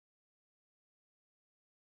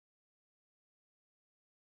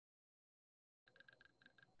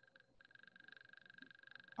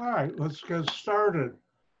All right, let's get started.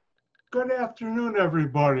 Good afternoon,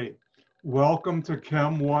 everybody. Welcome to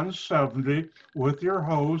Chem 170 with your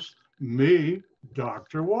host, me,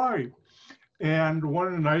 Dr. White. And one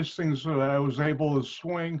of the nice things that I was able to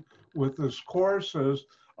swing with this course is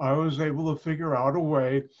I was able to figure out a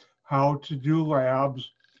way how to do labs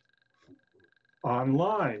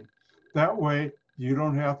online. That way, you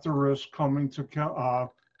don't have to risk coming to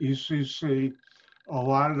ECC. A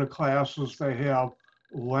lot of the classes, they have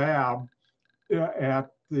lab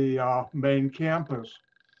at the main campus.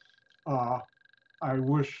 Uh, I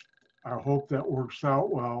wish, I hope that works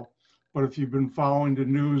out well. But if you've been following the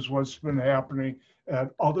news, what's been happening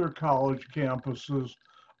at other college campuses,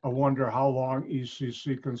 I wonder how long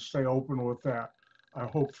ECC can stay open with that. I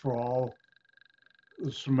hope for all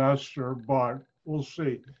the semester, but we'll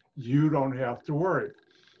see. You don't have to worry.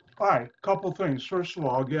 All right, couple things. First of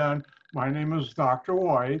all, again, my name is Dr.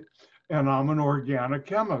 White, and I'm an organic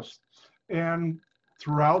chemist. And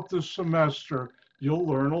throughout the semester, you'll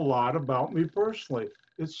learn a lot about me personally.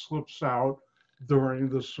 It slips out during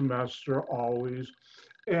the semester always.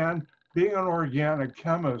 And being an organic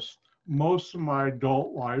chemist, most of my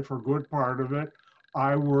adult life, or a good part of it,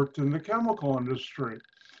 I worked in the chemical industry.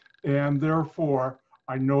 And therefore,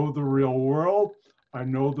 I know the real world. I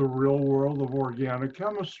know the real world of organic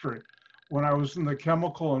chemistry. When I was in the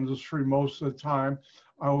chemical industry, most of the time,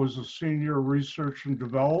 I was a senior research and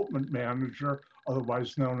development manager,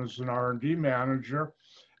 otherwise known as an R&D manager.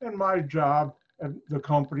 And my job at the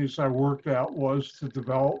companies I worked at was to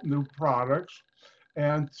develop new products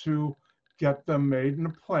and to get them made in the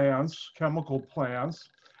plants, chemical plants,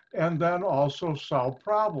 and then also solve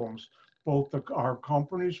problems, both our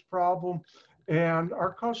company's problem and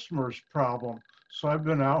our customers' problem. So I've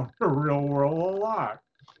been out in the real world a lot.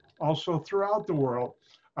 Also throughout the world,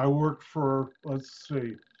 I worked for, let's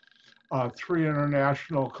see, 3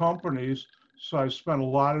 international companies. So I spent a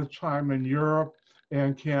lot of time in Europe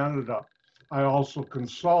and Canada. I also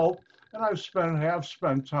consult, and have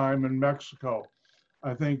spent time in Mexico.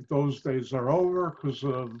 I think those days are over because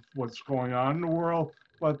of what's going on in the world,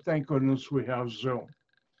 but thank goodness we have Zoom.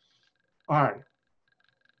 All right.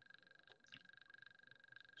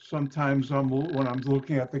 Sometimes when I'm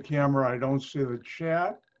looking at the camera, I don't see the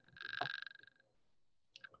chat.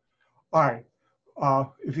 All right.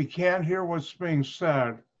 If you can't hear what's being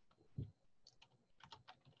said,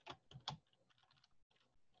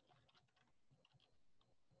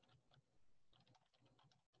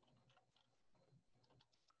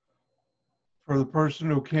 for the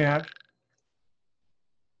person who can't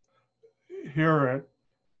hear it,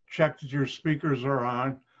 check that your speakers are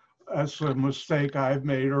on. That's a mistake I've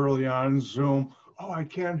made early on in Zoom. Oh, I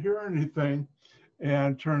can't hear anything.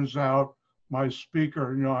 And turns out my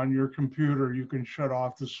speaker, on your computer, you can shut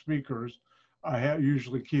off the speakers. I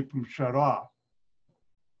usually keep them shut off.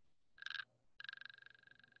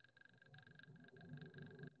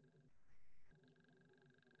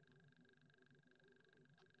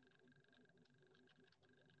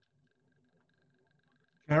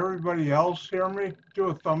 Can everybody else hear me? Do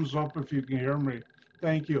a thumbs up if you can hear me.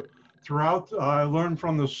 Thank you. Throughout, I learned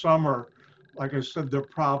from the summer, like I said, the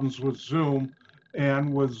problems with Zoom.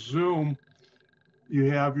 And with Zoom, you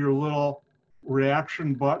have your little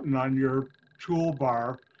reaction button on your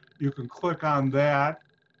toolbar. You can click on that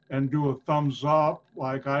and do a thumbs up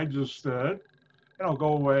like I just did. It'll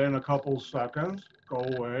go away in a couple of seconds. Go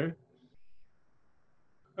away.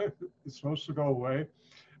 It's supposed to go away.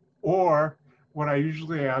 Or what I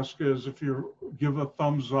usually ask is if you give a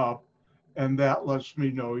thumbs up, and that lets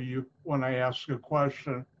me know you when I ask a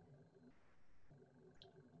question.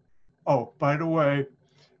 Oh, by the way,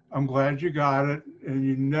 I'm glad you got it, and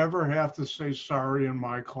you never have to say sorry in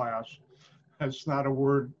my class. That's not a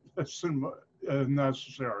word that's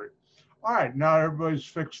necessary. All right, now everybody's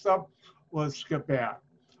fixed up. Let's get back.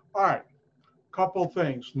 All right, couple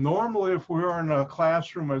things. Normally, if we were in a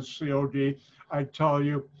classroom at COD, I'd tell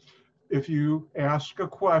you, if you ask a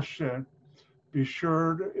question, be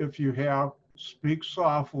sure to, if you have, speak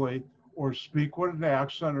softly or speak with an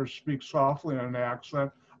accent or speak softly in an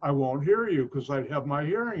accent. I won't hear you because I have my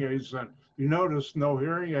hearing aids in. You notice no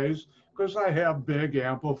hearing aids because I have big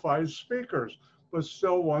amplified speakers, but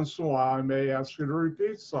still once in a while I may ask you to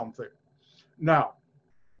repeat something. Now,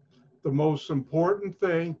 the most important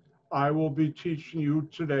thing I will be teaching you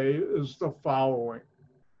today is the following.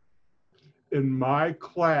 In my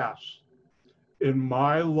class, in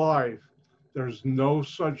my life, there's no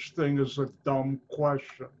such thing as a dumb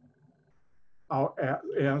question. I'll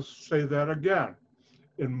say that again.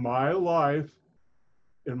 In my life,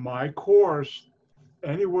 in my course,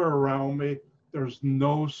 anywhere around me, There's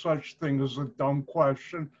no such thing as a dumb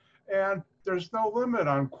question, and there's no limit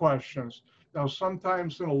on questions. Now,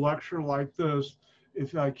 sometimes in a lecture like this,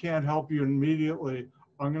 if I can't help you immediately,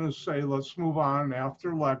 I'm going to say, let's move on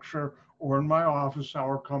after lecture or in my office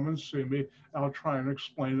hour, come and see me. I'll try and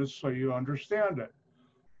explain it so you understand it.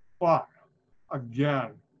 But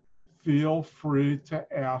again, feel free to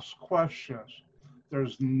ask questions.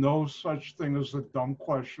 There's no such thing as a dumb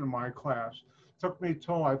question in my class. Took me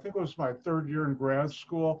till, I think it was my third year in grad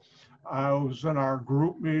school. I was in our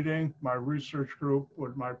group meeting, my research group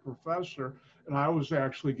with my professor, and I was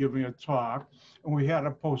actually giving a talk. And we had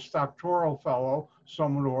a postdoctoral fellow,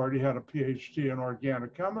 someone who already had a PhD in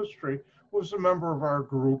organic chemistry, was a member of our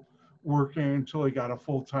group working until he got a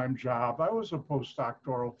full-time job. I was a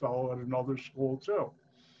postdoctoral fellow at another school too.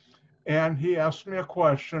 And he asked me a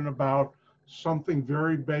question about something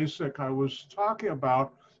very basic I was talking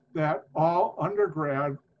about that all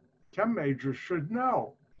undergrad chem majors should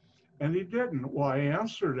know. And he didn't. Well, I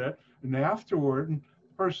answered it. And afterward, and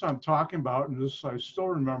the person I'm talking about, and this, I still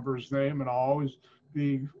remember his name, and I'll always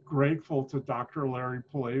be grateful to Dr. Larry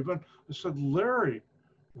Plavin. I said, Larry,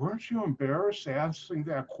 weren't you embarrassed asking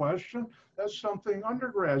that question? That's something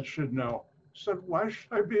undergrads should know. I said, why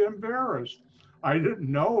should I be embarrassed? I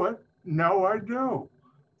didn't know it. Now I do.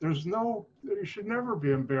 You should never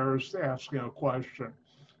be embarrassed asking a question.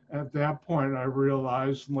 At that point, I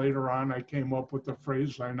realized, and later on, I came up with the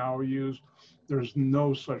phrase I now use, there's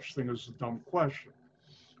no such thing as a dumb question.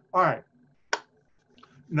 All right.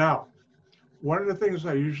 Now, one of the things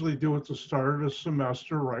I usually do at the start of the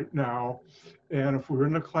semester right now, and if we're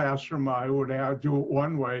in the classroom, I would do it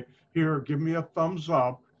one way. Here, give me a thumbs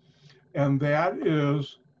up. And that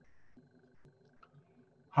is,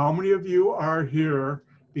 how many of you are here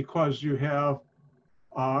because you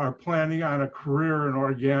are planning on a career in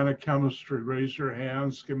organic chemistry? Raise your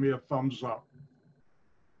hands, give me a thumbs up.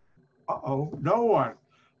 Uh-oh, no one.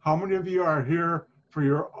 How many of you are here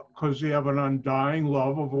because you have an undying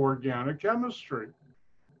love of organic chemistry?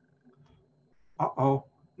 Uh-oh,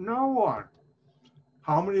 no one.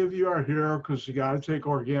 How many of you are here because you got to take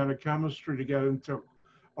organic chemistry to get into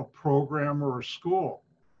a program or a school?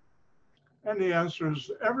 And the answer is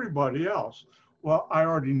everybody else. Well, I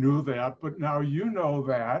already knew that, but now you know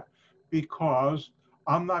that because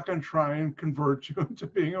I'm not going to try and convert you into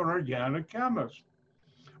being an organic chemist.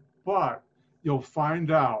 But you'll find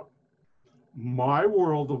out my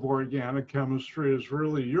world of organic chemistry is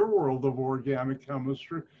really your world of organic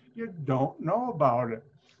chemistry. You don't know about it.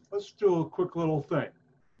 Let's do a quick little thing.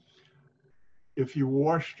 If you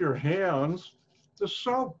washed your hands, the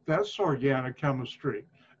soap, that's organic chemistry.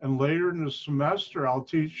 And later in the semester, I'll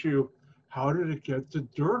teach you how did it get the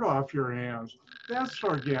dirt off your hands. That's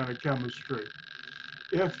organic chemistry.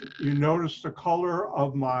 If you notice the color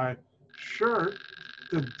of my shirt,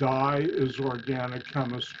 the dye is organic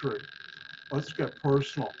chemistry. Let's get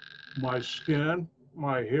personal. My skin,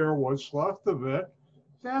 my hair, what's left of it,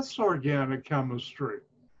 that's organic chemistry.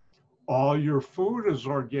 All your food is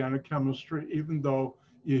organic chemistry, even though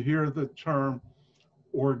you hear the term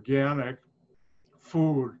organic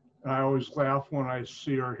food. And I always laugh when I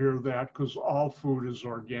see or hear that because all food is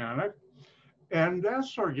organic. And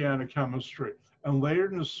that's organic chemistry. And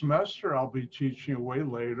later in the semester, I'll be teaching you way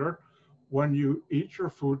later, when you eat your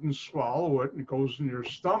food and swallow it and it goes in your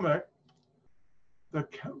stomach, the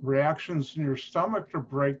reactions in your stomach to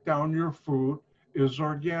break down your food is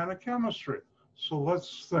organic chemistry. So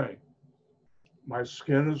let's think. My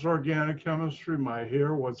skin is organic chemistry. My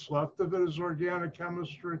hair, what's left of it is organic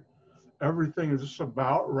chemistry. Everything that's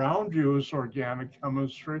about around you is organic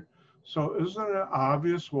chemistry. So isn't it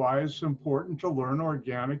obvious why it's important to learn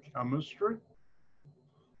organic chemistry?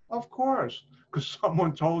 Of course, because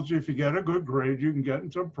someone told you if you get a good grade, you can get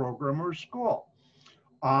into a program or school.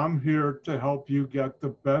 I'm here to help you get the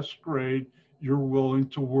best grade you're willing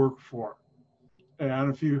to work for. And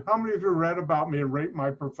how many of you read about me at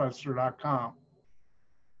ratemyprofessor.com?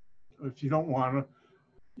 If you don't want to,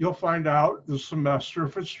 you'll find out this semester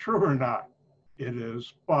if it's true or not. It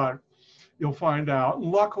is, but you'll find out. And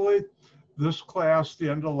luckily, this class, the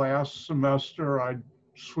end of last semester, I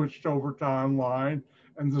switched over to online.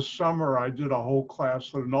 And this summer, I did a whole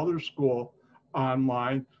class at another school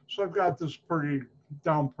online. So I've got this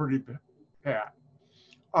down pretty pat.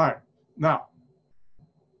 All right, now,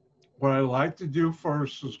 what I like to do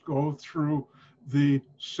first is go through the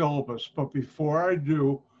syllabus. But before I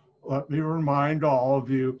do, let me remind all of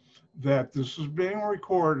you that this is being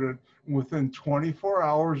recorded within 24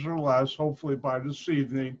 hours or less, hopefully by this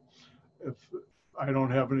evening. If I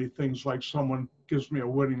don't have any things like someone gives me a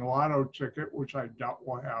winning lotto ticket, which I doubt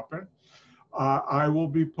will happen, I will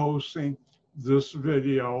be posting this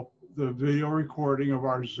video, the video recording of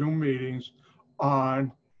our Zoom meetings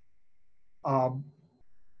on um,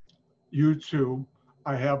 YouTube.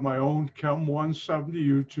 I have my own Chem 170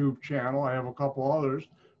 YouTube channel. I have a couple others.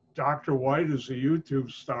 Dr. White is a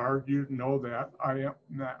YouTube star. You know that. I am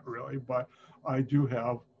not really, but I do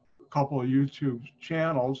have a couple of YouTube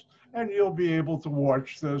channels, and you'll be able to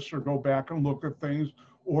watch this or go back and look at things.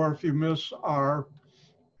 Or if you miss our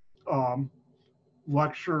um,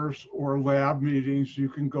 lectures or lab meetings, you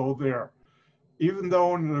can go there. Even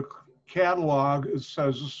though in the catalog it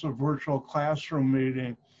says it's a virtual classroom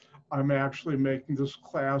meeting, I'm actually making this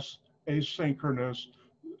class asynchronous.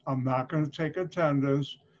 I'm not going to take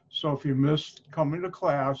attendance. So if you missed coming to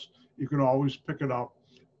class, you can always pick it up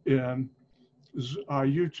in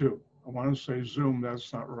YouTube. I want to say Zoom,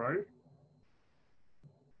 that's not right.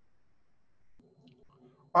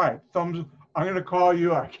 All right, thumbs. I'm going to call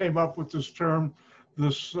you. I came up with this term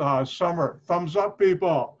this summer. Thumbs up,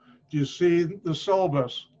 people. Do you see the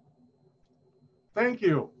syllabus? Thank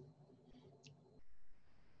you.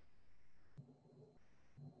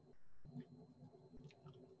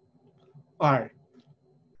 All right.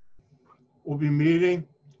 We'll be meeting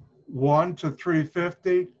 1 to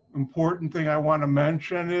 3:50. Important thing I want to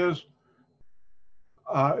mention is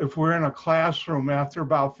if we're in a classroom, after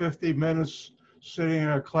about 50 minutes sitting in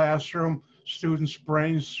a classroom, students'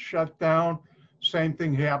 brains shut down. Same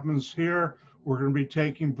thing happens here. We're going to be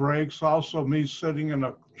taking breaks. Also, me sitting in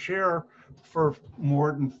a chair for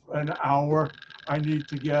more than an hour, I need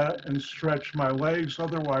to get and stretch my legs,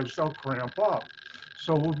 otherwise they'll cramp up.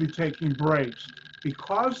 So we'll be taking breaks.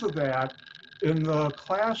 Because of that, in the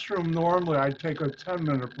classroom, normally I take a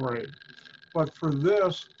 10-minute break. But for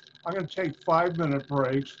this, I'm going to take 5-minute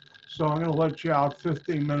breaks. So I'm going to let you out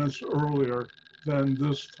 15 minutes earlier than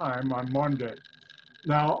this time on Monday.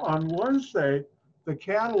 Now, on Wednesday, the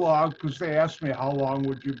catalog, because they asked me how long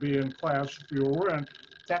would you be in class if you were in,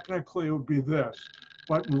 technically it would be this.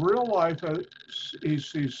 But in real life at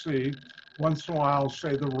ECC, once in a while I'll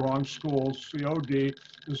say the wrong school, COD,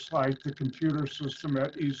 just like the computer system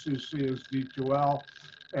at ECC is D2L,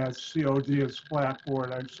 at COD it's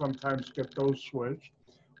Blackboard. I sometimes get those switched.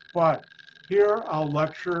 But here I'll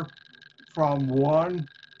lecture from 1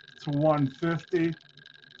 to 1:50,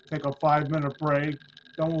 take a 5-minute break.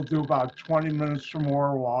 Then we'll do about 20 minutes or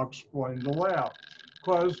more while I'll explain the lab.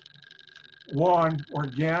 Because one,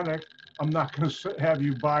 organic, I'm not going to have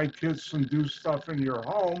you buy kits and do stuff in your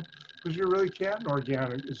home because you really can't in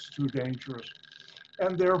organic. It's too dangerous.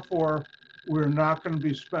 And therefore, we're not going to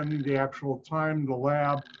be spending the actual time in the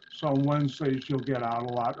lab. So on Wednesdays, you'll get out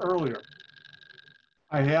a lot earlier.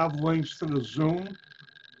 I have links to the Zoom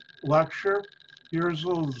lecture. Here's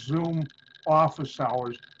the Zoom office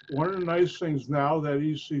hours. One of the nice things now that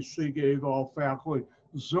ECC gave all faculty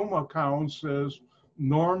Zoom accounts is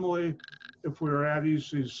normally if we were at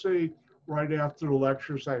ECC, right after the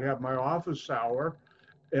lectures, I have my office hour,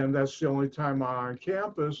 and that's the only time I'm on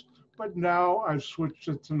campus. But now I've switched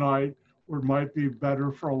it tonight, where it might be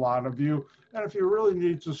better for a lot of you. And if you really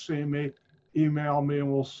need to see me, email me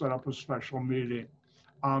and we'll set up a special meeting.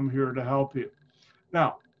 I'm here to help you.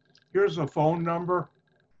 Now, here's a phone number.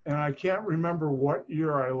 And I can't remember what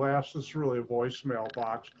year I last, it's really a voicemail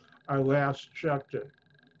box, I last checked it.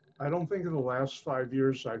 I don't think in the last 5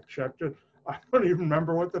 years I've checked it. I don't even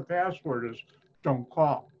remember what the password is. Don't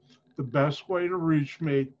call. The best way to reach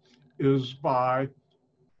me is by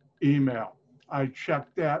email. I check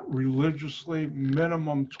that religiously,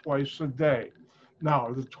 minimum twice a day.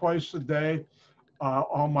 Now, the twice a day,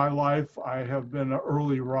 all my life, I have been an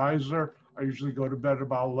early riser. I usually go to bed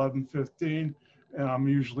about 11:15. And I'm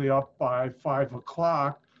usually up by 5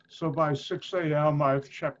 o'clock. So by 6 a.m., I've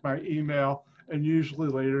checked my email, and usually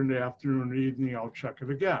later in the afternoon or evening, I'll check it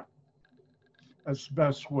again. That's the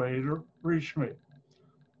best way to reach me.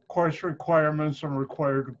 Course requirements, I'm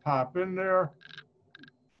required to pop in there.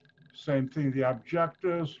 Same thing, the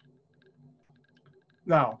objectives.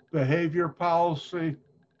 Now, behavior policy.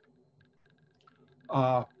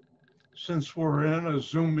 Since we're in a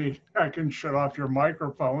Zoom meeting, I can shut off your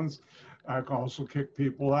microphones. I can also kick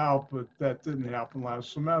people out, but that didn't happen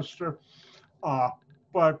last semester.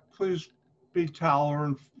 But please be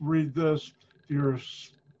tolerant, read this. If your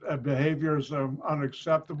behavior is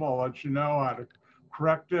unacceptable, I'll let you know how to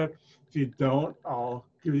correct it. If you don't, I'll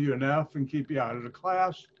give you an F and keep you out of the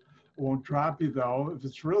class. I won't drop you though. If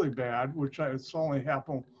it's really bad, which it's only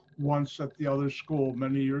happened once at the other school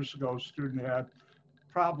many years ago, a student had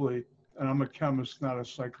probably, and I'm a chemist, not a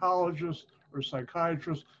psychologist or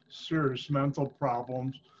psychiatrist, serious mental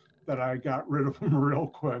problems that I got rid of them real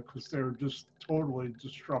quick because they were just totally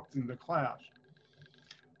disrupting the class.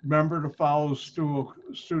 Remember to follow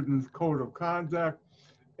student code of conduct,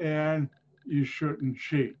 and you shouldn't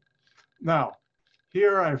cheat. Now,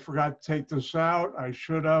 here I forgot to take this out. I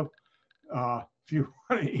should have. If you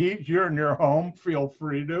want to eat, you're in your home, feel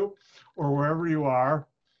free to, or wherever you are.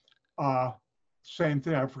 Uh, Same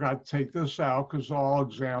thing, I forgot to take this out because all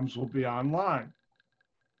exams will be online.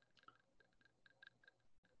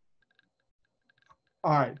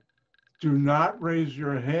 All right, do not raise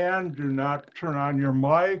your hand, do not turn on your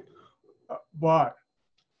mic, but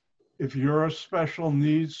if you're a special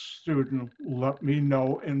needs student, let me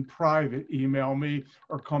know in private, email me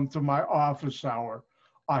or come to my office hour.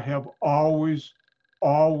 I have always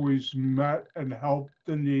met and helped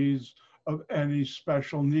the needs of any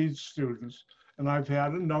special needs students. And I've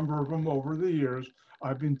had a number of them over the years.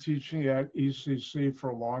 I've been teaching at ECC for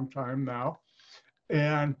a long time now,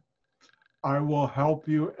 and I will help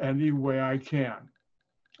you any way I can.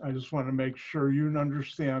 I just want to make sure you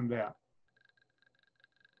understand that.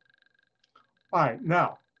 All right,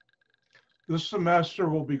 now, this semester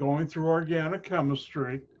we'll be going through organic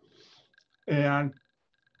chemistry, and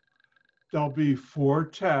there'll be 4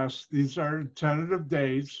 tests. These are tentative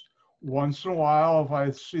dates. Once in a while, if I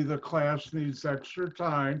see the class needs extra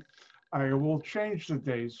time, I will change the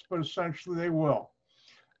dates, but essentially they will.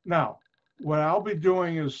 Now, what I'll be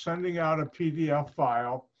doing is sending out a PDF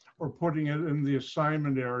file or putting it in the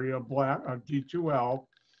assignment area, D2L,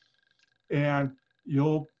 and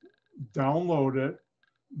you'll download it.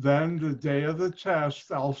 Then the day of the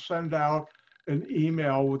test, I'll send out an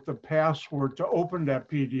email with the password to open that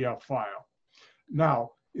PDF file.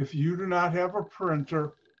 Now, if you do not have a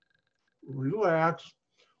printer, relax.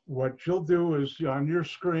 What you'll do is on your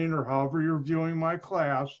screen or however you're viewing my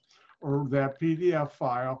class or that PDF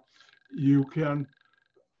file, you can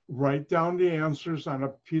write down the answers on a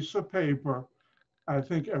piece of paper. I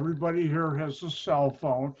think everybody here has a cell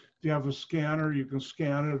phone. If you have a scanner, you can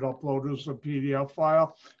scan it, upload it as a PDF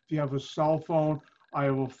file. If you have a cell phone, I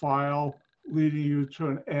have a file leading you to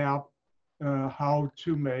an app, how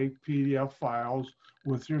to make PDF files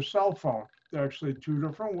with your cell phone. There are actually 2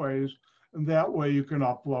 different ways, and that way you can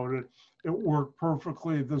upload it. It worked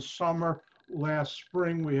perfectly this summer. Last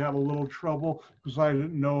spring, we had a little trouble because I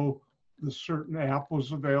didn't know the certain app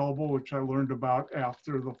was available, which I learned about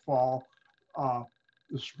after the fall,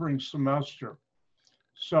 the spring semester.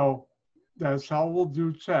 So that's how we'll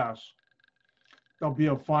do tests. There'll be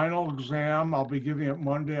a final exam. I'll be giving it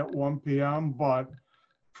Monday at 1 p.m. But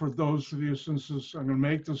for those of you, since I'm going to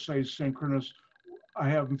make this asynchronous, I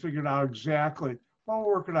haven't figured out exactly. I'll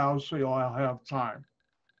work it out so you'll have time.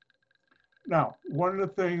 Now, one of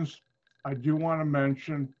the things I do want to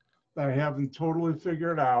mention that I haven't totally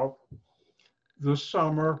figured out this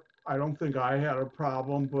summer, I don't think I had a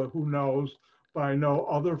problem, but who knows? But I know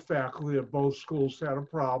other faculty at both schools had a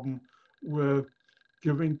problem with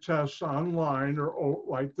giving tests online or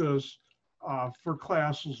like this for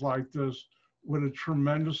classes like this with a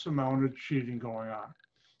tremendous amount of cheating going on.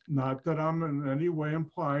 Not that I'm in any way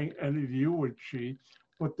implying any of you would cheat,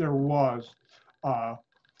 but there was.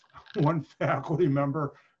 One faculty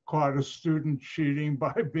member caught a student cheating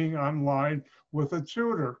by being online with a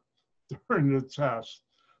tutor during the test.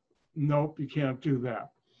 Nope, you can't do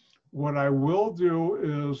that. What I will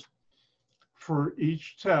do is for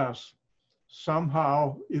each test,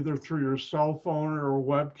 somehow, either through your cell phone or a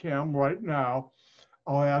webcam right now,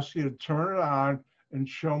 I'll ask you to turn it on and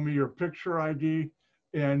show me your picture ID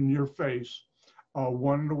and your face.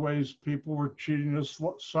 One of the ways people were cheating this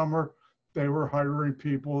summer, they were hiring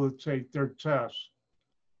people to take their tests.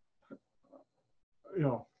 You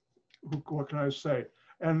know, what can I say?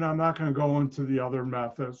 And I'm not going to go into the other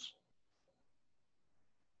methods.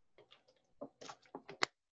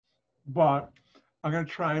 But I'm going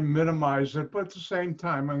to try and minimize it. But at the same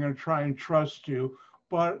time, I'm going to try and trust you.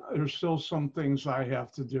 But there's still some things I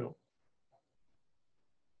have to do.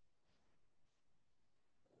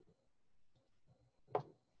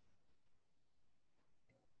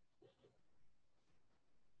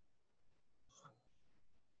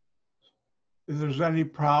 If there's any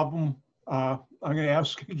problem, I'm going to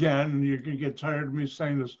ask again, and you're going to get tired of me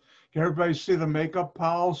saying this. Can everybody see the makeup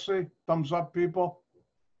policy? Thumbs up, people.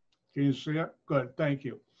 Can you see it? Good, thank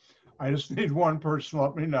you. I just need one person to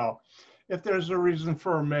let me know. If there's a reason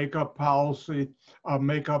for a makeup policy, a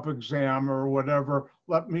makeup exam or whatever,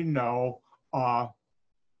 let me know. I'm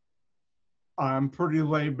pretty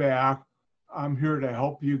laid back. I'm here to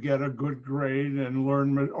help you get a good grade and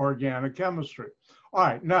learn organic chemistry. All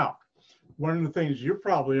right, now, one of the things you're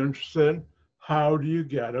probably interested in, how do you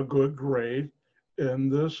get a good grade in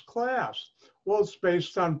this class? Well, it's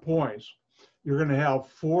based on points. You're going to have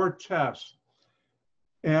 4 tests.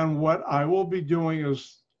 And what I will be doing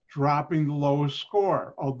is dropping the lowest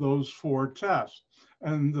score of those 4 tests.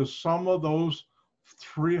 And the sum of those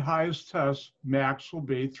 3 highest tests, max will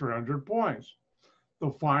be 300 points.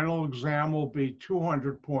 The final exam will be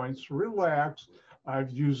 200 points. Relax.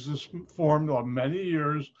 I've used this formula many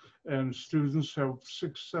years, and students have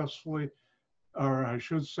successfully, or I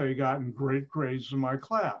should say, gotten great grades in my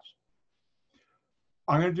class.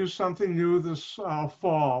 I'm going to do something new this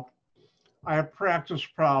fall. I have practice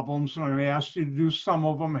problems, and I'm going to ask you to do some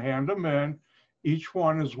of them, hand them in. Each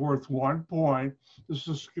one is worth 1 point. This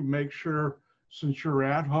is to make sure, since you're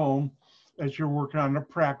at home, that you're working on the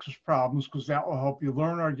practice problems, because that will help you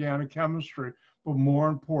learn organic chemistry, but more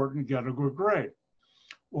important, get a good grade.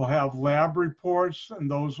 We'll have lab reports, and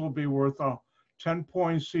those will be worth 10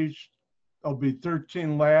 points each. There'll be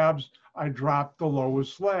 13 labs. I dropped the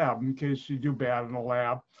lowest lab in case you do bad in a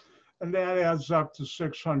lab, and that adds up to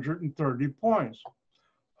 630 points.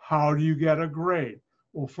 How do you get a grade?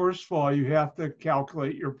 Well, first of all, you have to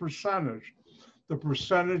calculate your percentage. The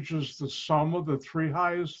percentage is the sum of the 3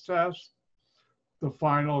 highest tests, the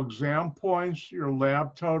final exam points, your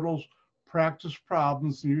lab totals, practice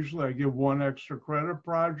problems. Usually I give 1 extra credit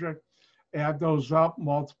project. Add those up,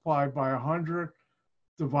 multiply by 100,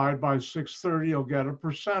 divide by 630, you'll get a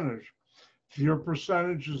percentage. If your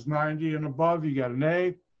percentage is 90 and above, you get an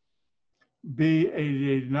A, B,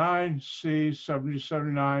 80-89, C,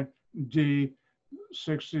 70-79, D,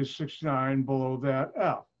 60-69, below that,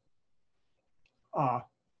 F.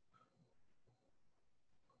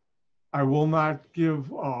 I will not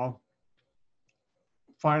give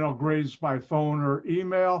final grades by phone or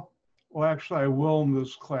email. Well, actually, I will in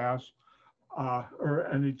this class, or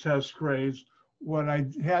any test grades. What I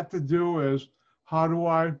had to do is, how do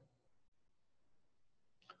I,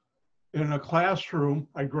 in a classroom,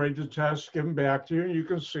 I grade the test, give them back to you, and you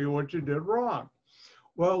can see what you did wrong.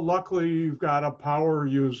 Well, luckily, you've got a power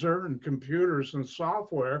user and computers and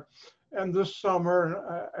software. And this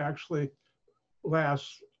summer, actually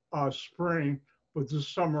last spring, but this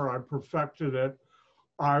summer I perfected it.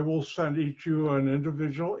 I will send each you an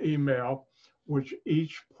individual email, which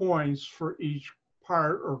each points for each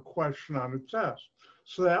part or question on a test.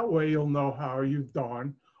 So that way you'll know how you've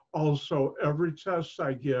done. Also, every test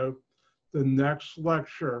I give, the next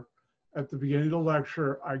lecture, at the beginning of the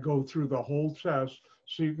lecture, I go through the whole test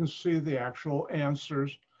so you can see the actual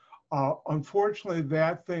answers. Unfortunately,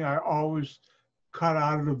 that thing I always cut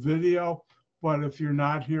out of the video, but if you're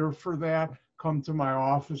not here for that, come to my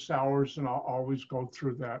office hours and I'll always go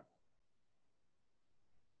through that.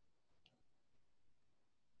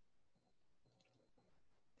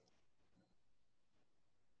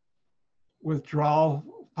 Withdrawal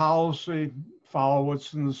policy, follow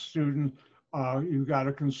what's in the student. You've got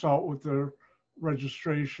to consult with the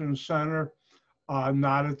registration center.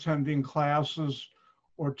 Not attending classes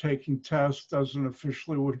or taking tests doesn't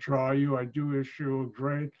officially withdraw you. I do issue a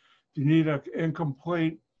grade. If you need an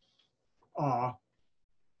incomplete, I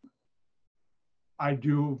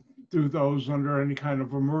do those under any kind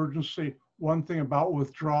of emergency. One thing about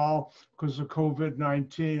withdrawal, because of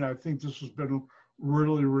COVID-19, I think this has been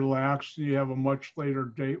really relaxed. You have a much later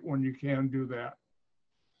date when you can do that.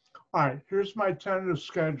 All right, here's my tentative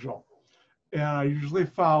schedule. And I usually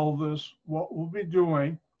follow this. What we'll be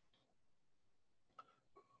doing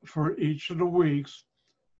for each of the weeks,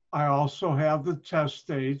 I also have the test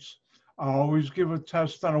dates. I always give a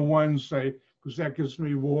test on a Wednesday because that gives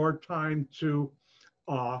me more time to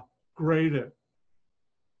grade it.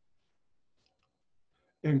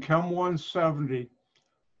 In Chem 170,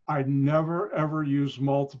 I never ever use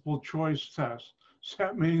multiple choice tests. So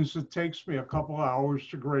that means it takes me a couple hours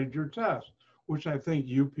to grade your test, which I think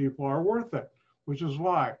you people are worth it, which is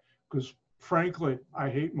why, because frankly, I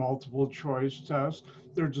hate multiple choice tests.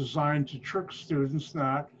 They're designed to trick students,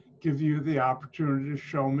 not give you the opportunity to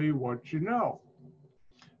show me what you know.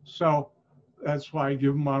 So that's why I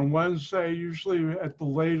give them on Wednesday, usually at the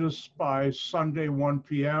latest by Sunday, 1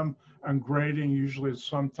 p.m. I'm grading, usually it's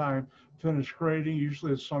sometime, finish grading,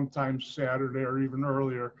 usually it's sometime Saturday or even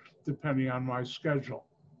earlier, depending on my schedule.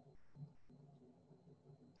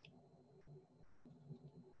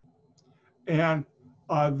 And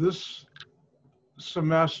this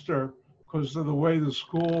semester, because of the way the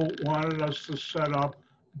school wanted us to set up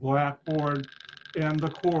Blackboard and the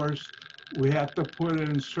course, we had to put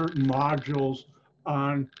in certain modules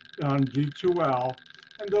on D2L,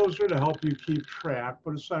 and those are to help you keep track,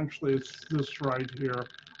 but essentially it's this right here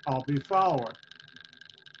I'll be following.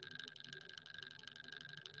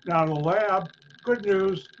 Now the lab, good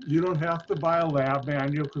news, you don't have to buy a lab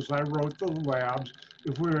manual because I wrote the labs.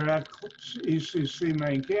 If we were at ECC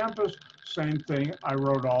main campus, same thing. I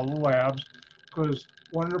wrote all the labs because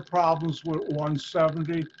one of the problems with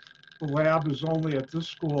 170, the lab is only at this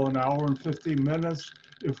school an hour and 50 minutes.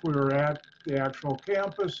 If we were at the actual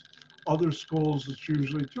campus, other schools, it's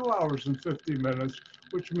usually 2 hours and 50 minutes,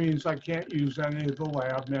 which means I can't use any of the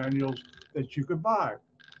lab manuals that you could buy.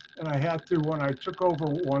 And I had to when I took over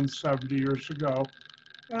 170 years ago,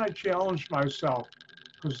 and I challenged myself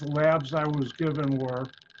because the labs I was given were,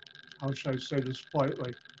 how should I say this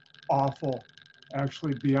politely, awful,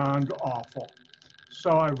 actually beyond awful.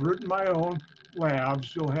 So I've written my own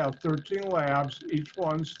labs. You'll have 13 labs, each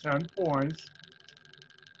one's 10 points.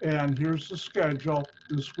 And here's the schedule.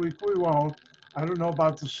 This week we won't. I don't know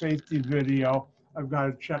about the safety video. I've got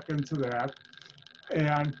to check into that.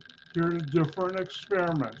 And here are the different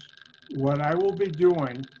experiments. What I will be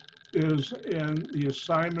doing is in the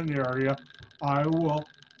assignment area, I will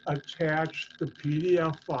attach the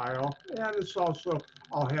PDF file, and it's also,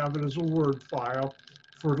 I'll have it as a Word file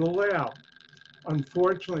for the lab.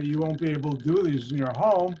 Unfortunately, you won't be able to do these in your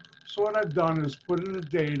home. So what I've done is put in the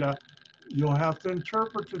data. You'll have to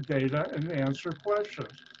interpret the data and answer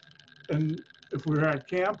questions. And if we're at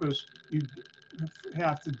campus, you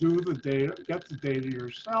have to do the data, get the data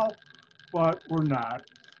yourself, but we're not.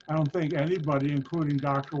 I don't think anybody, including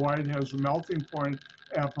Dr. White, has a melting point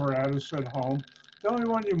apparatus at home. The only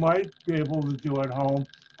one you might be able to do at home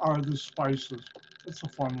are the spices. It's a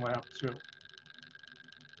fun lab too.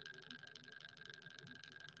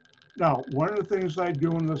 Now, one of the things I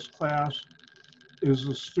do in this class is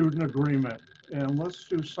a student agreement. And let's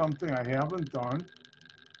do something I haven't done.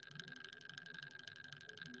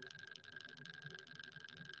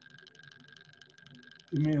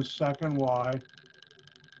 Give me a second while I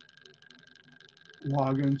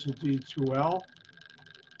log into D2L.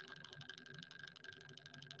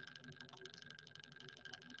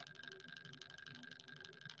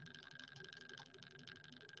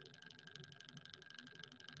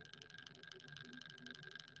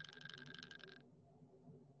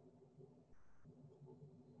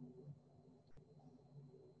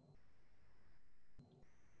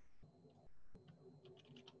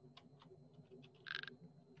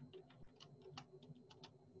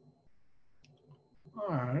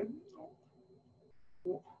 All right.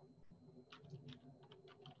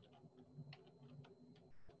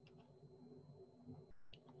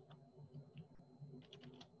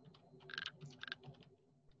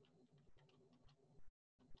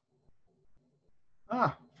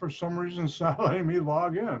 For some reason, it's not letting me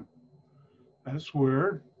log in. That's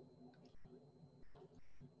weird.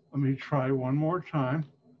 Let me try one more time.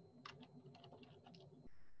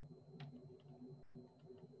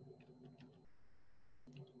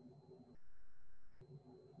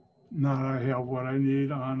 Now I have what I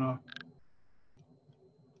need on a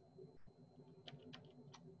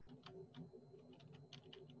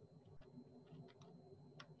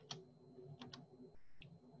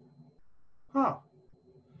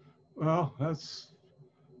well, that's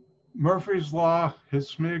Murphy's Law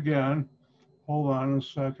hits me again. Hold on a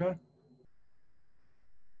second.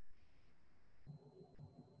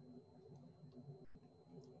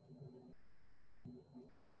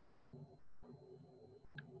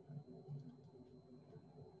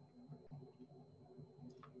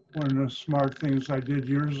 One of the smart things I did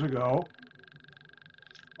years ago.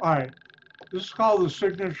 All right, this is called the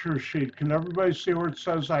signature sheet. Can everybody see where it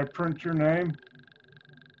says I print your name?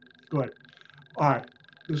 Good. All right,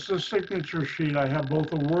 this is a signature sheet. I have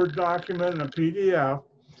both a Word document and a PDF.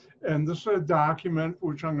 And this is a document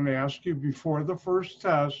which I'm going to ask you before the first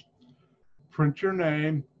test. Print your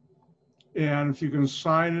name. And if you can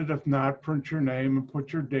sign it, if not, print your name and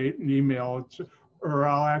put your date and email it, or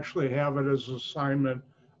I'll actually have it as an assignment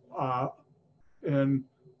in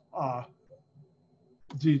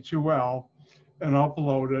D2L and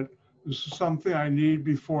upload it. This is something I need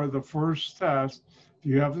before the first test. If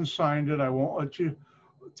you haven't signed it, I won't let you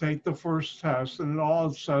take the first test. And all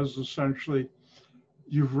it says essentially,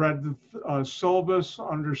 you've read the syllabus,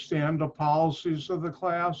 understand the policies of the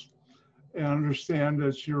class, and understand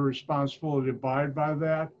it's your responsibility to abide by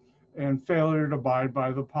that. And failure to abide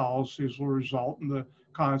by the policies will result in the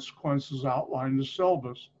consequences outlined in the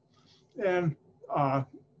syllabus. And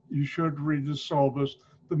you should read the syllabus.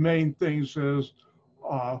 The main things is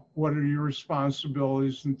what are your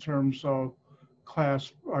responsibilities in terms of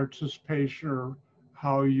class participation or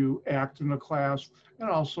how you act in the class, and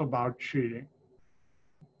also about cheating.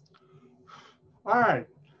 All right,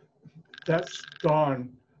 that's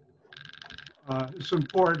done. It's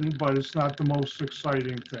important, but it's not the most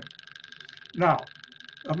exciting thing. Now,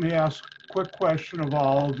 let me ask a quick question of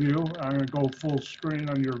all of you. I'm going to go full screen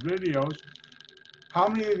on your videos. How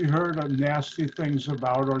many of you heard of nasty things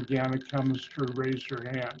about organic chemistry? Raise your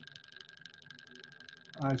hand.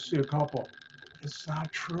 I see a couple. It's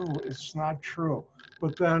not true. It's not true.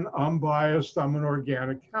 But then I'm biased. I'm an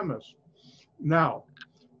organic chemist. Now,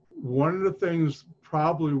 one of the things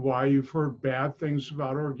probably why you've heard bad things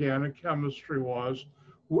about organic chemistry was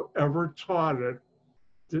whoever taught it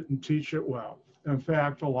didn't teach it well. In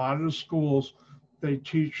fact, a lot of the schools, they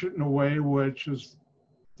teach it in a way which is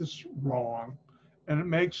just wrong, and it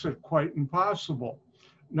makes it quite impossible.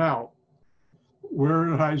 Now, where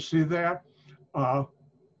did I see that? Uh,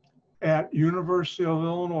 at University of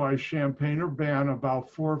Illinois, Champaign-Urbana, about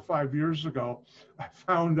 4 or 5 years ago, I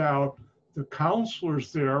found out the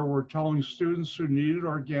counselors there were telling students who needed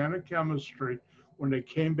organic chemistry when they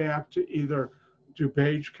came back to either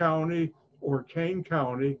DuPage County or Kane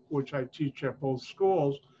County, which I teach at both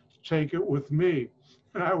schools, to take it with me.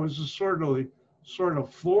 And I was just sort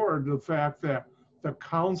of floored the fact that the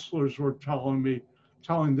counselors were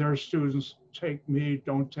telling their students, take me,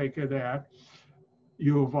 don't take it at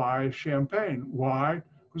U of I Champaign. Why?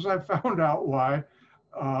 Because I found out why.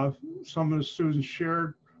 Some of the students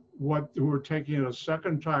shared what they were taking it a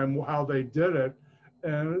second time, how they did it,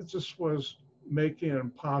 and it just was making it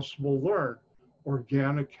impossible to learn.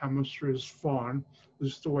 Organic chemistry is fun.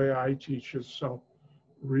 This is the way I teach it. So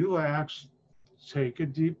relax, take a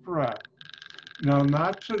deep breath. Now,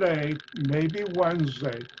 not today, maybe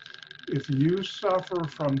Wednesday. If you suffer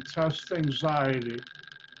from test anxiety,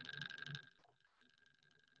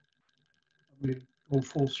 let me go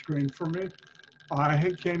full screen for me.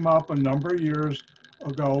 I came up a number of years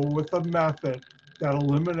ago with a method that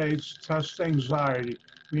eliminates test anxiety,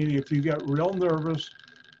 meaning if you get real nervous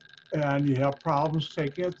and you have problems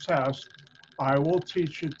taking a test, I will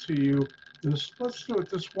teach it to you let's do it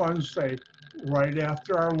this Wednesday, right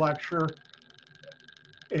after our lecture,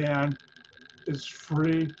 and it's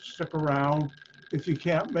free, stick around. If you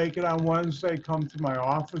can't make it on Wednesday, come to my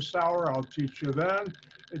office hour, I'll teach you then.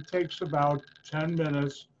 It takes about 10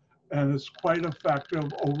 minutes and it's quite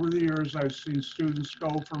effective. Over the years, I've seen students go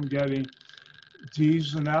from getting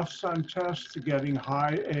D's and F's on tests to getting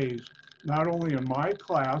high A's, not only in my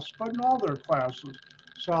class, but in all their classes.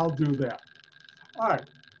 So I'll do that. All right,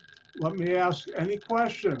 let me ask any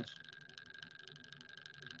questions.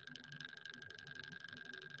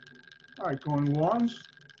 All right, going once,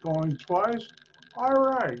 going twice. All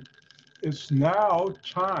right, it's now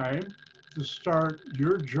time to start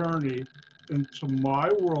your journey into my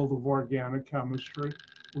world of organic chemistry,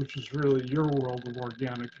 which is really your world of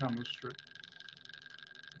organic chemistry.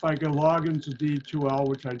 If I can log into D2L,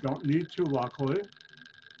 which I don't need to, luckily.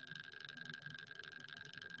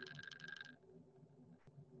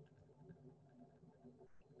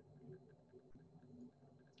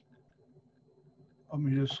 Let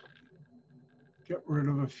me just get rid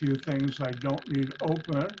of a few things I don't need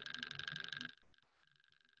open.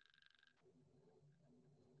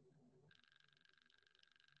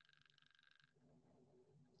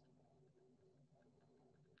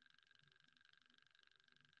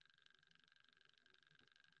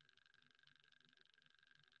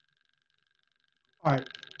 All right,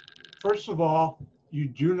 first of all, you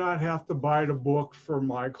do not have to buy the book for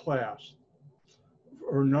my class.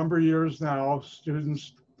 For a number of years now,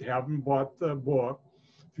 students haven't bought the book.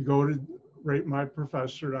 If you go to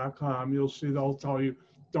ratemyprofessor.com, you'll see they'll tell you,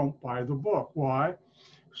 don't buy the book. Why?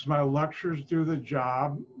 Because my lectures do the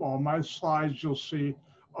job. All my slides you'll see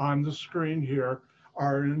on the screen here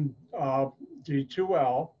are in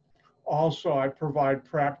D2L. Also, I provide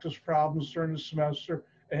practice problems during the semester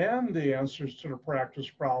and the answers to the practice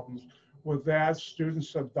problems. With that,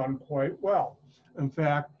 students have done quite well. In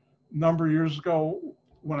fact, a number of years ago,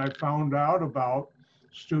 when I found out about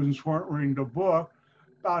students weren't reading the book,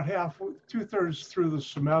 about two-thirds through the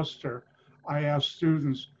semester, I asked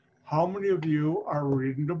students, how many of you are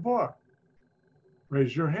reading the book?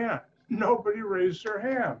 Raise your hand. Nobody raised their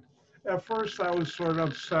hand. At first, I was sort of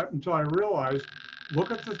upset until I realized,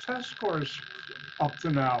 look at the test scores up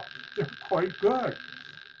to now. They're quite good.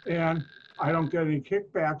 And I don't get any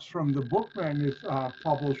kickbacks from the book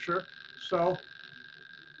publisher, so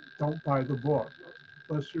don't buy the book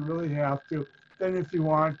unless you really have to. Then if you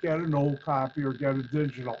want, get an old copy or get a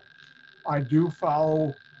digital. I do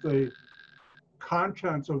follow the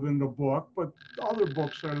contents of in the book, but other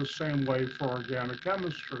books are the same way for organic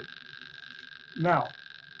chemistry. Now,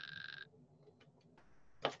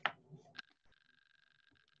 if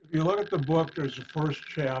you look at the book, there's a first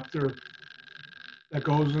chapter that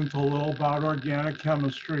goes into a little about organic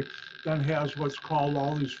chemistry, then has what's called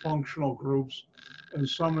all these functional groups. And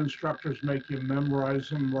some instructors make you memorize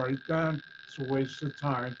them right then. It's a waste of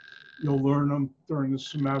time. You'll learn them during the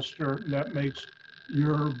semester, and that makes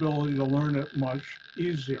your ability to learn it much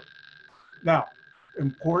easier. Now,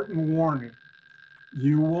 important warning,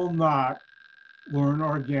 you will not learn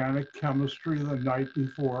organic chemistry the night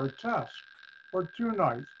before a test or 2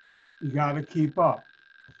 nights. You got to keep up.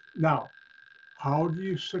 Now, how do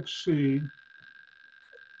you succeed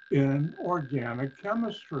in organic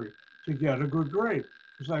chemistry to get a good grade?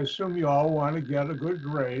 Because I assume you all want to get a good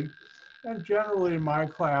grade. And generally in my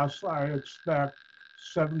class, I expect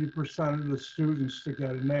 70% of the students to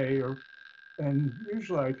get an A, and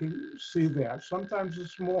usually I can see that. Sometimes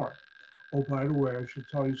it's more. Oh, by the way, I should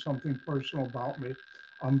tell you something personal about me.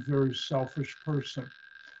 I'm a very selfish person.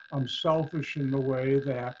 I'm selfish in the way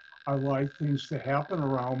that I like things to happen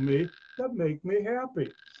around me that make me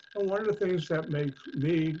happy. And one of the things that makes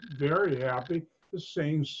me very happy is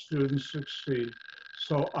seeing students succeed.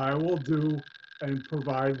 So I will do and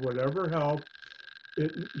provide whatever help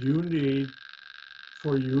you need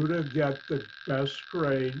for you to get the best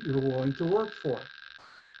grade you're willing to work for.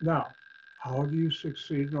 Now, how do you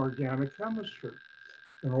succeed in organic chemistry?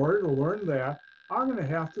 In order to learn that, I'm going to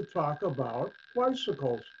have to talk about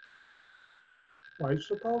bicycles.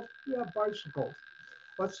 Bicycles? Yeah, bicycles.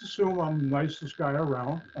 Let's assume I'm the nicest guy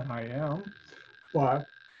around, and I am,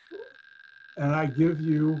 and I give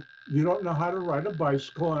you, you don't know how to ride a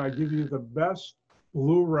bicycle, and I give you the best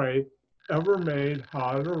Blu-ray ever made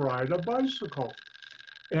how to ride a bicycle.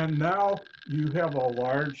 And now you have a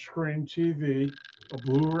large screen TV, a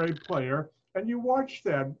Blu-ray player, and you watch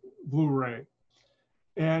that Blu-ray.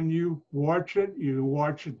 And you watch it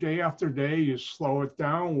day after day, you slow it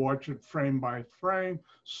down, watch it frame by frame,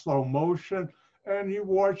 slow motion, and you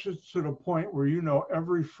watch it to the point where you know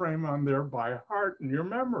every frame on there by heart in your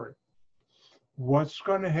memory. What's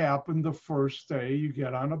going to happen the first day you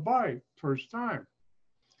get on a bike, first time?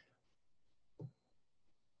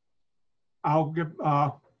 I'll get,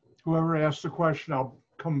 whoever asked the question, I'll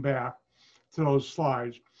come back to those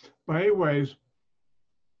slides. But anyways,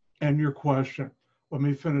 and your question, let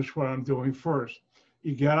me finish what I'm doing first.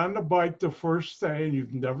 You get on the bike the first day and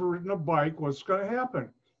you've never ridden a bike, what's going to happen?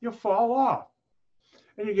 You fall off.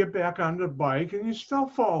 And you get back on the bike and you still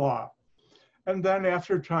fall off. And then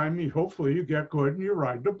after time, hopefully you get good and you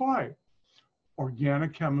ride the bike.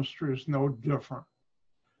 Organic chemistry is no different.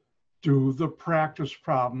 Do the practice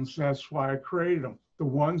problems. That's why I created them. The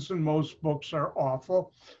ones in most books are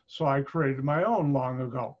awful, so I created my own long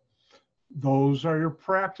ago. Those are your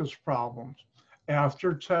practice problems.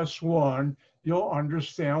 After test 1, you'll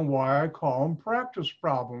understand why I call them practice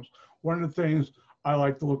problems. One of the things, I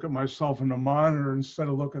like to look at myself in the monitor instead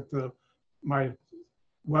of look at my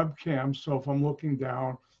webcam. So if I'm looking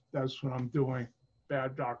down, that's what I'm doing.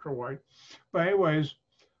 Bad, Dr. White. But anyways,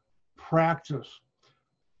 practice.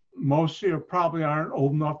 Most of you probably aren't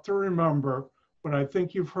old enough to remember, but I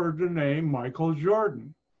think you've heard the name Michael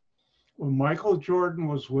Jordan. When Michael Jordan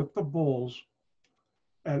was with the Bulls,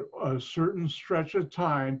 at a certain stretch of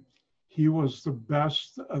time, he was the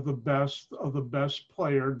best of the best of the best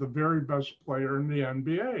player, the very best player in the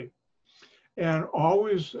NBA. And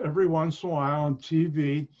always, every once in a while on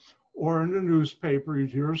TV or in the newspaper,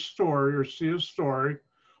 you'd hear a story or see a story,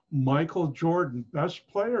 Michael Jordan, best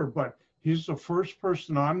player, but he's the first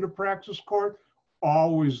person on the practice court,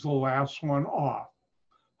 always the last one off.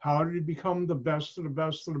 How did he become the best of the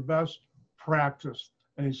best of the best? Practice.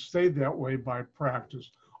 And he stayed that way by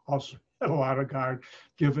practice. Also had a lot of guys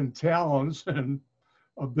given talents and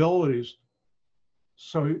abilities.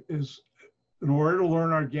 So in order to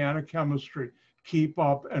learn organic chemistry, keep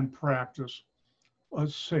up and practice.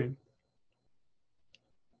 Let's see.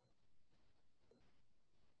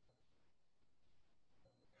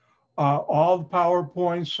 All the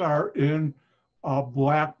PowerPoints are in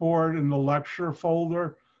Blackboard in the lecture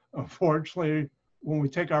folder. Unfortunately, when we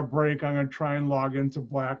take our break, I'm going to try and log into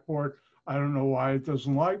Blackboard. I don't know why it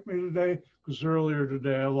doesn't like me today, because earlier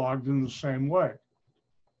today I logged in the same way.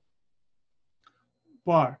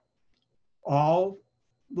 But all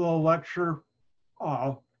the lecture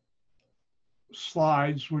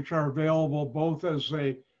slides, which are available both as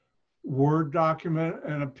a Word document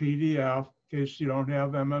and a PDF, in case you don't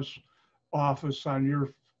have MS Office on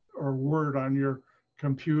your, or Word on your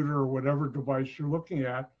computer or whatever device you're looking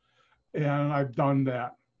at. And I've done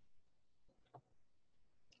that.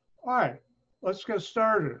 All right, let's get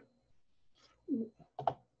started.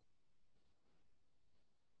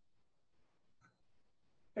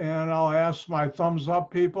 And I'll ask my thumbs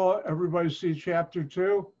up people. Everybody see chapter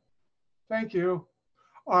 2? Thank you.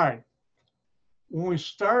 All right. When we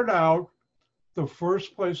start out, the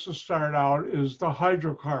first place to start out is the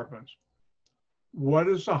hydrocarbons. What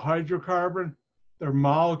is a hydrocarbon? They're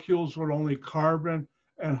molecules with only carbon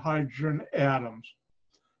and hydrogen atoms.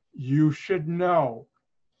 You should know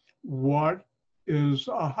what is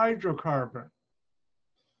a hydrocarbon.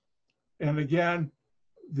 And again,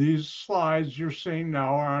 these slides you're seeing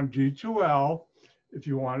now are on D2L. If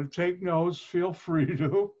you want to take notes, feel free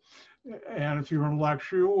to. And if you're in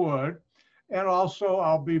lecture, you would. And also,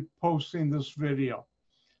 I'll be posting this video.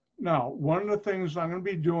 Now, one of the things I'm going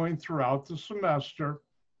to be doing throughout the semester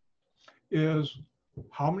is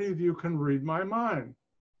how many of you can read my mind?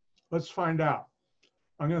 Let's find out.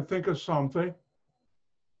 I'm going to think of something.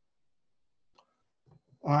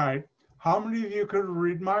 All right. How many of you could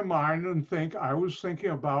read my mind and think I was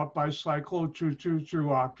thinking about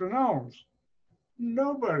bicyclo-2,2,2-octanones?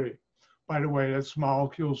 Nobody. By the way, that's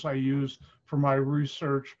molecules I used for my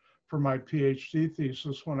research for my PhD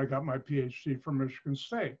thesis when I got my PhD from Michigan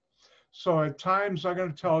State. So at times I'm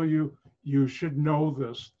going to tell you, you should know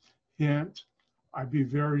this. Hint, I'd be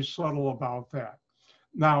very subtle about that.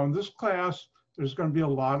 Now in this class, there's going to be a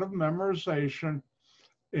lot of memorization,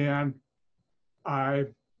 and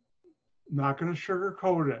I'm not going to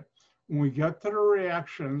sugarcoat it. When we get to the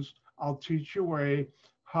reactions, I'll teach you a way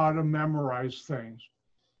how to memorize things.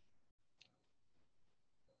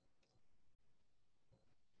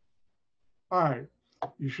 All right,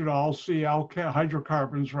 you should all see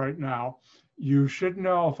hydrocarbons right now. You should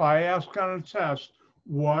know, if I ask on a test,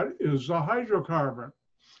 what is a hydrocarbon?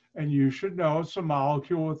 And you should know it's a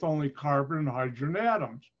molecule with only carbon and hydrogen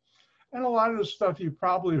atoms. And a lot of the stuff you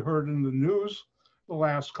probably heard in the news the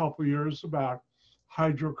last couple of years about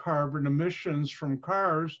hydrocarbon emissions from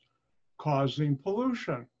cars causing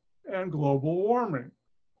pollution and global warming.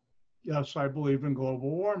 Yes, I believe in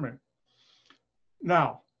global warming.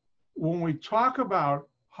 Now, when we talk about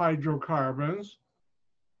hydrocarbons,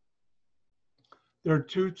 there are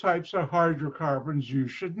two types of hydrocarbons you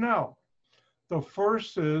should know. The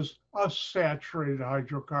first is a saturated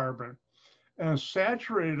hydrocarbon. And a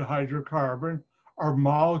saturated hydrocarbon are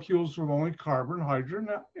molecules with only carbon and hydrogen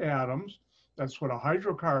atoms. That's what a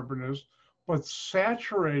hydrocarbon is. But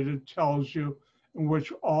saturated tells you in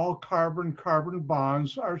which all carbon-carbon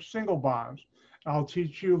bonds are single bonds. I'll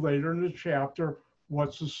teach you later in the chapter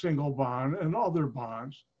what's a single bond and other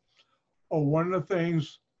bonds. Oh, one of the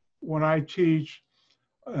things when I teach,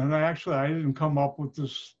 and I didn't come up with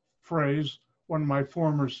this phrase, one of my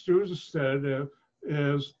former students did,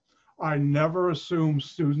 is I never assume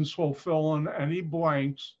students will fill in any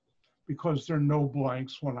blanks because there are no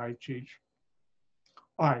blanks when I teach.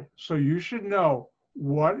 All right, so you should know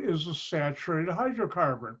what is a saturated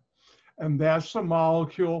hydrocarbon. And that's a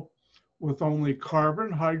molecule with only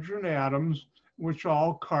carbon, hydrogen atoms, which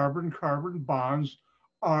all carbon-carbon bonds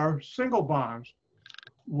are single bonds.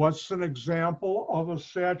 What's an example of a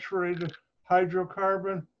saturated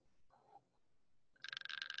hydrocarbon?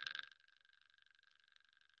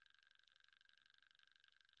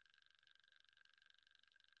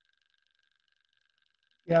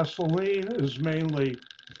 Gasoline is mainly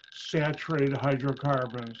saturated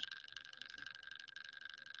hydrocarbons.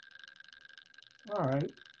 All right.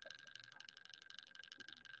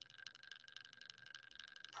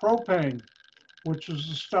 Propane, which is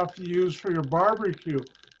the stuff you use for your barbecue,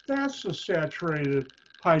 that's a saturated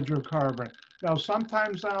hydrocarbon. Now,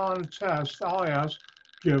 sometimes on a test, I'll ask,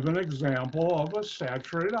 give an example of a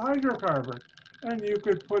saturated hydrocarbon. And you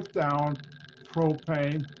could put down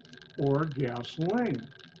propane or gasoline.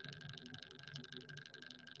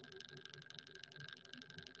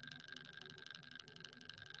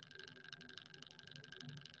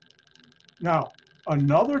 Now,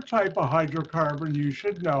 another type of hydrocarbon you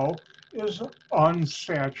should know is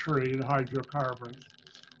unsaturated hydrocarbons.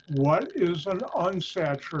 What is an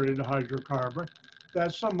unsaturated hydrocarbon?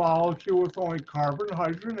 That's a molecule with only carbon and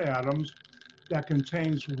hydrogen atoms that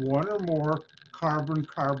contains one or more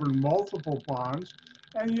carbon-carbon multiple bonds.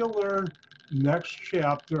 And you'll learn next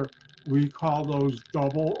chapter, we call those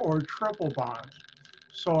double or triple bonds.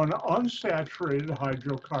 So an unsaturated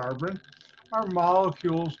hydrocarbon are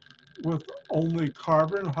molecules with only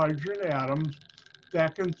carbon and hydrogen atoms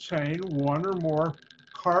that contain one or more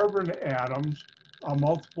carbon atoms,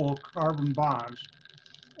 multiple carbon bonds,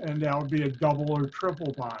 and that would be a double or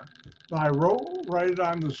triple bond. Now, I write it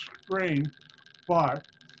on the screen, but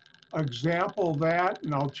example of that,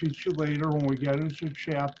 and I'll teach you later when we get into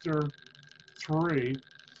chapter 3,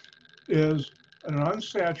 is an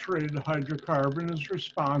unsaturated hydrocarbon is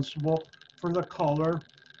responsible for the color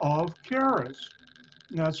of carrots.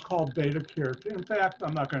 And that's called beta carotene. In fact,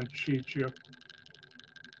 I'm not going to cheat you.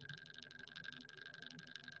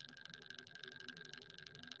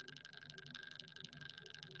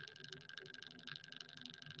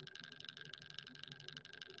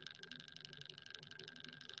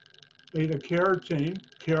 Beta carotene,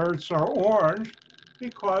 carrots are orange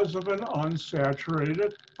because of an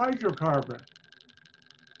unsaturated hydrocarbon.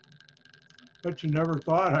 But you never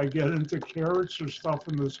thought I'd get into carrots or stuff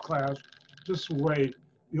in this class. Just wait.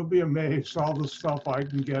 You'll be amazed all the stuff I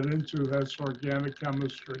can get into that's organic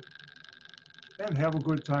chemistry. And have a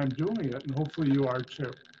good time doing it, and hopefully you are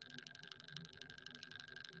too.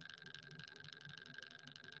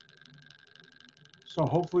 So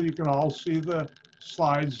hopefully you can all see the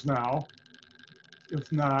slides now.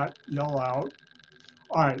 If not, yell out.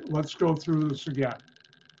 All right, let's go through this again.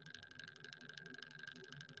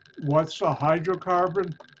 What's a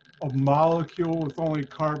hydrocarbon? A molecule with only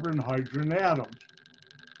carbon and hydrogen atoms.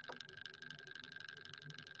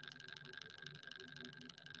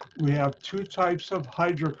 We have two types of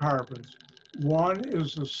hydrocarbons. One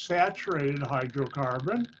is a saturated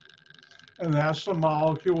hydrocarbon, and that's a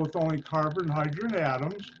molecule with only carbon and hydrogen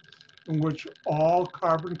atoms, in which all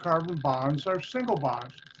carbon-carbon bonds are single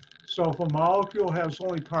bonds. So if a molecule has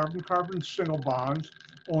only carbon-carbon single bonds,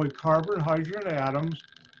 only carbon-hydrogen atoms,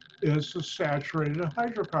 it's a saturated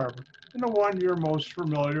hydrocarbon. And the one you're most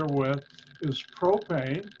familiar with is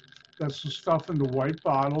propane. That's the stuff in the white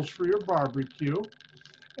bottles for your barbecue.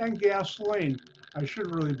 And gasoline. I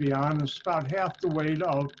should really be honest, about half the weight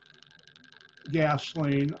of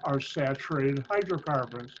gasoline are saturated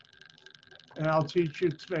hydrocarbons. And I'll teach you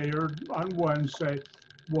today or on Wednesday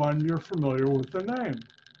one you're familiar with the name.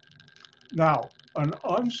 Now, an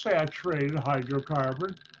unsaturated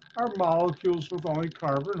hydrocarbon are molecules with only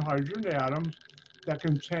carbon and hydrogen atoms that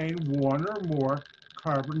contain one or more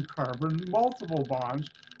carbon-carbon multiple bonds,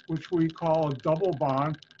 which we call a double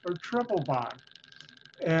bond or triple bond.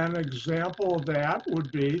 An example of that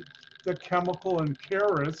would be the chemical in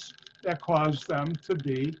carrots that cause them to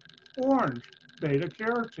be orange, beta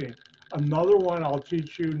carotene. Another one I'll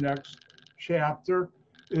teach you next chapter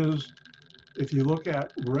is if you look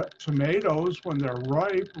at tomatoes when they're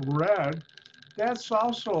ripe, red, that's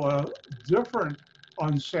also a different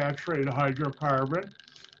unsaturated hydrocarbon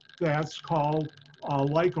that's called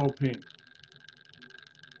lycopene,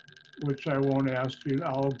 which I won't ask you.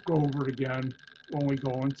 I'll go over it again when we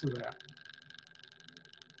go into that.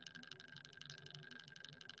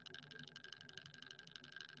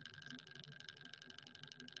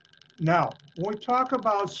 Now, when we talk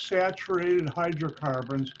about saturated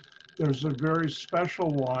hydrocarbons, there's a very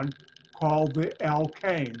special one called the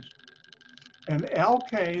alkanes. And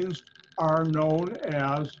alkanes are known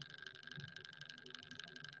as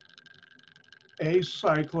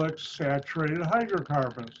acyclic saturated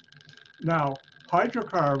hydrocarbons. Now,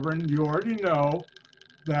 hydrocarbon, you already know,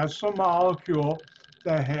 that's a molecule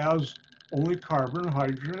that has only carbon and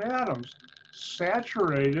hydrogen atoms.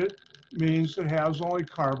 Saturated means it has only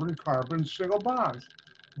carbon-carbon single bonds.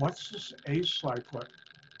 What's this acyclic?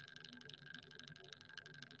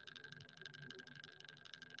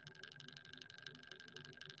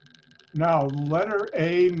 Now, letter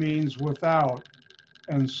A means without,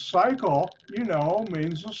 and cycle, you know,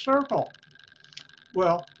 means a circle.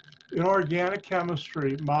 Well, in organic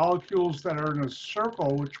chemistry, molecules that are in a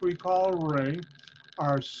circle, which we call a ring,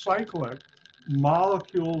 are cyclic.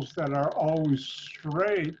 Molecules that are always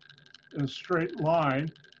straight, in a straight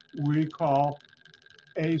line, we call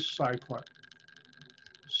acyclic.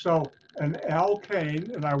 So an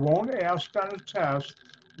alkane, and I won't ask on a test,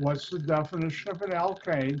 what's the definition of an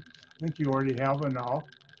alkane? I think you already have enough.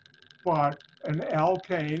 But an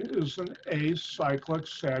alkane is an acyclic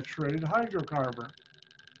saturated hydrocarbon.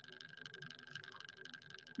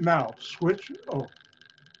 Now, switch,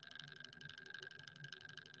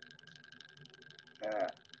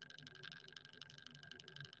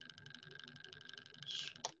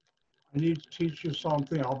 I need to teach you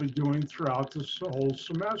something I'll be doing throughout this whole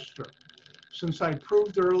semester. Since I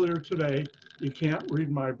proved earlier today, you can't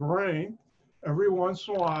read my brain, every once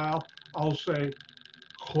in a while, I'll say,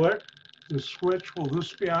 click the switch, will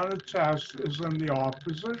this be on a test, is in the off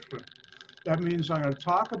position. That means I'm going to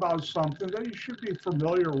talk about something that you should be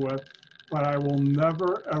familiar with, but I will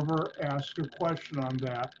never, ever ask a question on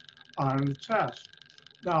that on the test.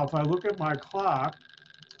 Now, if I look at my clock,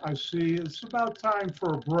 I see it's about time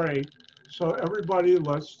for a break. So everybody,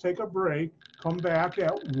 let's take a break, come back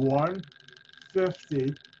at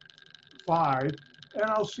 1:55, and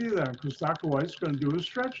I'll see you then, because Dr. White's going to do a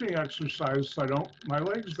stretching exercise so my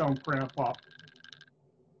legs don't cramp up.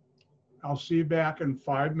 I'll see you back in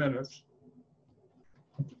 5 minutes.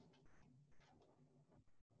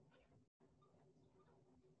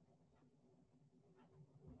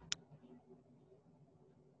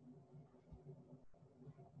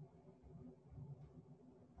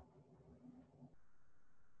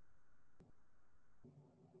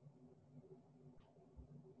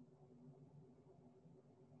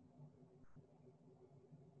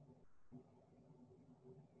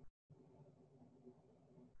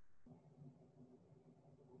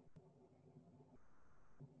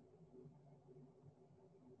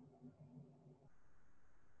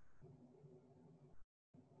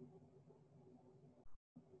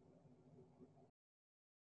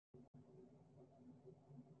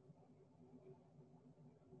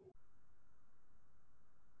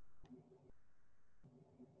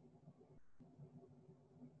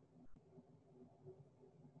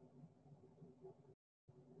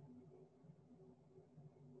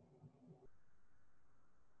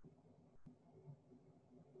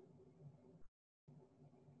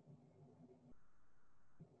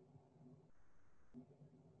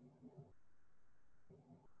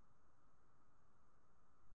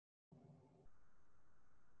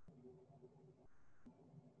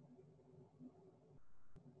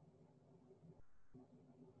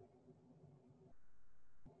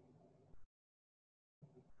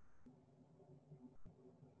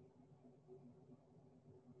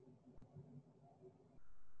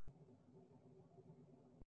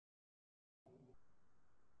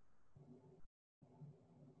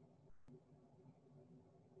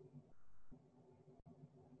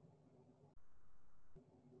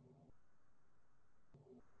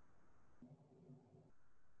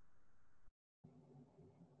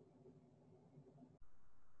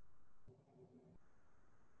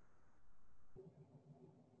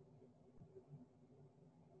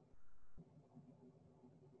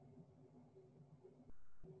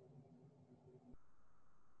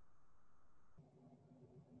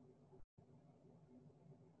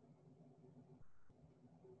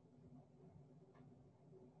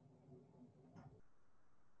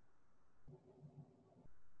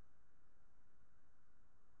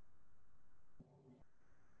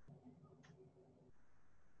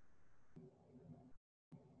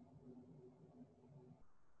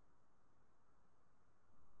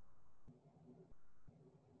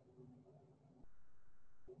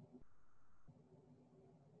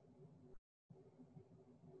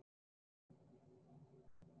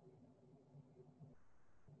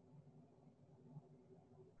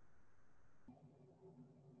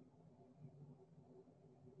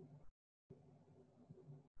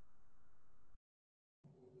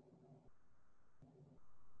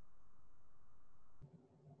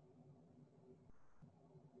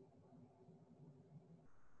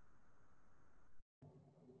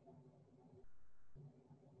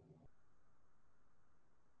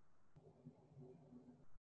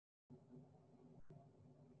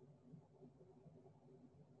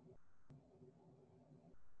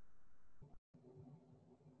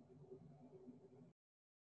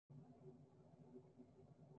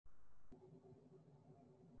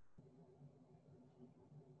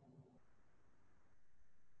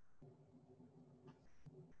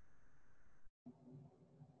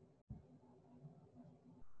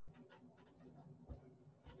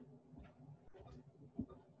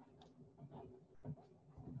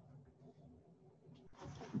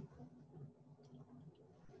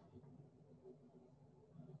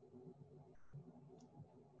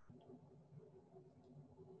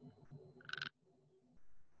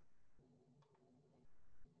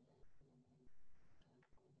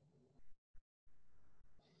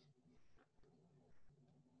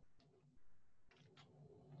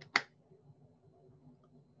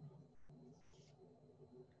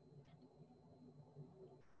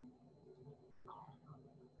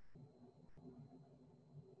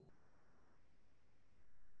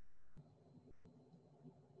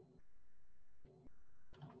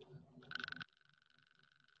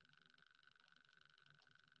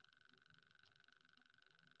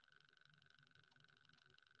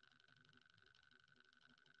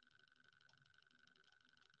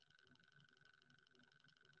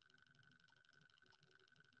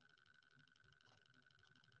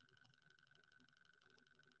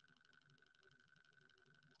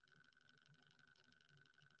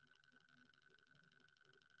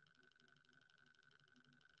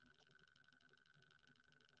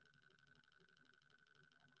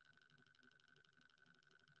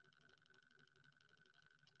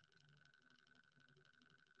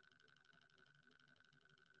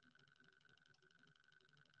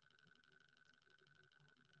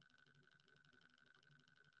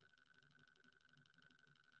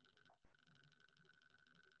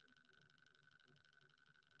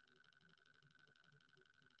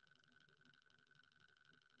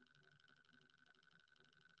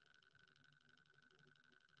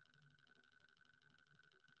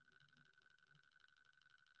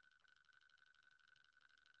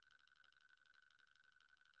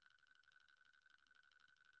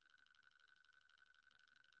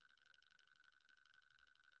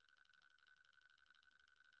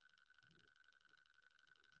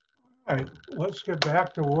 All right, let's get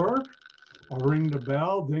back to work. I'll ring the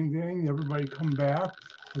bell, ding, ding, everybody come back.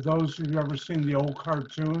 For those of you who ever seen the old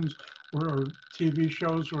cartoons or TV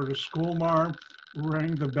shows where the school marm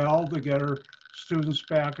ring the bell to get her students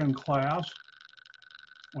back in class.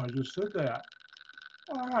 Well, I just did that.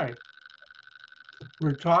 All right,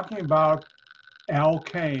 we're talking about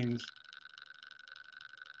alkanes.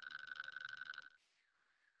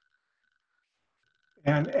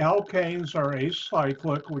 And alkanes are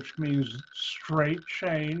acyclic, which means straight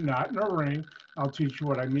chain, not in a ring. I'll teach you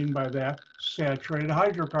what I mean by that. Saturated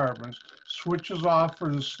hydrocarbons. Switches off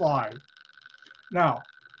for the slide. Now,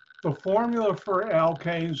 the formula for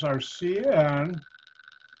alkanes are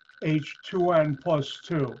CnH2n plus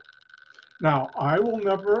 2. Now, I will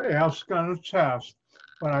never ask on a test,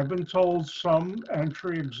 but I've been told some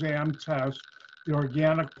entry exam tests, the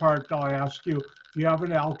organic part, they'll ask you, if you have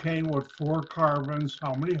an alkane with 4 carbons,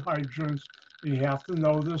 how many hydrogens? You have to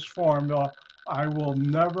know this formula. I will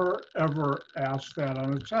never, ever ask that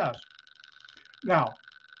on a test. Now,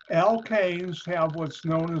 alkanes have what's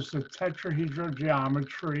known as the tetrahedral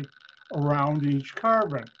geometry around each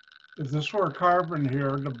carbon. If this were a carbon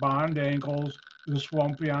here, the bond angles, this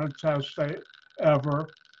won't be on a test ever,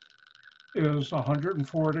 is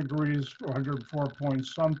 104 degrees, 104 point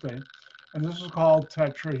something, and this is called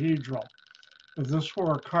tetrahedral. If this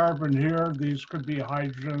were a carbon here, these could be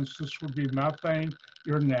hydrogens, this would be methane,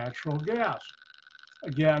 your natural gas.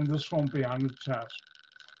 Again, this won't be on the test.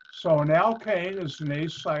 So an alkane is an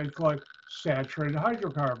acyclic saturated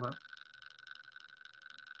hydrocarbon.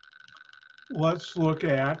 Let's look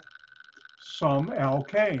at some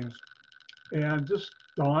alkanes. And this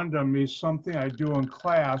dawned on me, something I do in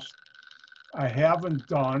class I haven't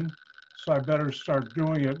done, so I better start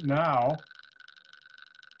doing it now.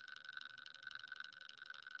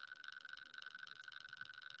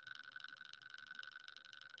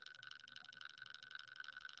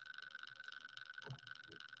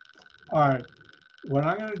 All right, what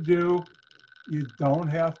I'm going to do, you don't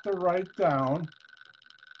have to write down.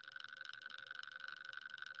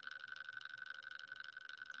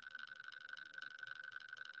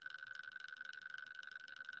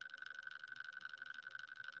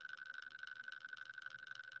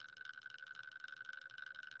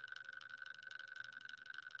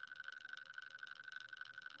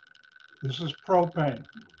 This is propane.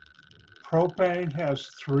 Propane has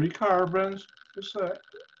 3 carbons. This is an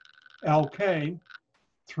alkane.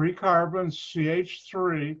 3 carbons,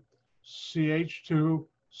 CH3, CH2,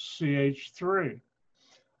 CH3.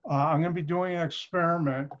 I'm going to be doing an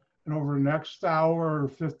experiment, and over the next hour or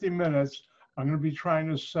 50 minutes, I'm going to be trying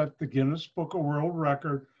to set the Guinness Book of World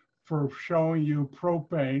Record for showing you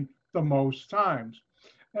propane the most times.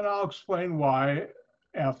 And I'll explain why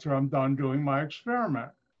after I'm done doing my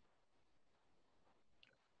experiment.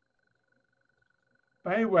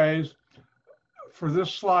 Anyways, for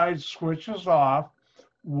this slide, switches off.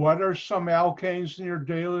 What are some alkanes in your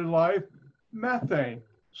daily life? Methane,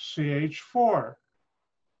 CH4.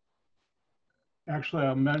 Actually,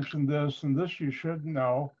 I'll mention this, and this you should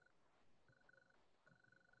know.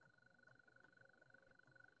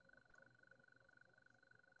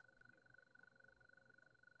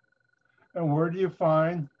 And where do you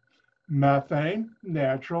find methane?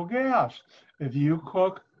 Natural gas. If you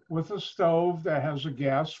cook with a stove that has a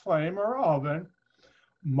gas flame or oven,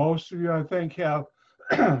 most of you, I think, have,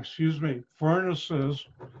 excuse me, furnaces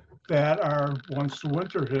that are, once the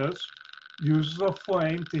winter hits, use the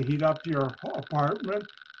flame to heat up your apartment,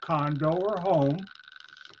 condo, or home.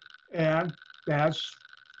 And that's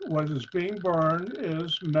what is being burned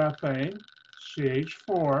is methane,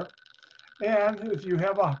 CH4. And if you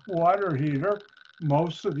have a water heater,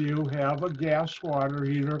 most of you have a gas water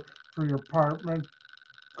heater for your apartment,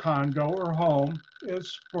 condo, or home.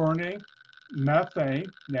 It's burning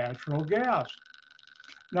methane, natural gas.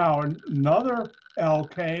 Now, another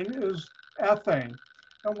alkane is ethane.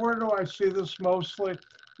 And where do I see this mostly?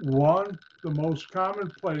 One, the most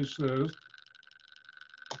common place is,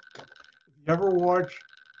 if you ever watch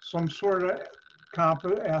some sort of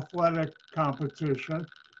athletic competition,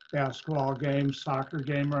 basketball game, soccer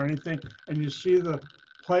game, or anything, and you see the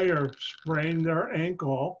player sprain their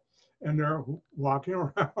ankle and they're walking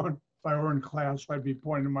around. If I were in class, I'd be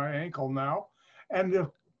pointing my ankle now. And the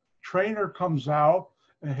trainer comes out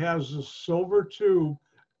and has a silver tube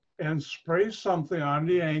and sprays something on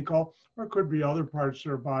the ankle, or it could be other parts of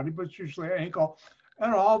their body, but it's usually ankle.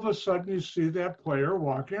 And all of a sudden you see that player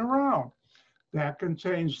walking around. That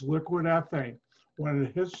contains liquid ethane. When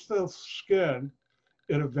it hits the skin,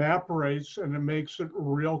 it evaporates and it makes it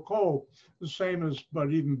real cold. The same as,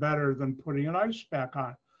 but even better than putting an ice pack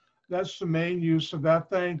on. That's the main use of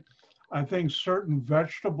ethane. I think certain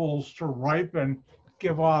vegetables to ripen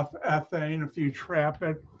give off ethane if you trap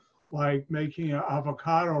it, like making an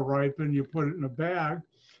avocado ripen, you put it in a bag,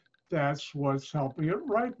 that's what's helping it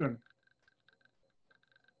ripen.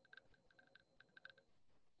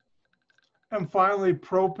 And finally,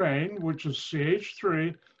 propane, which is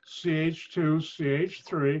CH3, CH2,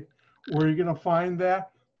 CH3. Where are you going to find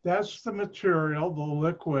that? That's the material, the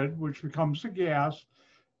liquid, which becomes the gas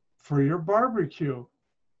for your barbecue.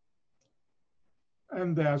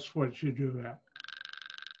 And that's what you do that.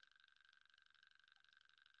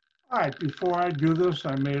 All right, before I do this,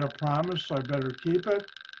 I made a promise, so I better keep it.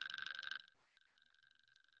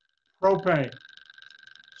 Propane,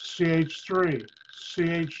 CH3,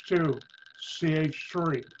 CH2,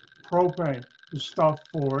 CH3. Propane is stuff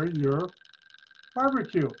for your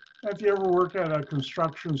barbecue. If you ever work at a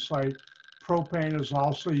construction site, propane is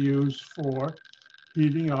also used for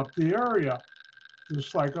heating up the area,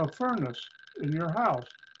 just like a furnace in your house.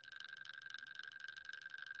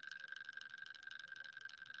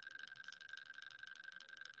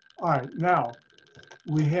 All right, now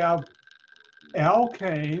we have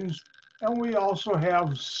alkanes and we also have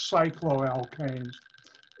cycloalkanes.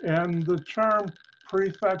 And the term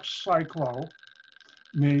prefix cyclo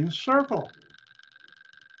means circle,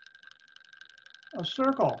 a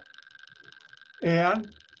circle.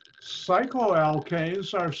 And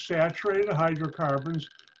cycloalkanes are saturated hydrocarbons,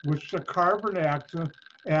 which the carbon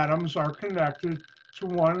atoms are connected to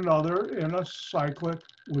one another in a cyclic,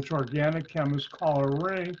 which organic chemists call a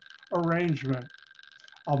ring arrangement.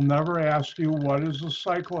 I'll never ask you what is a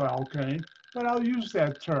cycloalkane, but I'll use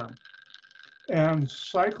that term. And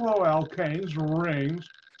cycloalkanes rings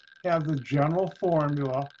have the general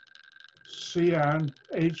formula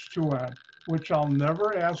CnH2n, which I'll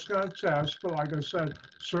never ask on a test, but like I said,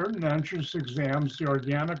 certain entrance exams, the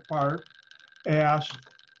organic part, ask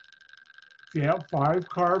if you have 5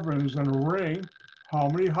 carbons in a ring, how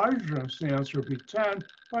many hydrogens? The answer would be 10,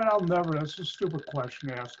 but I'll never, that's a stupid question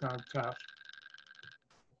to ask on a test.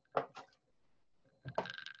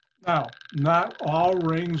 Now, not all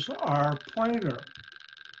rings are planar,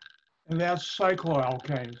 and that's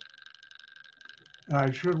cycloalkanes. And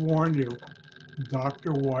I should warn you,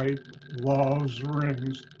 Dr. White loves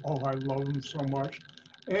rings. Oh, I love them so much.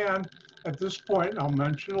 And at this point, I'll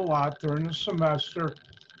mention a lot during the semester,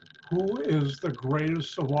 who is the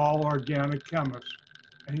greatest of all organic chemists?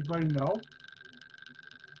 Anybody know?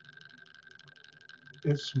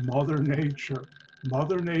 It's Mother Nature.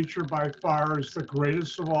 Mother Nature by far is the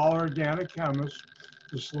greatest of all organic chemists.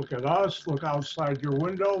 Just look at us, look outside your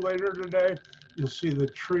window later today. You'll see the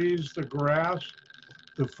trees, the grass,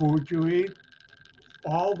 the food you eat.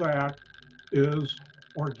 All that is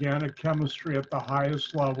organic chemistry at the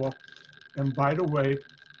highest level. And by the way,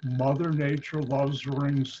 Mother Nature loves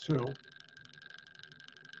rings too.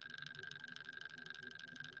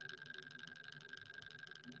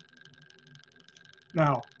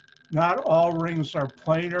 Now, not all rings are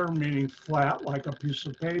planar, meaning flat like a piece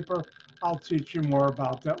of paper. I'll teach you more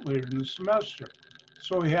about that later in the semester.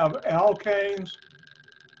 So we have alkanes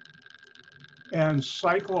and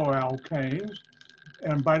cycloalkanes.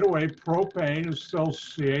 And by the way, propane is still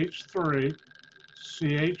CH3,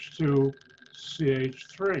 CH2,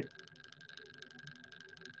 CH3.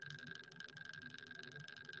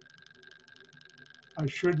 I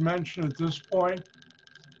should mention at this point,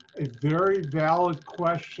 a very valid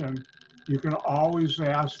question you can always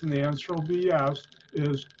ask, and the answer will be yes,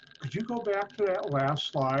 is could you go back to that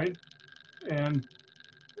last slide and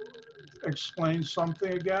explain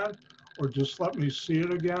something again, or just let me see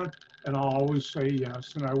it again? And I'll always say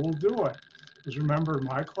yes, and I will do it. Because remember, in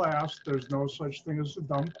my class, there's no such thing as a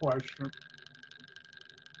dumb question.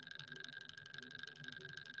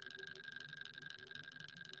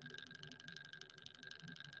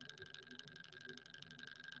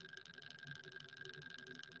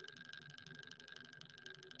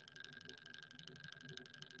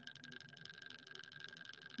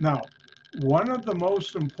 Now, one of the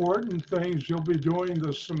most important things you'll be doing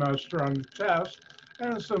this semester on the test,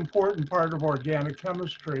 and it's an important part of organic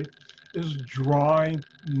chemistry, is drawing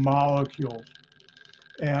molecules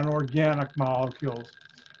and organic molecules.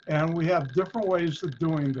 And we have different ways of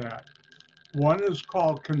doing that. One is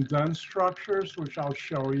called condensed structures, which I'll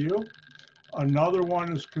show you. Another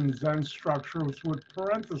one is condensed structures with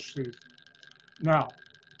parentheses. Now,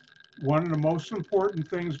 one of the most important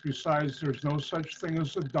things, besides there's no such thing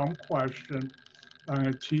as a dumb question, I'm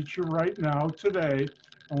going to teach you right now today,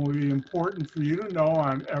 and will be important for you to know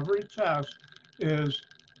on every test, is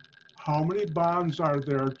how many bonds are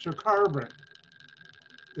there to carbon?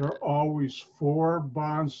 There are always 4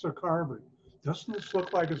 bonds to carbon. Doesn't this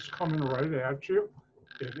look like it's coming right at you?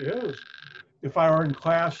 It is. If I were in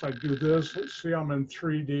class, I'd do this. Let's see, I'm in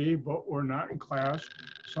 3D, but we're not in class,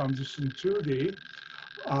 so I'm just in 2D.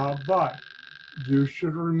 But you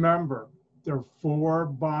should remember, there are 4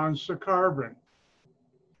 bonds to carbon.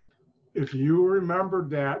 If you remember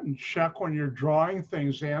that and check when you're drawing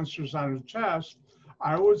things, answers on a test,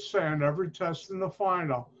 I would say on every test in the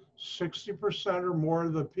final, 60% or more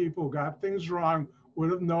of the people who got things wrong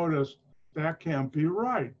would have noticed that can't be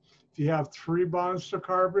right. If you have 3 bonds to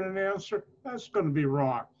carbon in an answer, that's going to be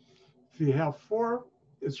wrong. If you have 4,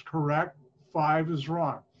 it's correct. 5 is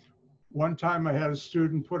wrong. One time I had a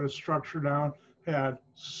student put a structure down, had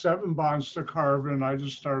 7 bonds to carbon, and I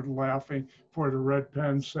just started laughing before the red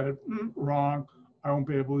pen said, wrong. I won't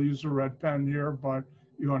be able to use a red pen here, but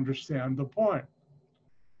you understand the point.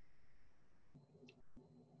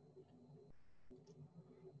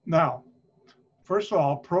 Now, first of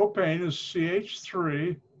all, propane is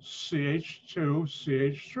CH3, CH2,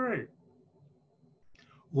 CH3.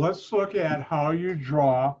 Let's look at how you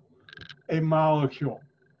draw a molecule.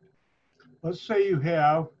 Let's say you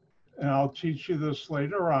have, and I'll teach you this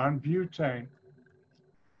later on, butane.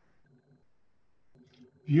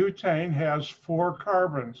 Butane has 4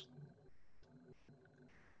 carbons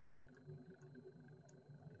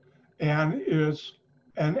and is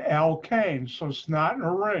an alkane, so it's not in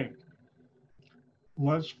a ring.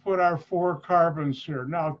 Let's put our 4 carbons here.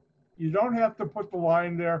 Now, you don't have to put the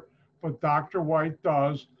line there, but Dr. White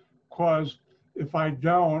does, because if I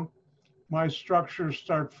don't, my structures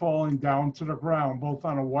start falling down to the ground, both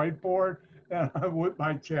on a whiteboard and with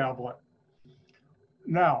my tablet.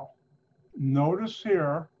 Now, notice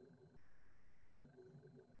here,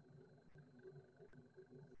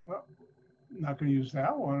 well, I'm not going to use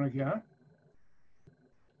that one again.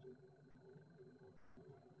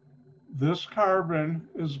 This carbon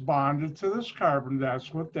is bonded to this carbon.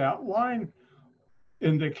 That's what that line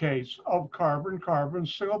indicates, of carbon-carbon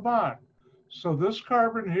single bond. So this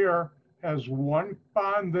carbon here has 1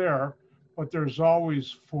 bond there, but there's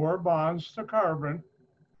always 4 bonds to carbon.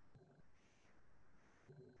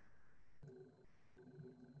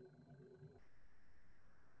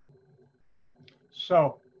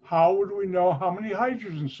 So how would we know how many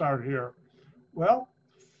hydrogens are here? Well,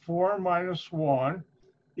 4 minus 1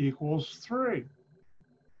 equals 3.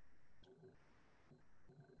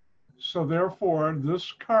 So therefore,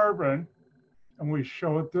 this carbon, and we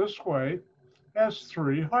show it this way, has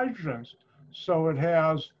 3 hydrogens. So it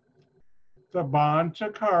has the bond to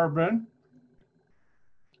carbon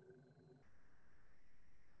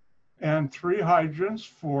and 3 hydrogens,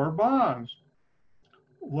 4 bonds.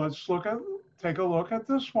 Let's take a look at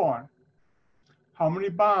this one. How many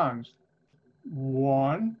bonds?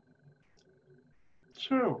 1,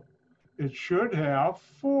 2. It should have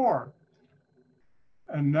 4.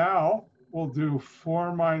 And now we'll do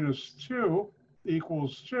 4 minus 2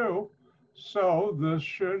 equals 2. So this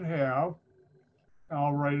should have,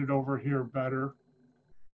 I'll write it over here better,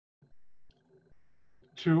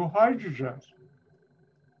 2 hydrogens.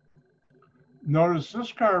 Notice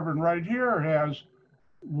this carbon right here has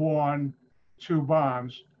 1, 2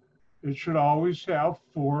 bonds. It should always have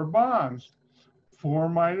 4 bonds. 4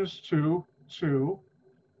 minus 2, 2,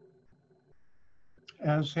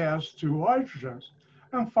 as has 2 hydrogens.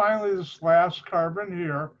 And finally, this last carbon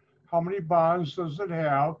here, how many bonds does it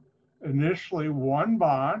have? Initially 1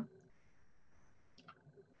 bond,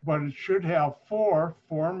 but it should have 4.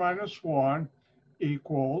 4 minus 1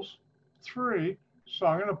 equals 3. So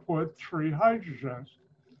I'm going to put 3 hydrogens.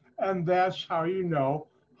 And that's how you know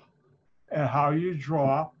and how you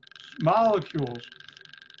draw molecules.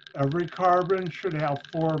 Every carbon should have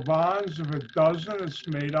 4 bonds. If it doesn't, it's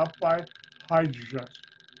made up by hydrogens.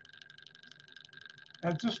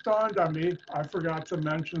 And it just dawned on me, I forgot to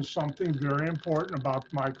mention something very important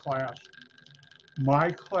about my class. My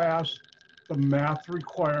class, the math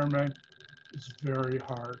requirement is very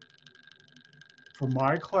hard. For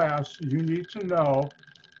my class, you need to know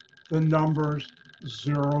the numbers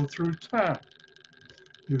 0 through 10.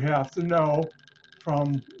 You have to know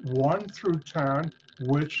from 1 through 10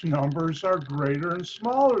 which numbers are greater and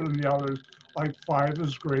smaller than the others, like 5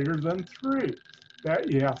 is greater than 3. That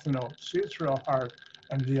you have to know. See, it's real hard.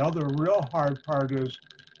 And the other real hard part is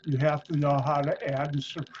you have to know how to add and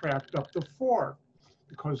subtract up to 4,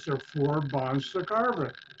 because there are 4 bonds to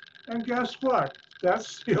carbon. And guess what?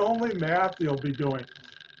 That's the only math you'll be doing.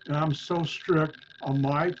 And I'm so strict on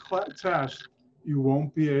my test, you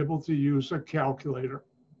won't be able to use a calculator.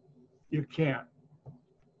 You can't.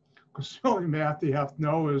 Because the only math you have to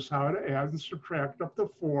know is how to add and subtract up to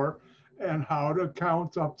 4 and how to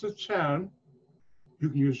count up to 10 You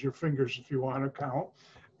can use your fingers if you want to count.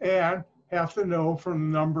 And have to know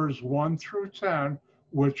from numbers 1 through 10,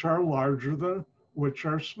 which are larger than, which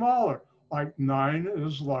are smaller. Like 9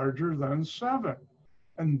 is larger than 7.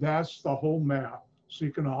 And that's the whole math. So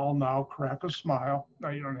you can all now crack a smile. No,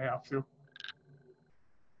 you don't have to.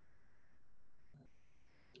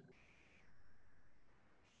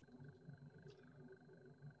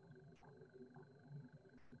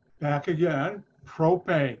 Back again,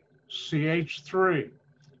 propane, CH3,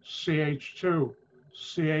 CH2,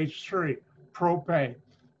 CH3, propane,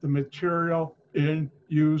 the material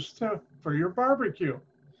used for your barbecue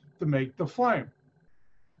to make the flame.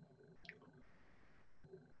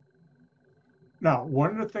 Now,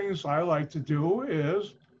 one of the things I like to do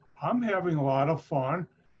is I'm having a lot of fun,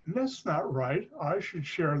 and that's not right. I should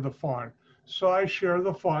share the fun. So I share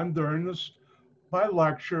the fun during my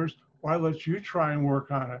lectures, or I let you try and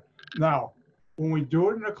work on it. Now, when we do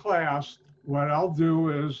it in a class, what I'll do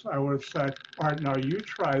is I would have said, all right, now you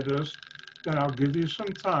try this, then I'll give you some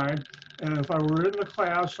time. And if I were in the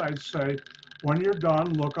class, I'd say, when you're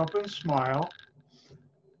done, look up and smile.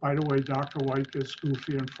 By the way, Dr. White gets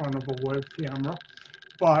goofy in front of a web camera,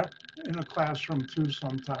 but in a classroom too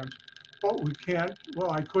sometimes. But we can't,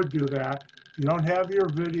 well, I could do that. If you don't have your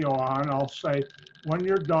video on, I'll say, when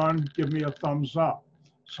you're done, give me a thumbs up.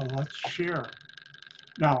 So let's share.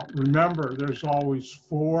 Now, remember, there's always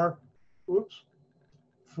four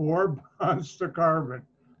bonds to carbon,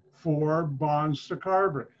 4 bonds to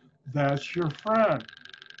carbon. That's your friend.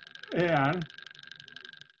 And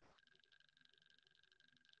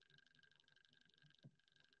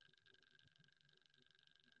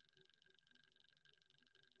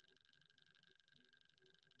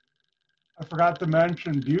I forgot to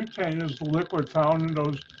mention, butane is the liquid found in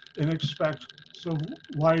those inexpensive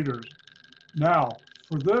lighters. Now,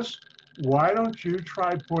 for this, why don't you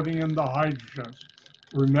try putting in the hydrogens?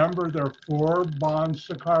 Remember, there are 4 bonds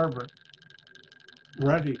to carbon.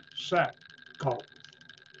 Ready, set, go.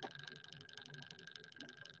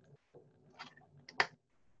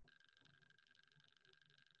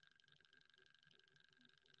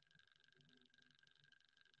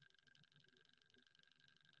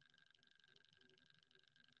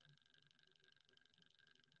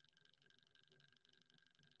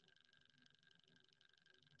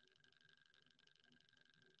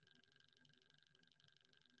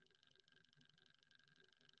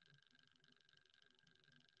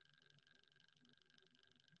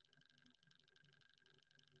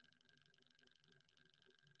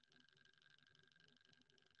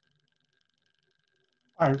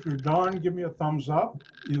 All right, if you're done, give me a thumbs up.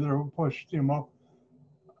 Either push them up.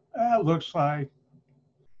 It looks like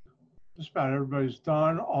just about everybody's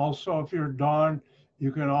done. Also, if you're done,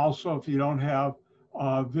 you can also, if you don't have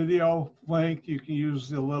a video link, you can use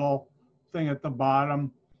the little thing at the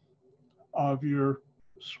bottom of your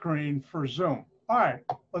screen for Zoom. All right,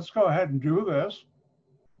 let's go ahead and do this.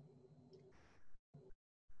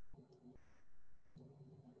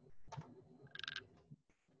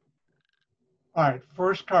 All right,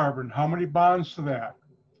 first carbon, how many bonds to that?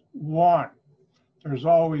 1. There's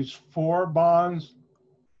always 4 bonds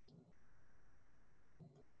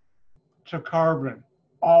to carbon,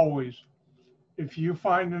 always. If you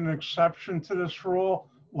find an exception to this rule,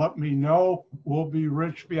 let me know. We'll be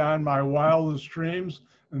rich beyond my wildest dreams,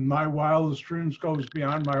 and my wildest dreams goes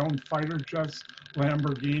beyond my own fighter jets,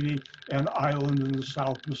 Lamborghini, and island in the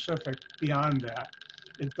South Pacific. Beyond that,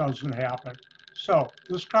 it doesn't happen. So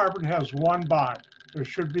this carbon has 1 bond. There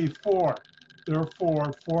should be 4.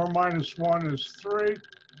 Therefore, 4 minus 1 is 3,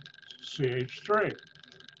 CH3.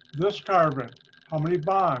 This carbon, how many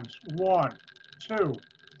bonds? 1, 2.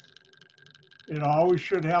 It always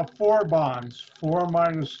should have 4 bonds. 4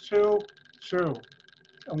 minus 2, 2.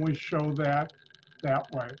 And we show that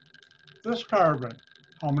way. This carbon,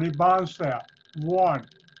 how many bonds that? 1,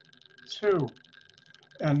 2.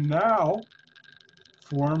 And now,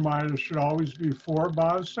 4 minus should always be 4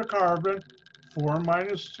 bonds to carbon, 4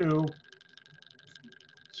 minus 2,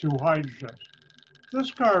 2 hydrogens.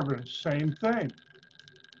 This carbon, same thing,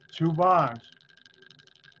 2 bonds.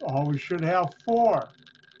 Always should have 4.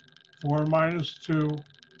 4 minus 2,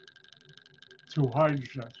 2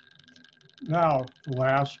 hydrogens. Now, the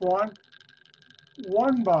last one,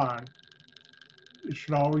 1 bond. It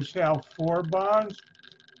should always have 4 bonds.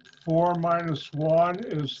 4 minus 1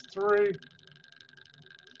 is 3.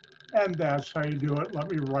 And that's how you do it. Let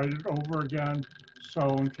me write it over again,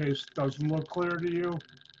 so in case it doesn't look clear to you.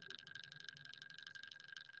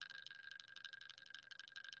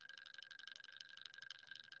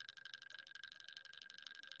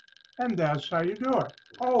 And that's how you do it.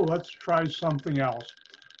 Oh, let's try something else.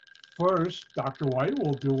 first. Dr. White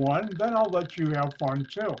will do one, then I'll let you have fun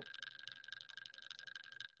too.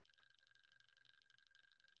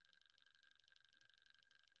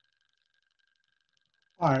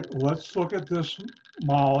 All right, let's look at this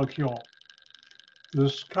molecule.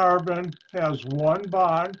 This carbon has one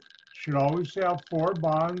bond, should always have 4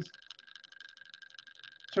 bonds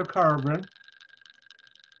to carbon.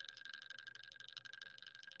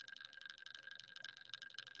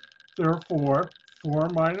 Therefore, 4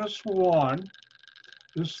 minus 1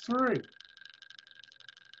 is 3.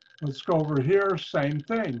 Let's go over here, same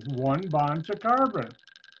thing, 1 bond to carbon.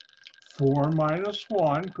 4 minus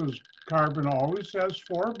 1, because carbon always has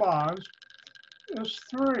 4 bonds, is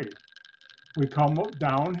 3. We come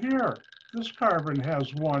down here. This carbon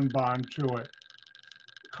has 1 bond to it.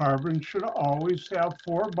 Carbon should always have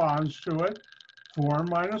 4 bonds to it. 4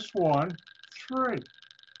 minus 1, 3.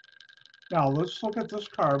 Now let's look at this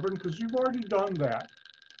carbon, because you've already done that.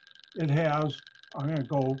 It has, I'm going to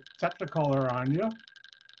go Technicolor on you.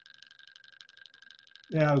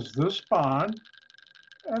 It has this bond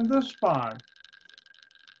and this bond.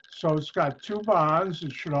 So it's got 2 bonds.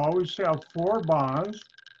 It should always have 4 bonds.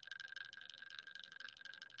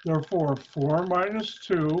 Therefore, 4 minus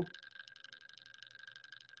 2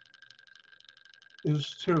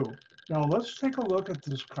 is 2. Now let's take a look at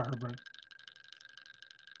this carbon.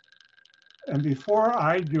 And before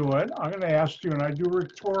I do it, I'm going to ask you, and I do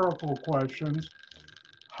rhetorical questions,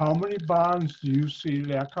 how many bonds do you see to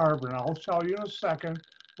that carbon? I'll tell you in a second,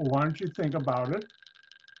 but why don't you think about it?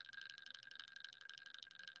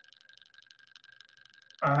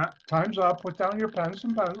 Time's up. Put down your pens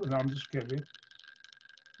and pencils. No, I'm just kidding.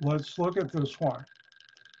 Let's look at this one.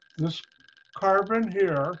 This carbon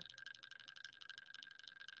here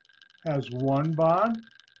has 1 bond,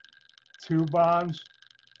 2 bonds,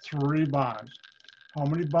 3 bonds. How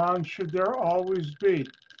many bonds should there always be?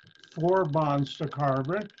 4 bonds to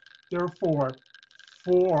carbon. Therefore,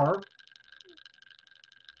 4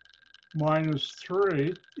 minus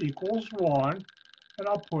 3 equals 1, and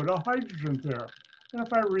I'll put a hydrogen there. And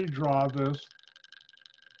if I redraw this,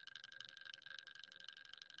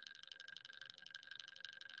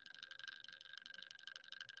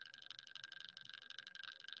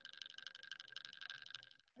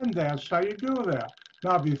 and that's how you do that.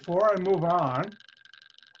 Now, before I move on,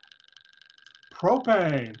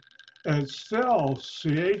 propane, it's still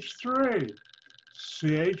CH3,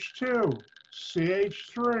 CH2,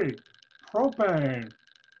 CH3, propane.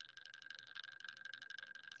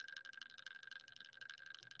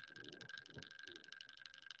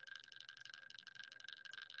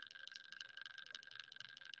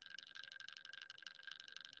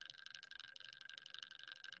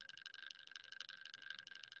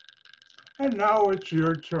 And now it's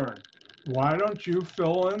your turn. Why don't you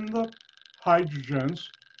fill in the hydrogens?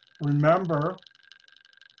 Remember,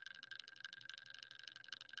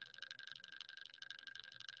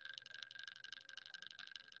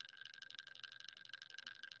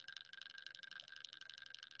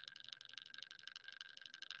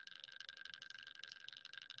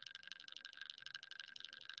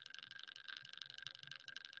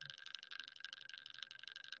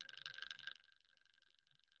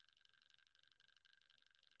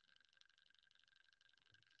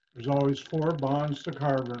 there's always 4 bonds to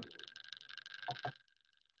carbon.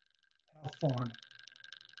 Have fun.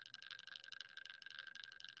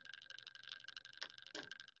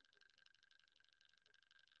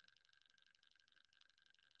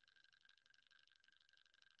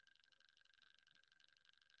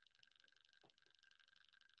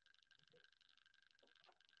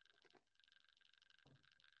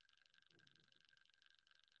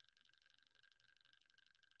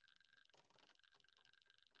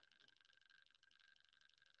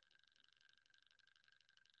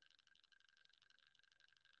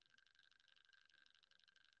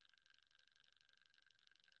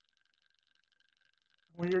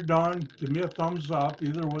 When you're done, give me a thumbs up,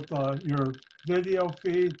 either with your video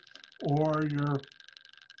feed or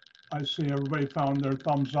I see everybody found their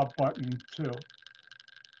thumbs up button too.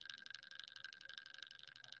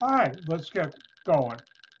 All right, let's get going.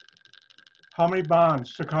 How many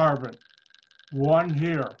bonds to carbon? 1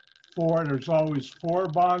 here, 4, there's always 4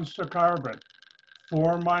 bonds to carbon.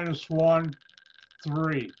 4 minus 1,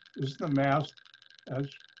 3. Isn't the math?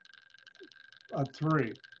 That's a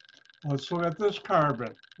 3. Let's look at this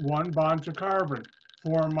carbon. 1 bond to carbon.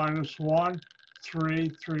 4 minus 1, 3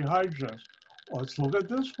 hydrogens. Let's look at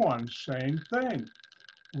this one. Same thing.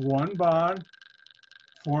 1 bond,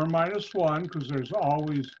 4 minus 1, because there's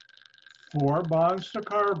always 4 bonds to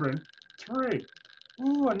carbon. 3.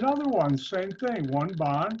 Ooh, another one. Same thing. 1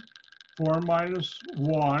 bond, 4 minus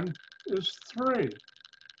 1, is 3.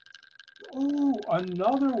 Ooh,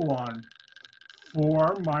 another one.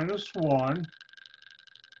 4 minus 1,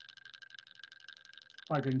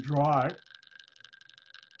 if I can draw it,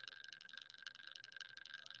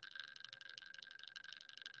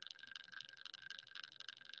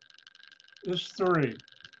 is 3.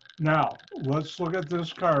 Now, let's look at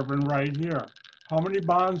this carbon right here. How many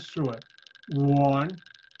bonds to it? 1,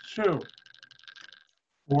 2.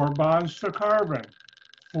 4 bonds to carbon.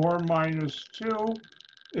 4 minus 2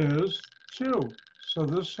 is 2. So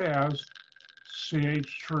this has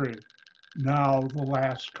CH3. Now, the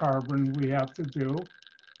last carbon we have to do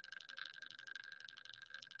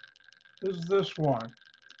is this one.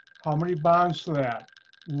 How many bonds to that?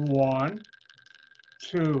 1,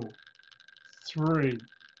 2, 3,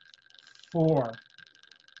 4.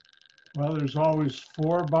 Well, there's always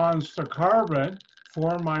 4 bonds to carbon.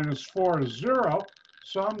 4 minus 4 is 0,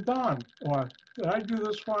 so I'm done. Well, did I do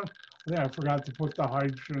this one? I think I forgot to put the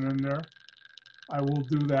hydrogen in there. I will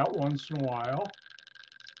do that once in a while.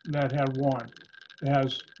 That had 1. It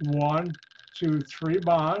has 1, 2, 3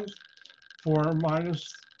 bonds. 4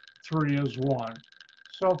 minus 3 is 1.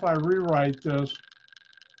 So if I rewrite this,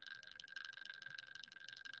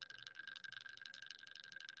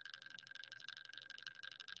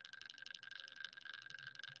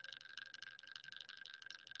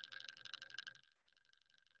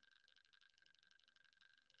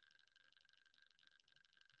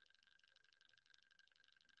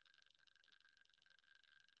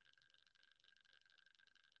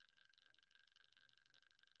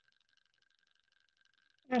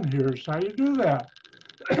 and here's how you do that.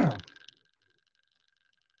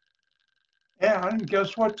 And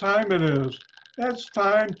guess what time it is? It's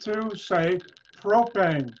time to say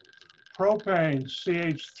propane. Propane,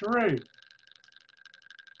 CH3,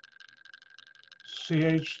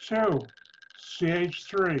 CH2,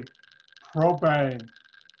 CH3, propane.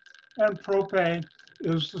 And propane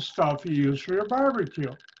is the stuff you use for your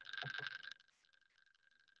barbecue.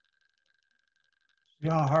 See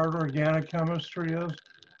how hard organic chemistry is?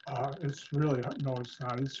 It's really, no, it's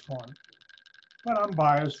not, it's fun. But I'm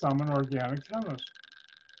biased, I'm an organic chemist.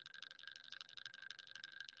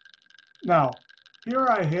 Now, here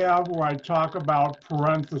I have where I talk about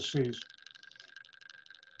parentheses.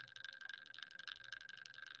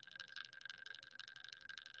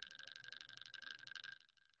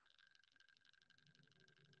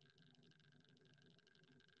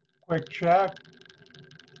 Quick check.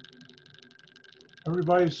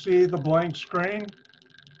 Everybody see the blank screen?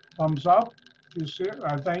 Thumbs up. You see it?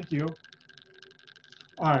 Thank you.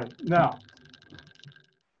 All right, now,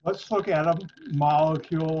 let's look at a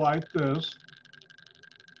molecule like this.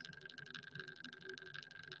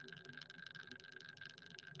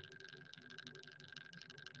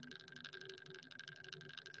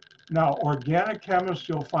 Now, organic chemists,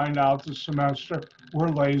 you'll find out this semester, we're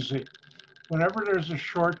lazy. Whenever there's a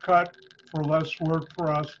shortcut for less work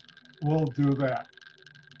for us, we'll do that.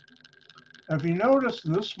 If you notice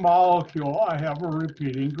in this molecule, I have a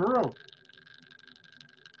repeating group,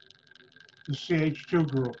 the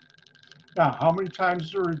CH2 group. Now, how many times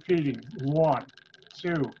is it repeating? 1,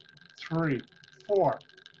 2, 3, 4.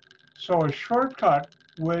 So a shortcut,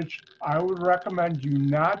 which I would recommend you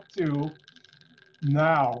not do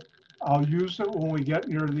now, I'll use it when we get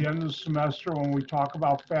near the end of the semester. When we talk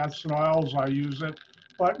about fats and oils, I use it.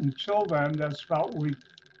 But until then, that's about week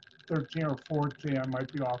 13 or 14. I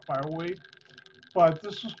might be off by a week. But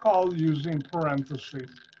this is called using parentheses.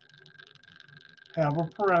 Have a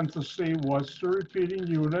parenthesis. What's the repeating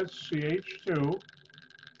unit? CH2.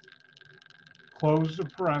 Close the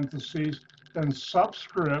parentheses. Then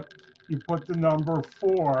subscript, you put the number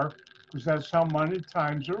 4, because that's how many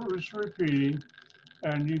times it was repeating,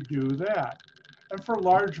 and you do that. And for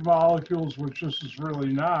large molecules, which this is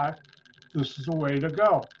really not, this is the way to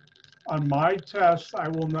go. On my test, I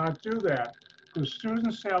will not do that, because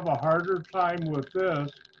students have a harder time with this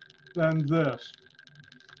than this.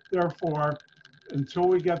 Therefore, until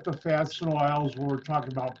we get the fats and oils where we're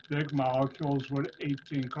talking about big molecules with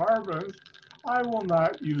 18 carbons, I will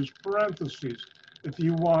not use parentheses. If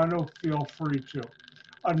you want to, feel free to.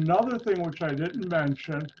 Another thing which I didn't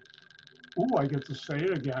mention, ooh, I get to say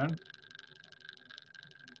it again.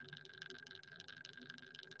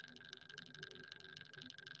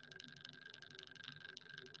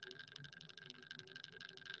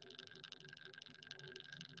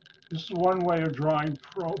 This is one way of drawing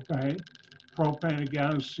propane. Propane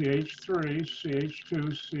again is CH3, CH2,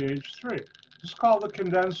 CH3. This is called the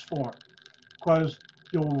condensed form, because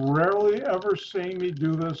you'll rarely ever see me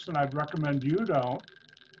do this, and I'd recommend you don't.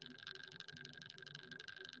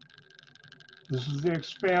 This is the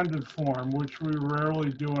expanded form, which we rarely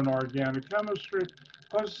do in organic chemistry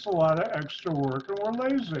because it's a lot of extra work and we're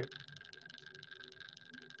lazy.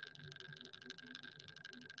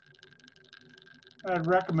 I'd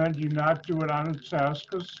recommend you not do it on a test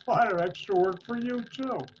because it's a lot of extra work for you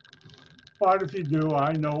too. But if you do,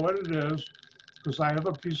 I know what it is because I have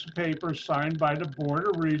a piece of paper signed by the Board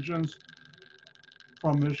of Regents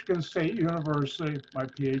from Michigan State University, my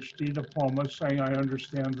PhD diploma, saying I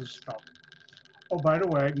understand this stuff. Oh, by the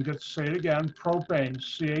way, I can get to say it again, propane,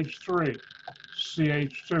 CH3,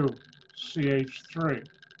 CH2, CH3.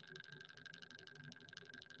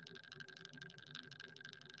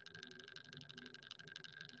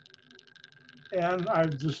 And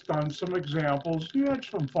I've just done some examples. You had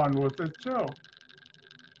some fun with it too.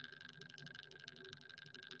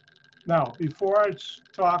 Now, before I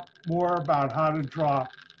talk more about how to draw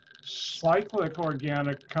cyclic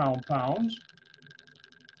organic compounds,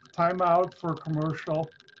 time out for commercial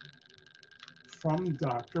from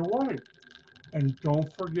Dr. White. And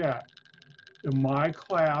don't forget, in my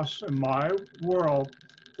class, in my world,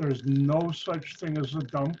 there's no such thing as a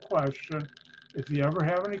dumb question. If you ever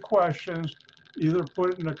have any questions, either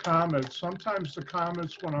put it in the comments. Sometimes the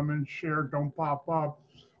comments when I'm in share don't pop up,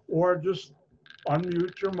 or just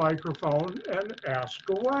unmute your microphone and ask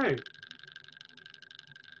away.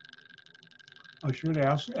 I should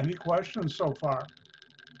ask any questions so far.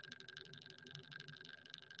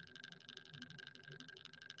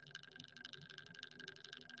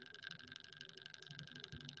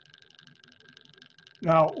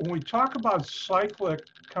 Now, when we talk about cyclic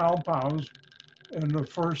compounds, in the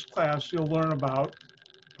first class you'll learn about,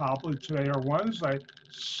 probably today or Wednesday,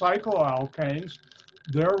 cycloalkanes.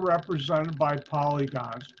 They're represented by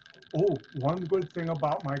polygons. Oh, one good thing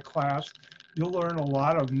about my class, you'll learn a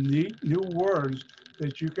lot of neat new words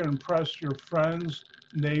that you can impress your friends,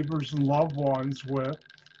 neighbors, and loved ones with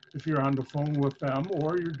if you're on the phone with them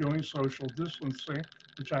or you're doing social distancing,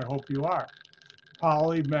 which I hope you are.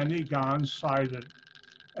 Poly, many, gon, sided.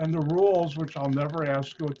 And the rules, which I'll never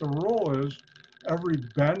ask you what the rule is, every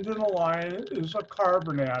bend in a line is a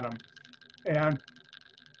carbon atom. And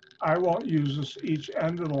I won't use this each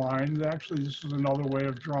end of the line. Actually, this is another way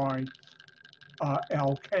of drawing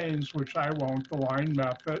alkanes, which I won't, the line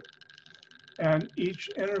method. And each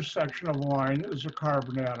intersection of a line is a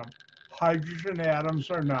carbon atom. Hydrogen atoms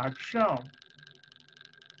are not shown.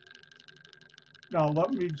 Now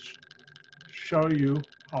let me show you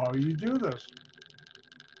how you do this.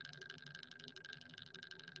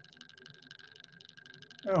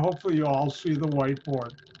 And hopefully you all see the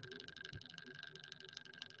whiteboard.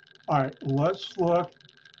 All right, let's look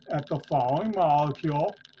at the following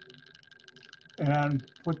molecule and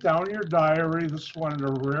put down your diary. This is one of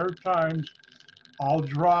the rare times I'll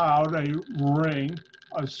draw out a ring,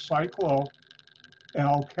 a cycloalkane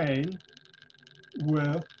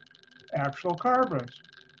with actual carbons.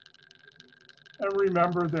 And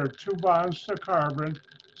remember, there are 2 bonds to carbon,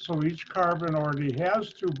 so each carbon already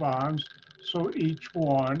has 2 bonds, so each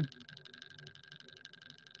one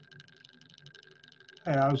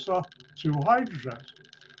has 2 hydrogens.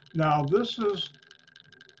 Now this is,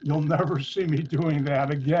 you'll never see me doing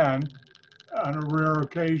that again on a rare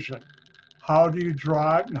occasion. How do you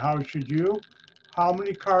draw it and how should you? How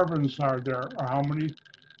many carbons are there, or how many?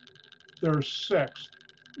 There's 6.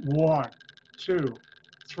 1, 2,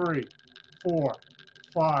 3, 4,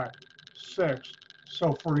 5, 6.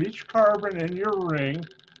 So for each carbon in your ring,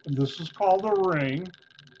 and this is called a ring,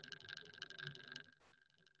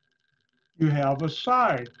 you have a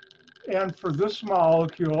side. And for this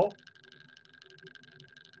molecule,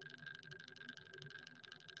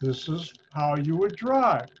 this is how you would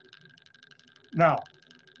draw it. Now,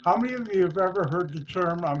 how many of you have ever heard the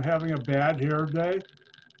term, I'm having a bad hair day?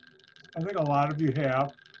 I think a lot of you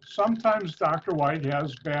have. Sometimes Dr. White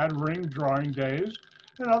has bad ring drawing days,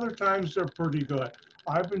 and other times they're pretty good.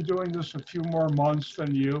 I've been doing this a few more months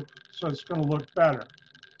than you, so it's going to look better.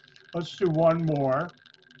 Let's do one more.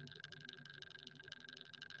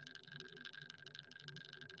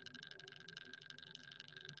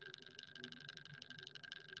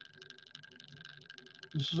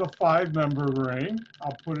 This is a 5-member ring.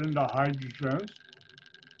 I'll put in the hydrogens.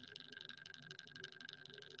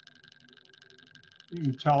 You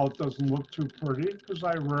can tell it doesn't look too pretty because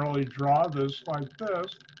I rarely draw this like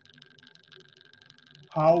this.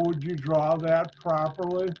 How would you draw that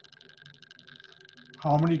properly?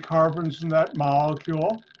 How many carbons in that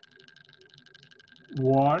molecule?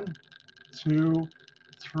 1, 2,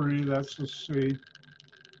 3, that's a C.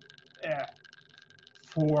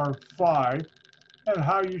 4, 5. And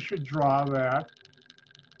how you should draw that.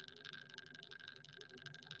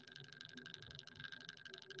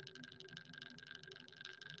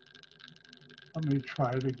 Let me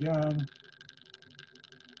try it again.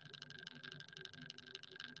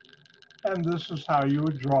 And this is how you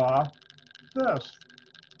would draw this.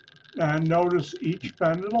 And notice each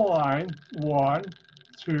bend in the line, 1,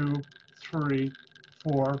 2, 3,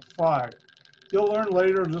 4, 5. You'll learn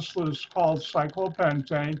later this is called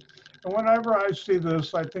cyclopentane. And whenever I see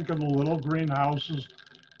this, I think of the little greenhouses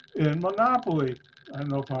in Monopoly. I don't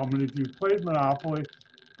know how many of you played Monopoly,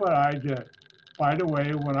 but I did. By the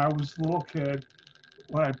way, when I was a little kid,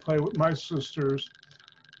 when I played with my sisters,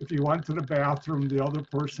 if you went to the bathroom, the other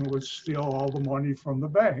person would steal all the money from the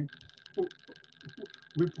bank.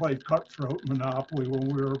 We played cutthroat Monopoly when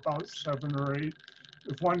we were about 7 or 8.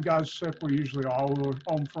 If one got sick, we usually all were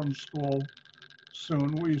home from school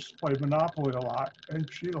soon. We used to play Monopoly a lot and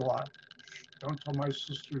cheat a lot. Don't tell my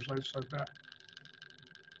sisters I said that.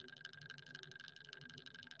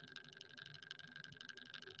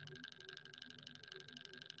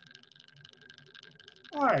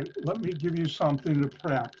 All right, let me give you something to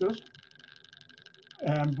practice.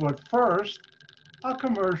 But first, a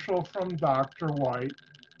commercial from Dr. White.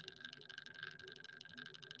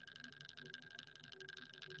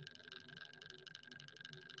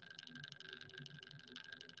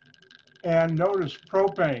 And notice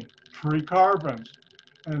propane, 3 carbons,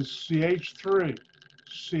 and CH3,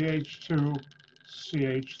 CH2,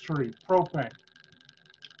 CH3, propane.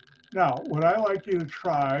 Now, what I like you to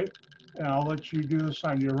try, and I'll let you do this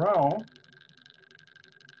on your own,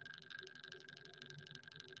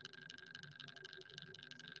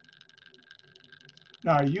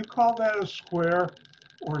 now you call that a square,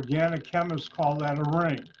 organic chemists call that a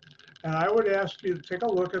ring. And I would ask you to take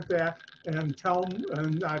a look at that and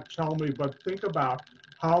not tell me, but think about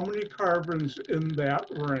how many carbons in that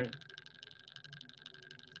ring.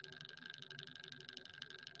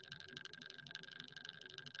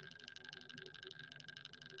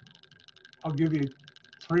 I'll give you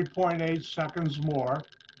 3.8 seconds more.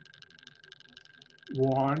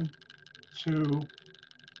 1, 2,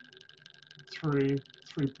 3,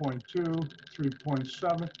 3.2,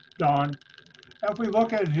 3.7, done. If we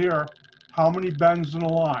look at here, how many bends in a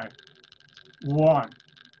line? 1,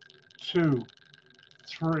 2,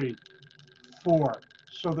 3, 4.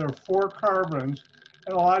 So there are 4 carbons,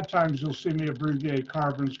 and a lot of times you'll see me abbreviate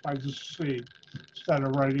carbons by just C instead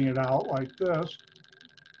of writing it out like this.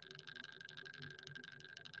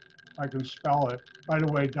 I can spell it. By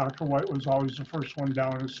the way, Dr. White was always the first one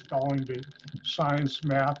down in the spelling bee. Science,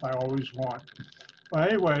 math, I always want.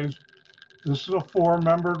 But anyways, this is a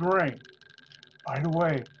 4-membered ring. By the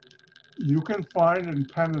way, you can find in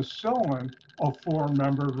penicillin a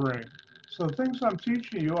 4-membered ring. So the things I'm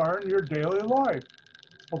teaching you are in your daily life.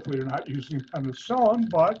 Hopefully you're not using penicillin,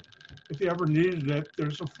 but if you ever needed it,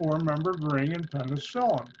 there's a 4-membered ring in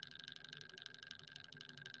penicillin.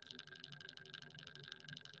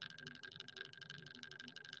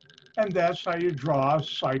 And that's how you draw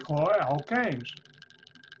cycloalkanes.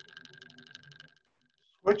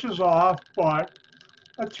 Switches off, but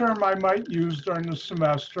a term I might use during the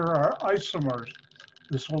semester are isomers.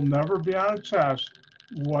 This will never be on a test.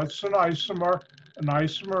 What's an isomer? An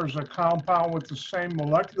isomer is a compound with the same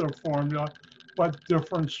molecular formula, but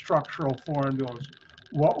different structural formulas.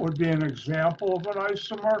 What would be an example of an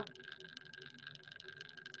isomer?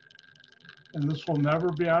 And this will never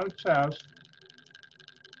be on a test.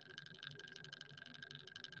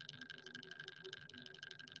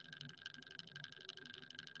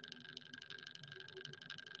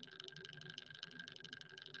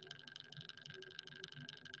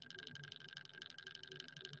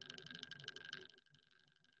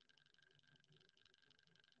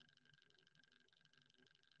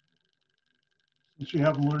 Since you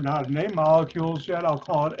haven't learned how to name molecules yet, I'll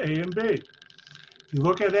call it A and B. If you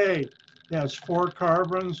look at A, it has 4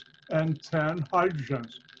 carbons and 10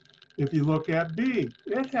 hydrogens. If you look at B,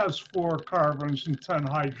 it has 4 carbons and 10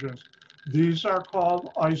 hydrogens. These are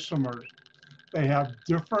called isomers. They have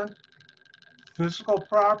different physical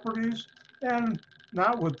properties, and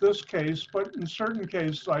not with this case, but in certain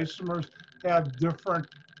cases, isomers have different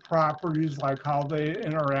properties like how they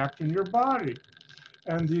interact in your body.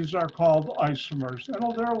 And these are called isomers.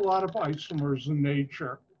 And there are a lot of isomers in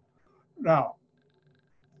nature. Now,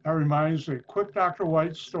 that reminds me, quick Dr.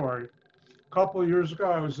 White story. A couple of years ago,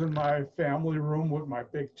 I was in my family room with my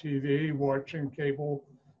big TV, watching cable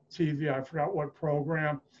TV. I forgot what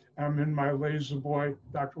program. I'm in my Laser Boy.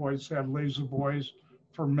 Dr. White's had Laser Boys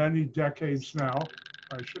for many decades now.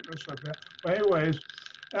 I shouldn't have said that. But anyways,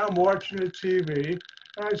 I'm watching the TV,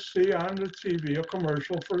 and I see on the TV a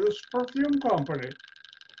commercial for this perfume company.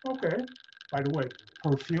 Okay. By the way,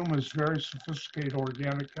 perfume is very sophisticated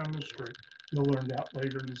organic chemistry. You'll learn that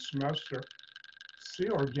later in the semester. See,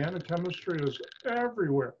 organic chemistry is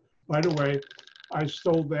everywhere. By the way, I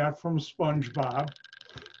stole that from SpongeBob.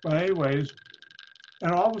 But anyways,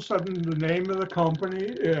 and all of a sudden the name of the company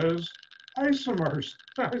is Isomers.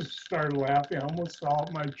 I started laughing, I almost fell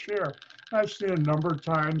out my chair. I've seen a number of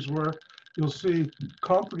times where you'll see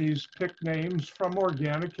companies pick names from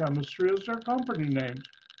organic chemistry as their company names.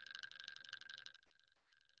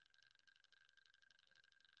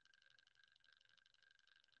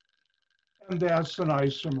 And that's an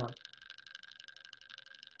isomer.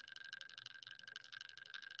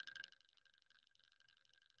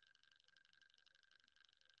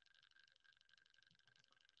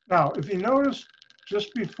 Now, if you notice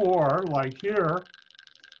just before, like here,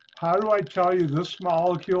 how do I tell you this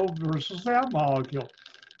molecule versus that molecule?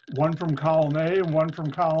 One from column A and one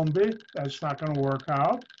from column B, that's not going to work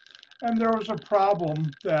out. And there was a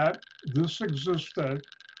problem that this existed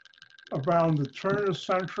around the turn of the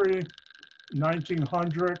century,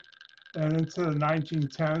 1900, and into the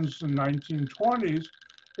 1910s and 1920s.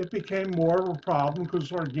 It became more of a problem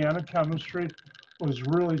because organic chemistry was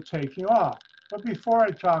really taking off. But before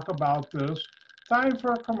I talk about this, time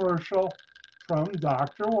for a commercial from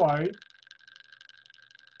Dr. White.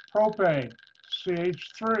 Propane,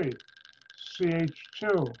 CH3,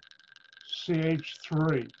 CH2,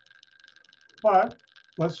 CH3. But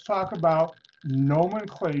let's talk about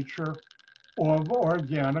nomenclature of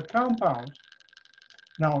organic compounds.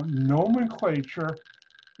 Now, nomenclature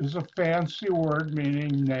is a fancy word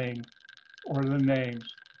meaning name or the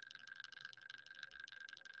names.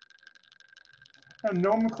 And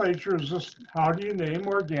nomenclature is just how do you name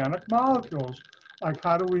organic molecules? Like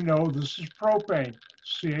how do we know this is propane,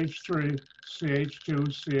 CH3, CH2,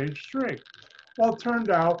 CH3? Well, it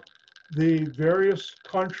turned out the various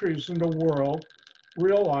countries in the world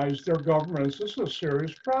realized their governments this is a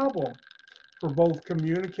serious problem for both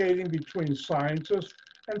communicating between scientists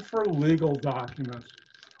and for legal documents.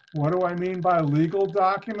 What do I mean by legal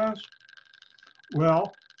documents?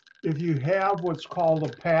 Well, if you have what's called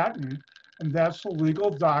a patent, and that's a legal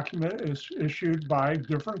document is issued by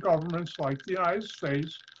different governments like the United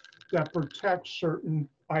States that protects certain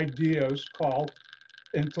ideas called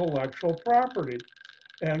intellectual property.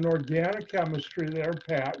 And organic chemistry, their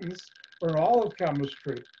patents, or all of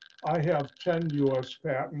chemistry. I have 10 US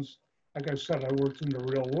patents. Like I said, I worked in the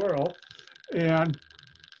real world. And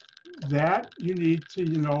that you need to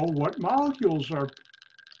know what molecules are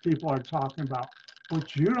people are talking about.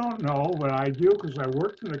 What you don't know, what I do, because I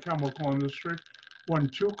worked in the chemical industry, when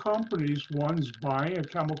two companies, one's buying a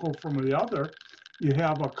chemical from the other, you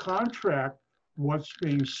have a contract, what's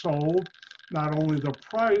being sold, not only the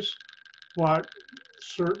price, but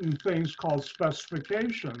certain things called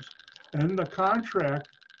specifications. In the contract,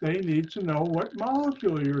 they need to know what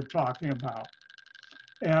molecule you're talking about.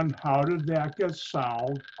 And how did that get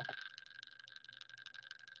solved?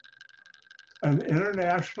 An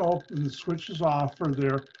international, and the switch is off for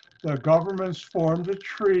there, the governments formed a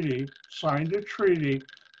treaty, signed a treaty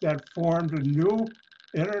that formed a new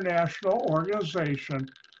international organization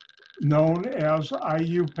known as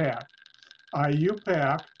IUPAC.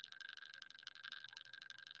 IUPAC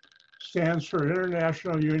stands for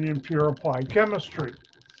International Union Pure Applied Chemistry.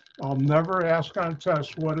 I'll never ask on a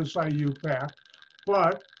test what is IUPAC,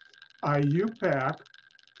 but IUPAC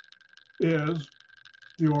is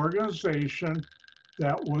the organization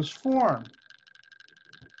that was formed.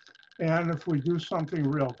 And if we do something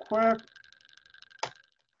real quick,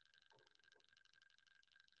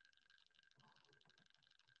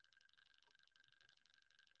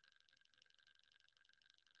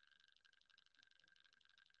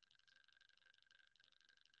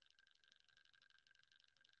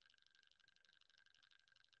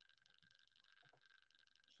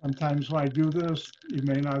 sometimes when I do this, you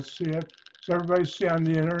may not see it. Does everybody see on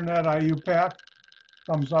the internet IUPAC?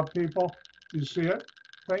 Thumbs up, people. Do you see it?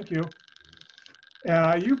 Thank you.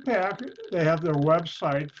 And IUPAC, they have their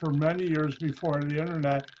website for many years before the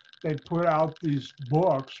internet. They put out these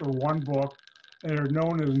books, or one book, and they're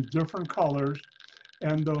known in different colors.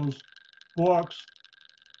 And those books,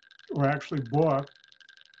 or actually book,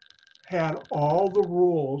 had all the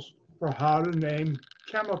rules for how to name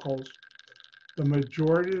chemicals. The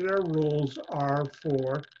majority of their rules are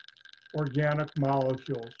for organic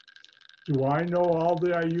molecules. Do I know all the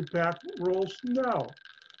IUPAC rules? No.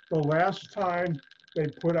 The last time they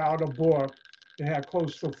put out a book, it had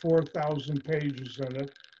close to 4,000 pages in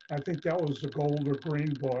it. I think that was the gold or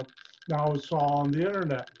green book. Now it's all on the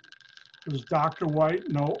internet. Does Dr. White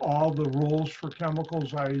know all the rules for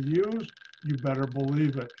chemicals I use? You better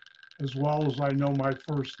believe it, as well as I know my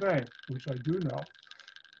first name, which I do know.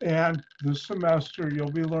 And this semester,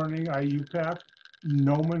 you'll be learning IUPAC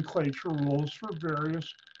nomenclature rules for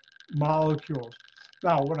various molecules.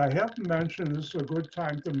 Now, what I have to mention, this is a good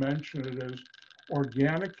time to mention it, is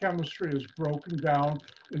organic chemistry is broken down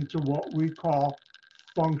into what we call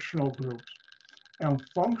functional groups. And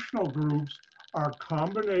functional groups are a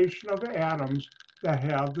combination of atoms that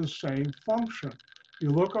have the same function. You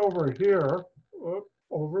look over here,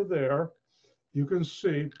 over there, you can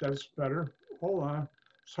see, that's better. Hold on,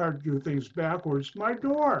 it's hard to do things backwards. My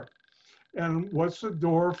door. And what's the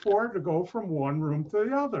door for? To go from one room to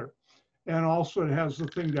the other. And also it has the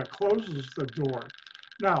thing that closes the door.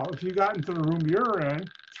 Now, if you got into the room you're in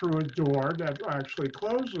through a door that actually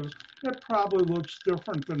closes, it probably looks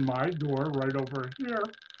different than my door right over here.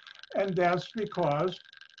 And that's because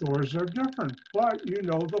doors are different, but you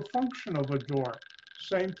know the function of a door.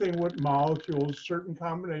 Same thing with molecules, certain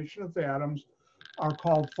combination of atoms are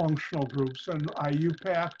called functional groups, and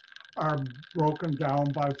IUPAC are broken down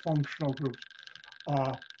by functional groups.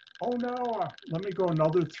 Oh no, let me go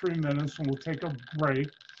another 3 minutes and we'll take a break.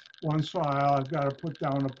 Once in a while, I've got to put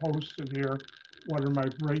down a post-it here. What are my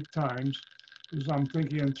break times? Because I'm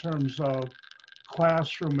thinking in terms of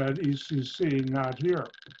classroom at ECC, not here.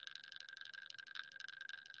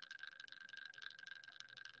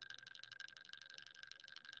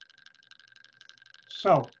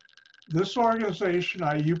 So this organization,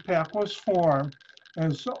 IUPAC, was formed,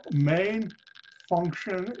 and its main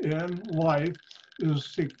function in life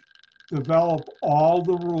is to develop all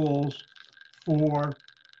the rules for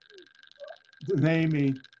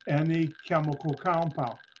naming any chemical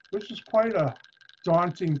compound, which is quite a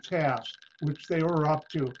daunting task, which they were up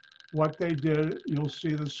to. What they did, you'll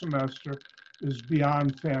see this semester, is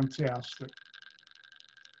beyond fantastic.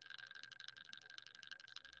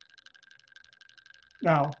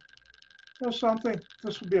 Now, there's something,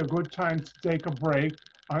 this would be a good time to take a break.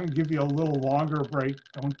 I'm going to give you a little longer break.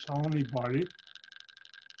 Don't tell anybody.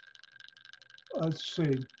 Let's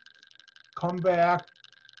see. Come back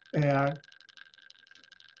at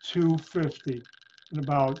 2:50. In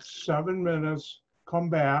about 7 minutes, come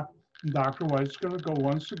back, and Dr. White's going to go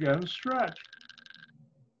once again stretch.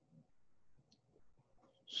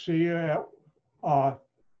 See you at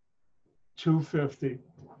 2:50.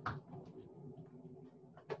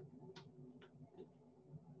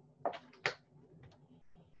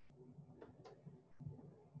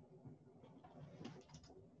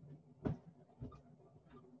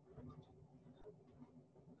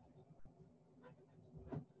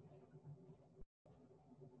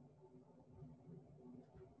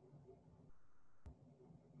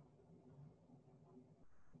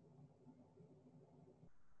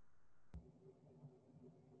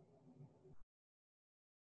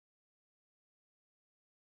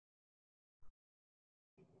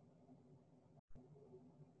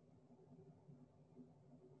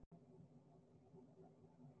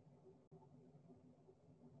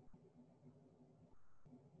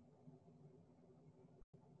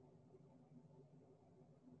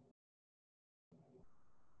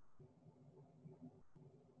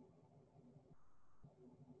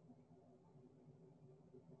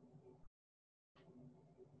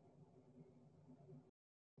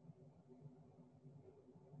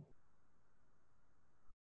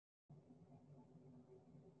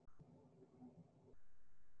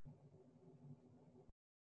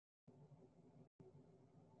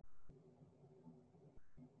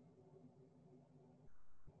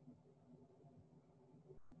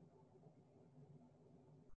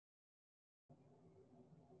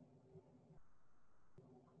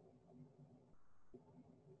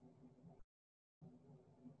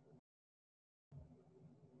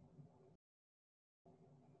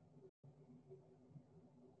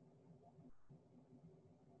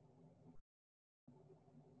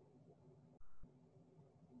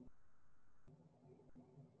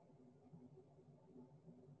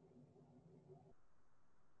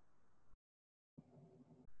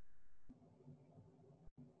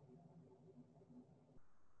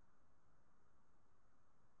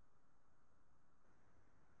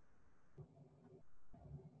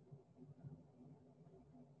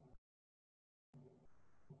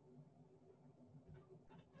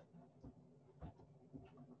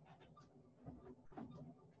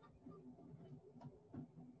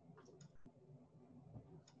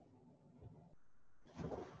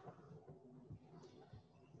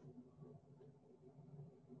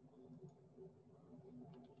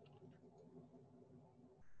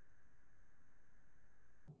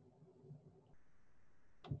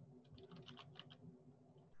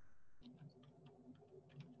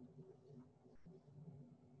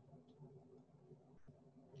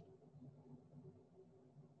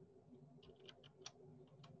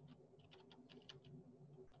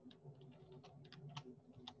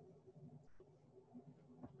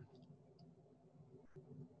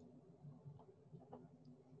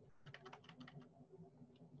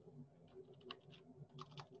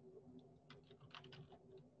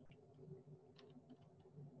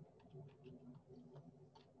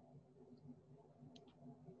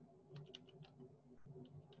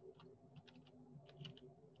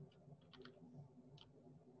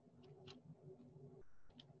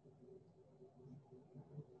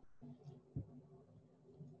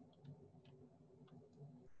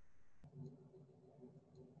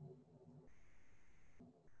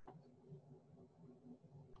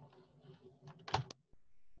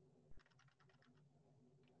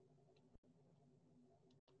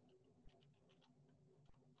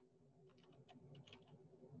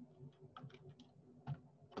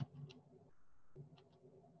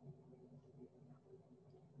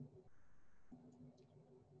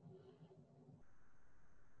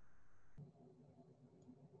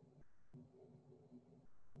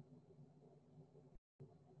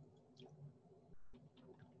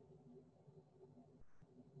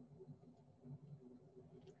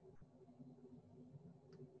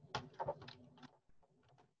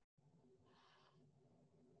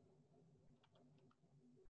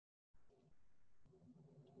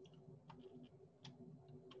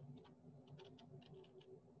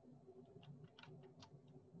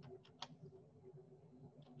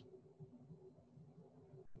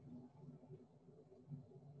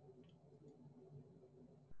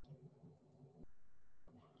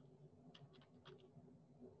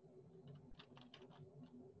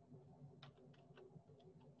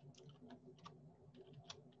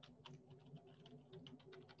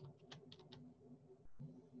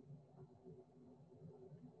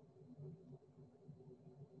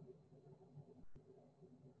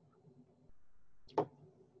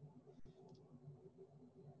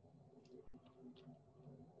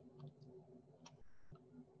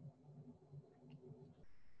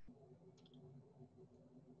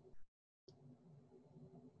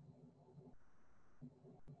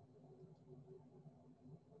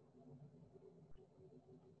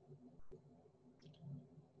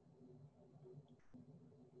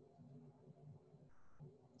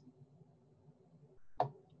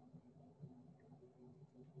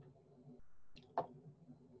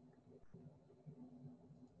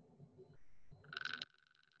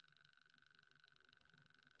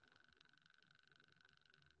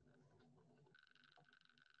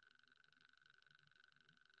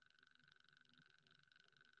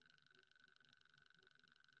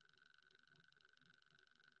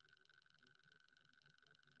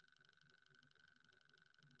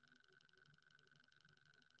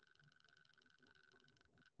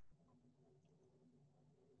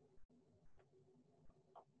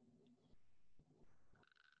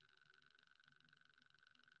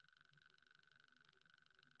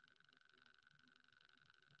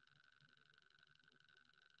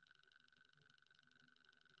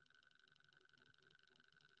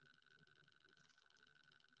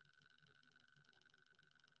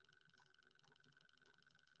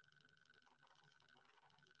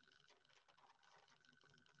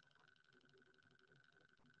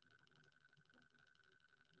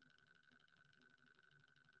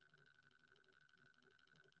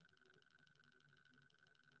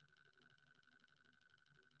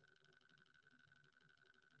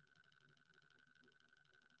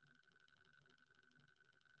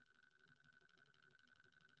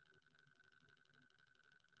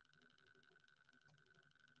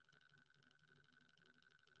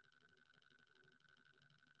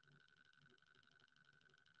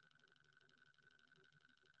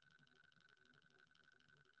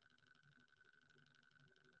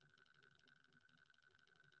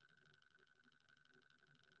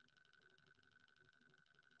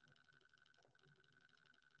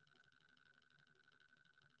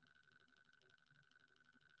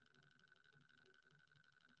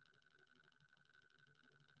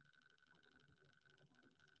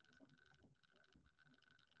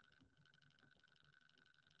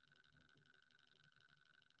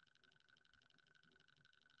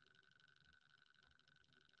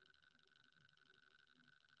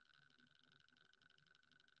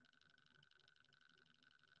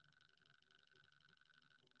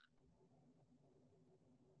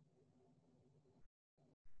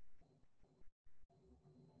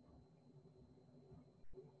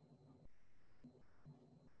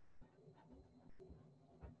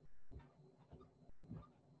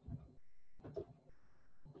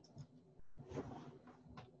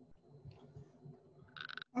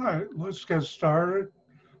 All right, let's get started.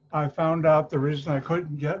 I found out the reason I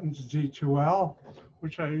couldn't get into D2L,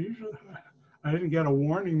 which I didn't get a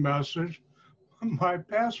warning message. My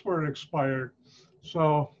password expired.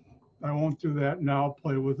 So I won't do that now,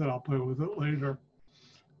 play with it. I'll play with it later.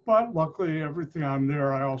 But luckily everything on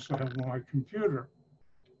there, I also have on my computer.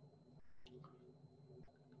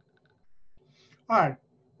 All right,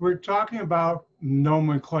 we're talking about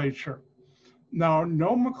nomenclature. Now,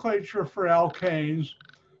 nomenclature for alkanes,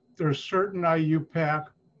 there's certain IUPAC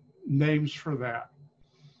names for that.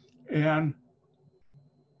 And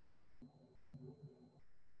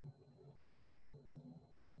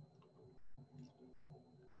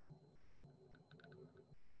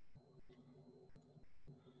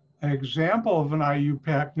an example of an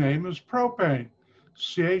IUPAC name is propane,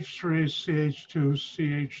 CH3, CH2,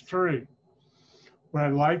 CH3. What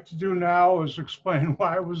I'd like to do now is explain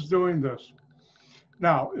why I was doing this.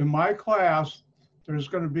 Now, in my class, there's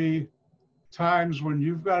going to be times when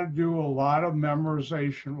you've got to do a lot of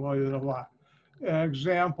memorization, well, a lot. An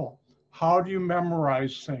example, how do you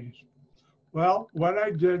memorize things? Well, what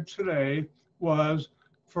I did today was,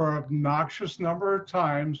 for an obnoxious number of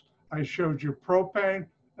times, I showed you propane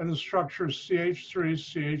and the structure CH3,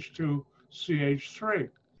 CH2, CH3.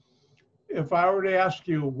 If I were to ask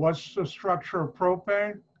you, what's the structure of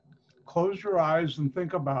propane? Close your eyes and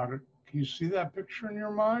think about it. Can you see that picture in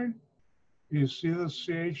your mind? Can you see the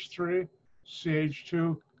CH3,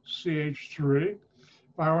 CH2, CH3?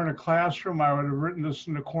 If I were in a classroom, I would have written this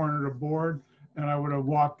in the corner of the board and I would have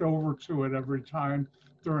walked over to it every time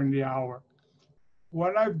during the hour.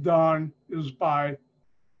 What I've done is I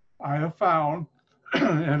have found,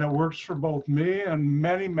 and it works for both me and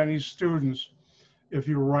many, many students, if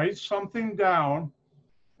you write something down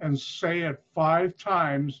and say it 5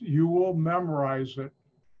 times, you will memorize it.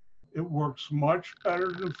 It works much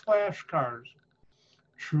better than flashcards.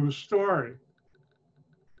 True story.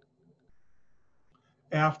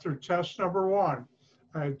 After test number 1,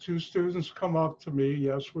 I had 2 students come up to me.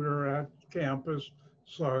 Yes, we were at campus,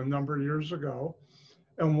 so a number of years ago.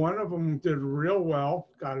 And one of them did real well,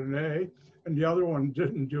 got an A, and the other one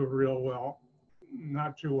didn't do real well,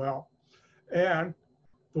 not too well. And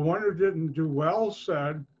the one who didn't do well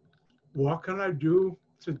said, what can I do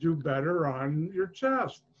to do better on your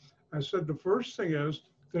test? I said, the first thing is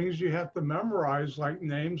things you have to memorize, like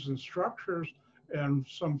names and structures and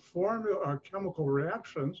some formula, chemical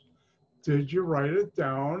reactions. Did you write it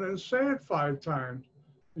down and say it 5 times?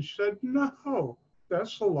 And she said, no,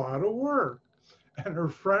 that's a lot of work. And her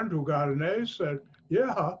friend who got an A said,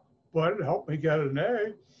 yeah, but it helped me get an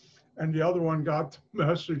A. And the other one got the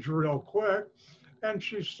message real quick. And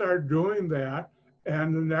she started doing that.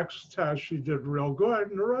 And the next test, she did real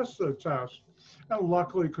good in the rest of the test. And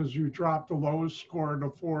luckily, because you dropped the lowest score in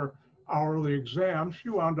the 4 hourly exams,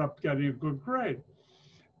 you wound up getting a good grade.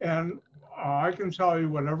 And I can tell you,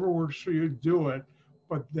 whatever works for you, do it.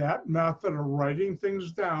 But that method of writing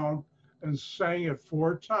things down and saying it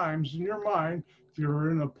 4 times in your mind, if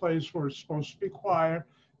you're in a place where it's supposed to be quiet,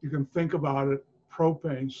 you can think about it,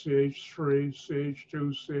 propane, CH3,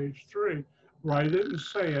 CH2, CH3. Write it and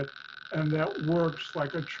say it, and that works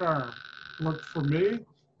like a charm. Worked for me,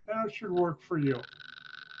 and it should work for you.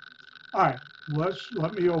 All right,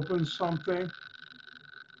 let me open something.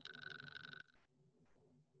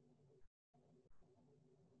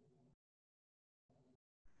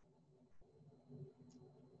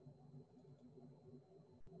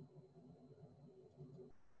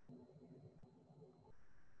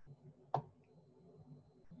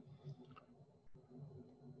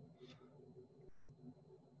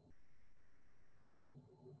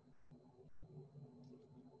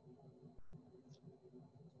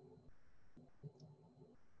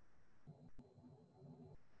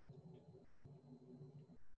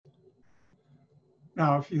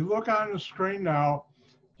 Now, if you look on the screen now,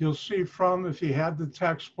 you'll see from, if you had the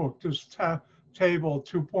textbook, this table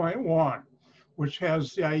 2.1, which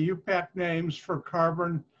has the IUPAC names for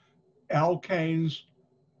carbon alkanes,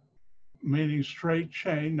 meaning straight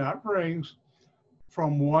chain, not rings,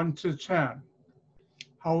 from 1 to 10.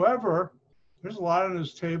 However, there's a lot on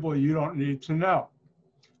this table you don't need to know.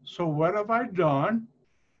 So what have I done?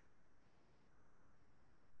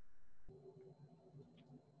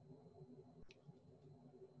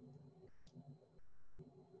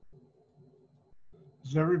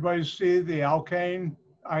 Does everybody see the alkane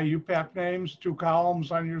IUPAC names, 2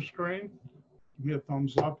 columns on your screen? Give me a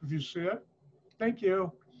thumbs up if you see it. Thank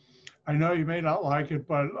you. I know you may not like it,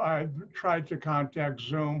 but I've tried to contact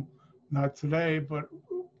Zoom, not today, but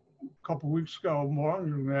a couple of weeks ago, more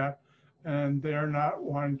than that, and they're not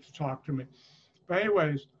wanting to talk to me. But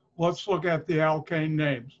anyways, Let's look at the alkane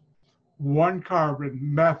names. 1 carbon,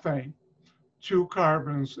 methane. 2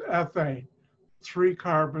 carbons, ethane. 3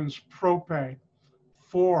 carbons, propane.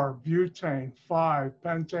 4 butane. 5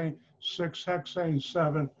 pentane. 6 hexane.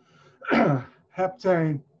 7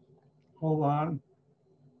 heptane. Hold on.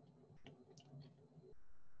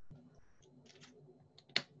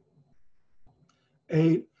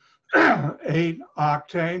 8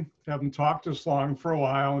 octane. Haven't talked this long for a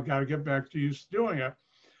while. I got to get back to used to doing it.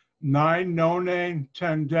 9 nonane.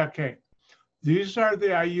 10 decane. These are the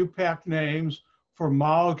IUPAC names for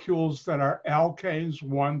molecules that are alkanes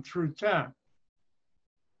 1 through 10.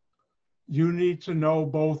 You need to know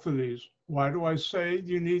both of these. Why do I say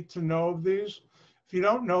you need to know these? If you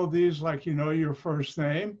don't know these like you know your first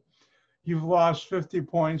name, you've lost 50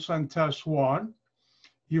 points on test 1.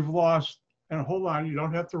 You've lost, and hold on, you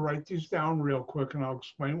don't have to write these down real quick, and I'll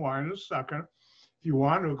explain why in a second. If you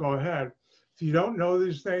want to, go ahead. If you don't know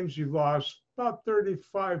these names, you've lost about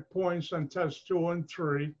 35 points on test 2 and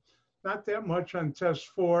 3, not that much on test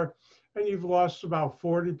 4, and you've lost about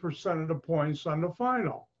 40% of the points on the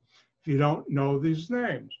final if you don't know these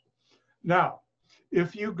names. Now,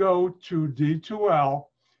 if you go to D2L,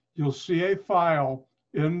 you'll see a file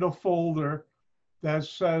in the folder that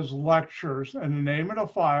says lectures, and the name of the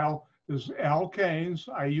file is alkanes,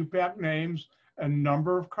 IUPAC names, and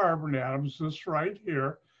number of carbon atoms, this right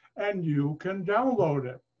here, and you can download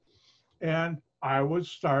it. And I would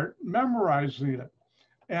start memorizing it.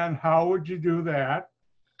 And how would you do that?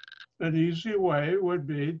 An easy way would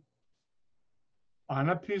be on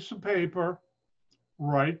a piece of paper,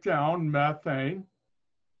 write down methane,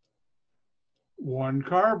 1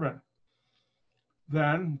 carbon.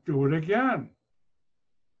 Then do it again.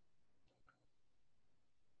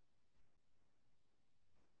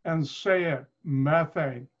 And say it,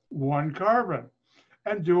 methane, 1 carbon.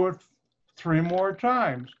 And do it 3 more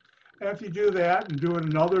times. And if you do that and do it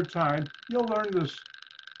another time, you'll learn this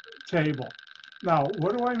table. Now,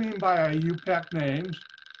 what do I mean by IUPAC names?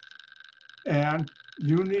 And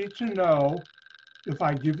you need to know, if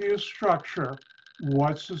I give you a structure,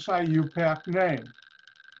 what's this IUPAC name?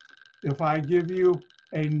 If I give you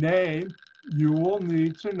a name, you will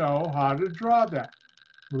need to know how to draw that.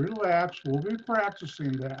 Relax, we'll be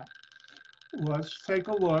practicing that. Let's take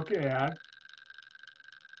a look at,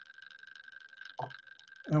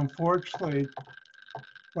 unfortunately,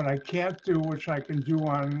 what I can't do, which I can do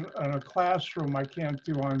on a classroom, I can't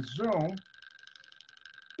do on Zoom,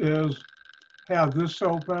 is have this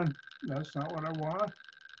open. That's not what I want.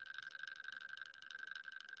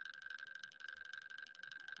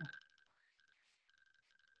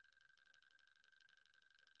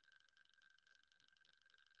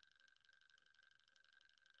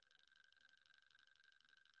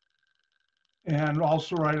 And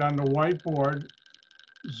also write on the whiteboard.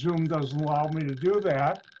 Zoom doesn't allow me to do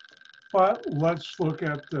that, but let's look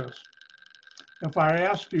at this. If I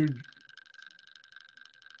ask you,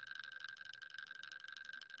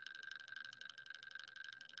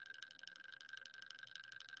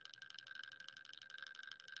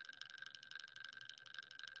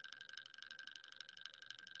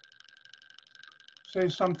 say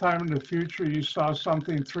sometime in the future you saw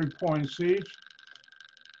something 3 points each,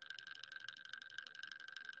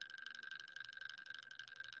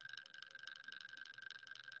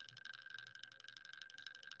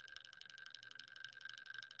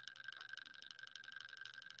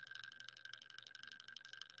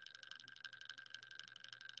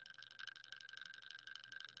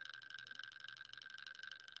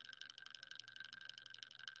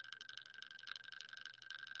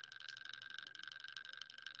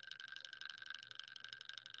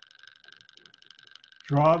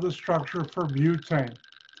 draw the structure for butane.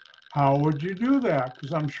 How would you do that?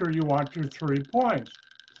 Because I'm sure you want your 3 points.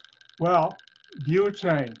 Well,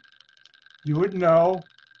 butane, you would know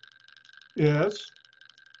is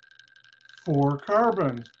 4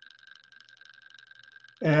 carbons.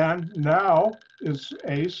 And now it's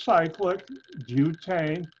acyclic.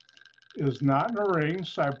 Butane is not in a ring,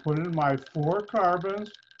 so I put in my 4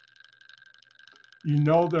 carbons. You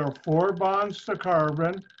know there are 4 bonds to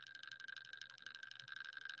carbon.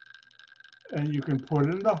 And you can put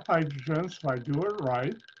in the hydrogens if I do it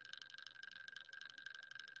right.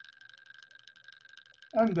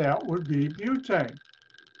 And that would be butane.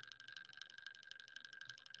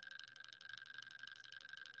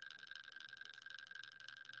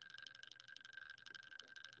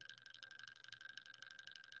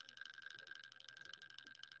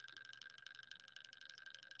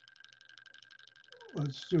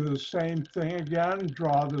 Let's do the same thing again,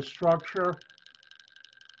 draw the structure.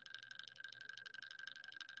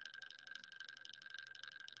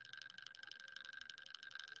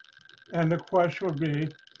 And the question would be,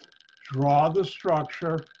 draw the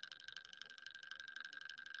structure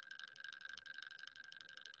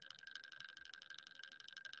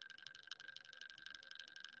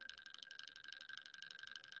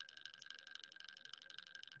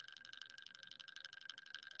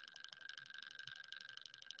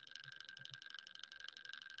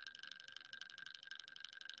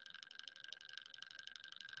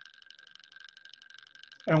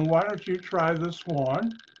and why don't you try this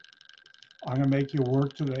one? I'm going to make you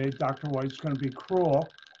work today. Dr. White's going to be cruel.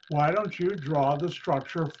 Why don't you draw the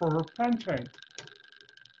structure for pentane?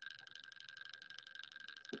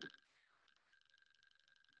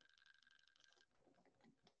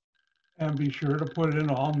 And be sure to put in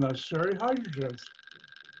all necessary hydrogens.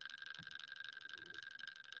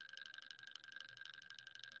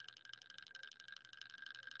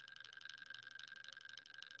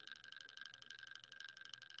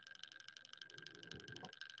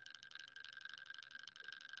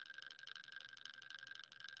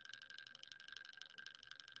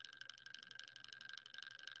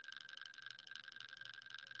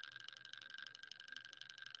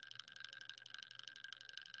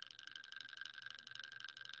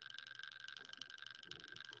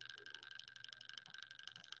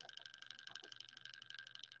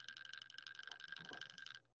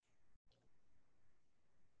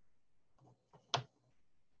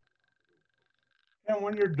 And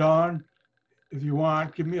when you're done, if you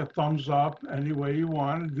want, give me a thumbs up any way you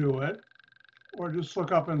want to do it, or just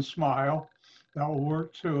look up and smile. That will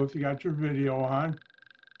work too if you got your video on.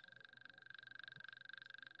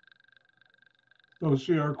 Those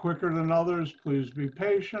who are quicker than others, please be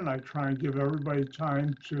patient. I try and give everybody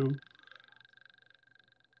time to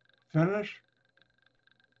finish.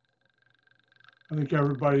 I think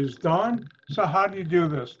everybody's done. So how do you do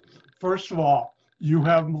this? First of all, you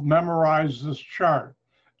have memorized this chart,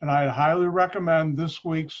 and I highly recommend this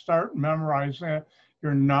week start memorizing it.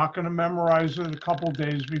 You're not going to memorize it a couple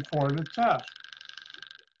days before the test.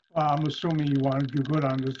 I'm assuming you want to do good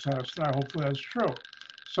on the test, and hopefully that's true.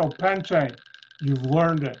 So pentane, you've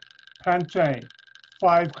learned it. Pentane,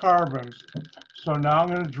 5 carbons. So now I'm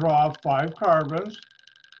going to draw 5 carbons.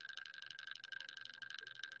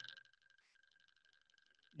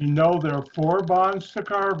 You know there are 4 bonds to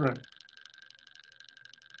carbon.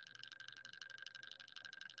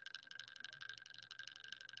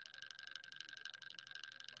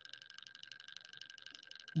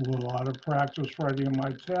 A lot of practice writing on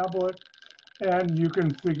my tablet, and you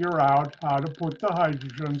can figure out how to put the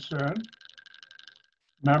hydrogens in.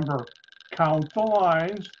 Remember, count the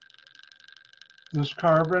lines. This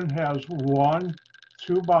carbon has 1,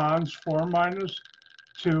 2 bonds, 4 minus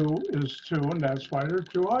 2 is 2, and that's why there are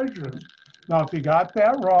 2 hydrogens. Now, if you got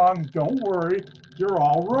that wrong, don't worry, you're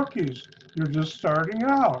all rookies. You're just starting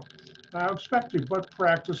out. I expect you, but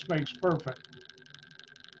practice makes perfect.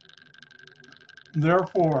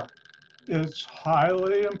 Therefore, it's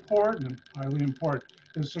highly important,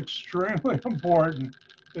 it's extremely important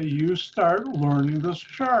that you start learning this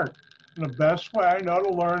chart. And the best way I know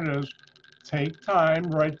to learn is take time,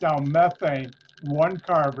 write down methane, 1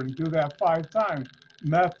 carbon, do that 5 times.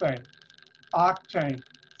 Methane, octane,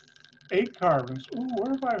 8 carbons. Ooh,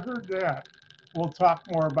 where have I heard that? We'll talk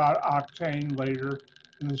more about octane later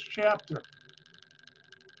in this chapter.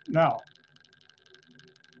 Now,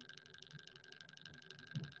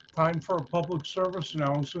 time for a public service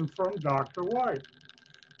announcement from Dr. White.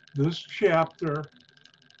 This chapter,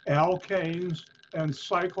 alkanes and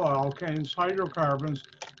cycloalkanes, hydrocarbons,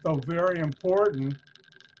 though very important,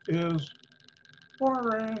 is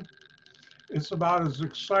boring. It's about as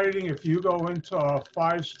exciting if you go into a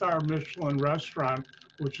 5-star Michelin restaurant,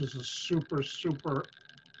 which is a super, super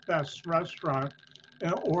best restaurant,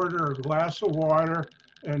 and order a glass of water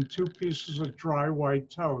and 2 pieces of dry white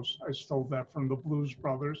toast. I stole that from the Blues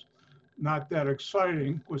Brothers. Not that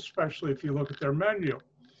exciting, especially if you look at their menu.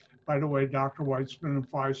 By the way, Dr. White's been in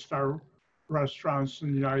 5-star restaurants in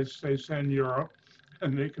the United States and Europe,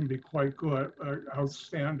 and they can be quite good,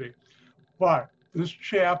 outstanding. But this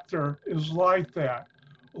chapter is like that.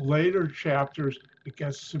 Later chapters, it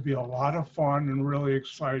gets to be a lot of fun and really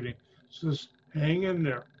exciting. So just hang in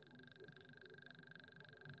there.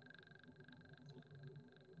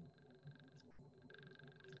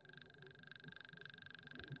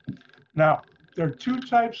 Now, there are 2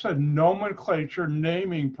 types of nomenclature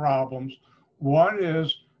naming problems. One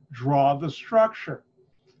is draw the structure.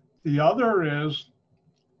 The other is,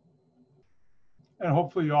 and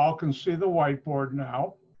hopefully you all can see the whiteboard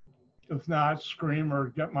now. If not, scream or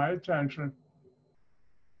get my attention.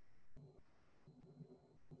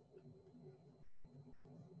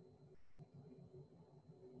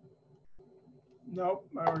 Nope,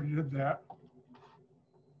 I already did that.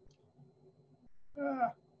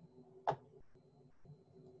 Ah.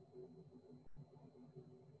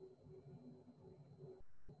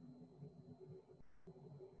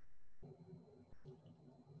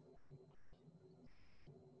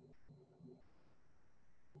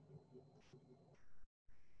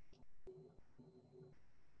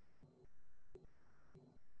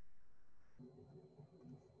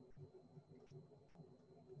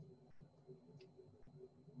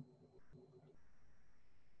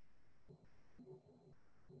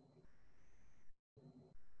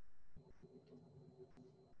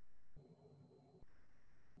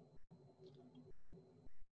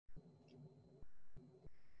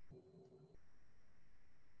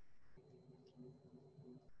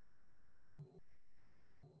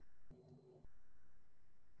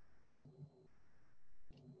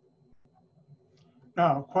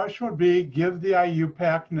 Now, question would be, give the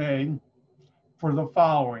IUPAC name for the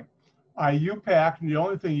following. IUPAC, and the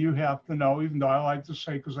only thing you have to know, even though I like to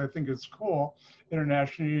say, because I think it's cool,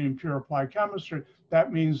 International Union of Pure Applied Chemistry,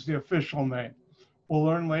 that means the official name. We'll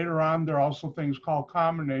learn later on, there are also things called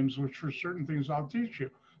common names, which are certain things I'll teach you.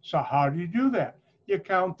 So how do you do that? You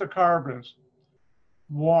count the carbons.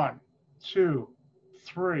 1, 2,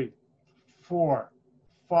 3, 4,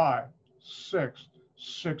 5, 6,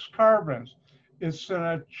 6 carbons. It's in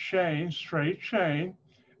a chain, straight chain.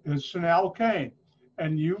 It's an alkane.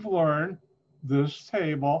 And you've learned this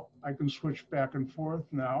table. I can switch back and forth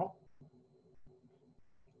now.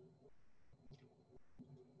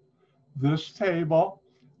 This table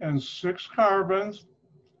and 6 carbons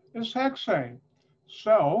is hexane.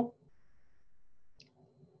 So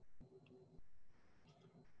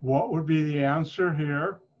what would be the answer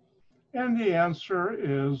here? And the answer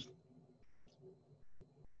is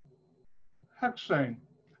hexane.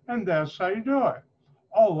 And that's how you do it.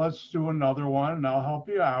 Oh, let's do another one and I'll help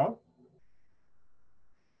you out.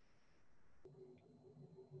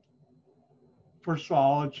 First of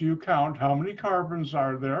all, let's you count how many carbons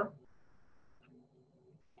are there.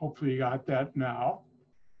 Hopefully you got that now.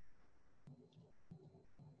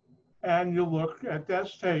 And you look at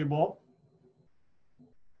this table.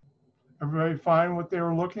 Everybody find what they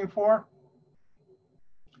were looking for?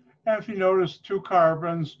 And if you notice 2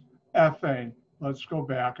 carbons, ethane. Let's go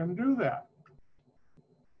back and do that.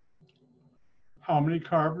 How many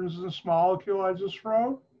carbons in this molecule I just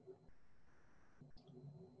wrote?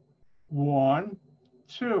 1,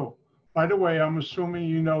 2. By the way, I'm assuming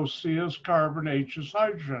you know C is carbon, H is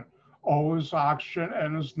hydrogen, O is oxygen,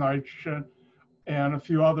 N is nitrogen, and a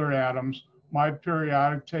few other atoms. My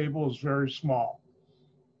periodic table is very small.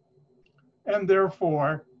 And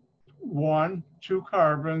therefore, 1, 2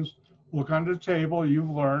 carbons, look on the table, you've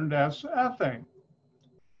learned that's ethane.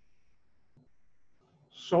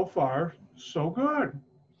 So far, so good.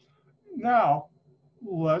 Now,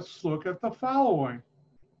 let's look at the following.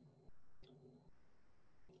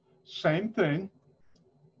 Same thing.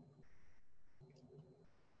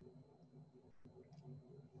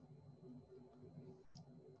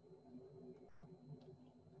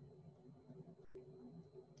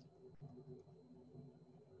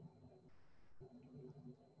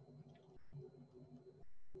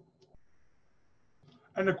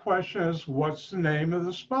 And the question is, what's the name of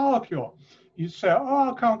this molecule? You say, oh,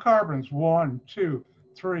 I'll count carbons, 1, 2,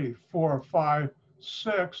 3, 4, 5,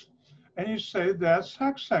 6. And you say that's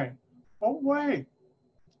hexane. But wait,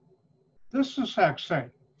 this is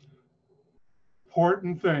hexane.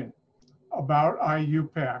 Important thing about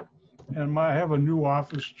IUPAC. And I have a new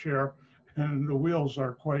office chair and the wheels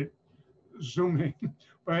are quite zooming.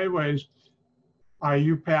 But anyways,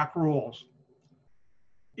 IUPAC rules.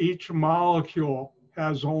 Each molecule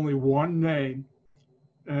has only one name,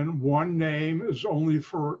 and one name is only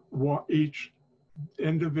for each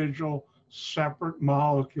individual separate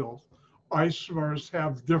molecules. Isomers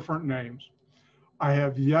have different names. I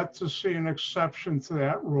have yet to see an exception to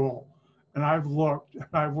that rule. And I've looked,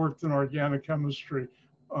 I've worked in organic chemistry,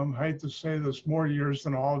 I hate to say this, more years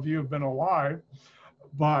than all of you have been alive,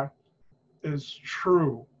 but it's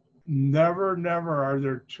true. Never, never are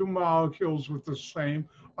there 2 molecules with the same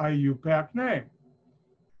IUPAC name.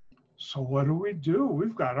 So what do?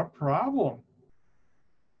 We've got a problem.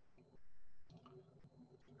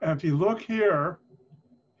 And if you look here,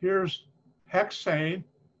 here's hexane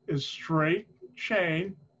is straight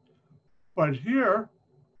chain, but here,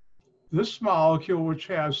 this molecule, which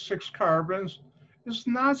has 6 carbons, is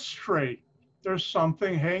not straight. There's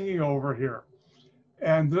something hanging over here.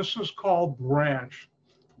 And this is called branch.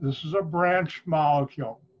 This is a branch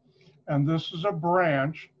molecule. And this is a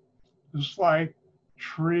branch, just like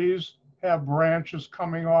trees have branches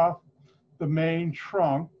coming off. the main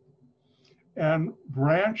trunk, and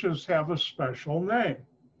branches have a special name.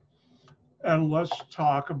 And let's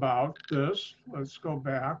talk about this. Let's go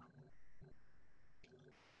back.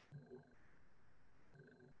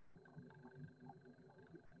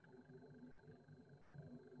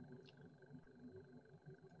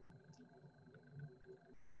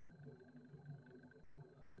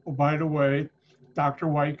 Oh, by the way, Dr.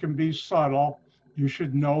 White can be subtle. You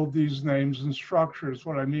should know these names and structures.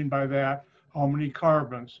 What I mean by that, how many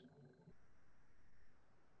carbons.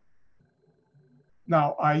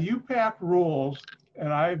 Now, IUPAC rules,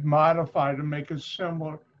 and I've modified to make it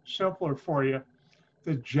simpler for you.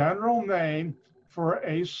 The general name for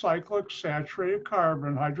acyclic saturated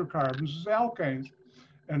carbon, hydrocarbons, is alkanes.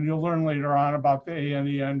 And you'll learn later on about the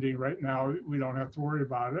ANE ending. Right now, we don't have to worry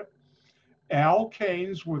about it.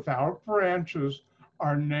 Alkanes without branches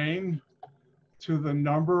are named to the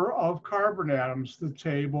number of carbon atoms, the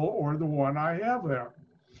table or the one I have there.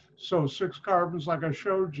 So 6 carbons, like I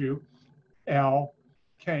showed you,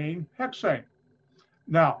 alkane, hexane.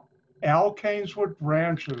 Now, alkanes with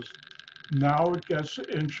branches, now it gets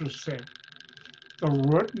interesting. The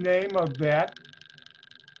root name of that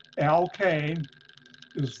alkane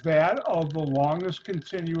is that of the longest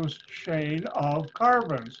continuous chain of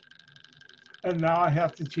carbons. And now I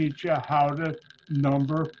have to teach you how to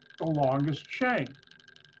number the longest chain.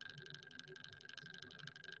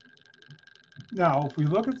 Now, if we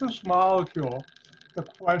look at this molecule, the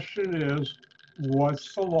question is,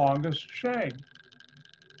 what's the longest chain?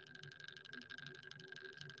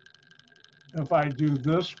 If I do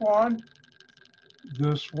this one,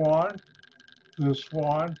 this one, this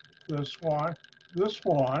one, this one, this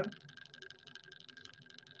one,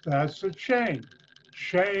 that's a chain.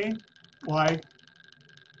 Chain, like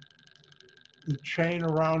the chain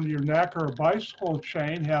around your neck or a bicycle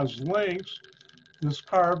chain, has links. This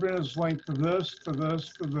carbon is linked to this, to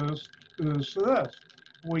this, to this, to this, to this.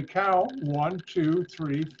 We count 1, 2,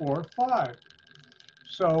 3, 4, 5.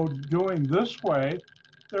 So doing this way,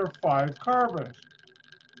 there are 5 carbons.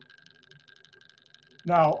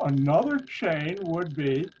 Now another chain would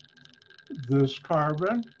be this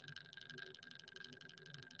carbon,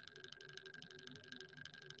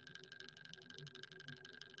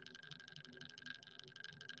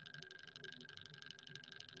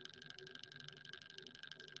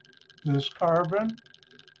 this carbon,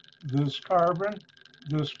 this carbon,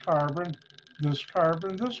 this carbon, this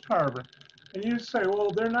carbon, this carbon. And you'd say, well,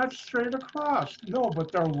 they're not straight across. No,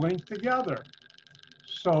 but they're linked together.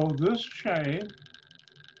 So this chain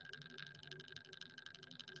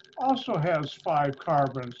also has 5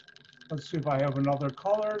 carbons. Let's see if I have another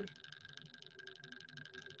colored.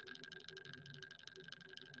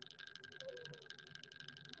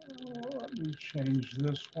 Let me change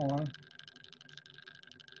this one.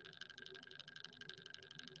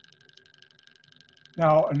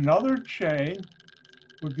 Now another chain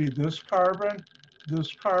would be this carbon,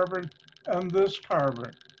 and this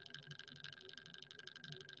carbon.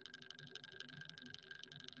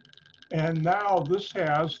 And now this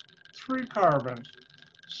has 3 carbons.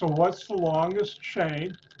 So what's the longest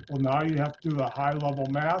chain? Well, now you have to do the high-level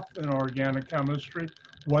math in organic chemistry.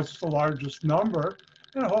 What's the largest number?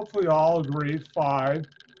 And hopefully all agree 5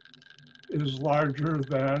 is larger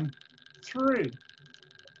than 3.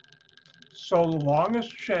 So the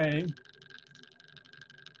longest chain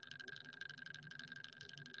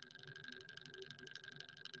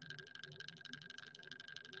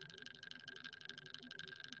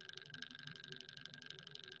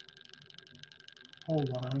hold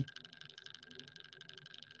on.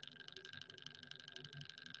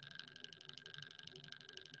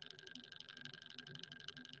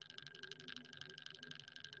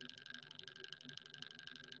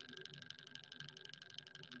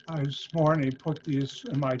 I this morning put these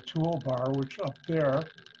in my toolbar, which up there.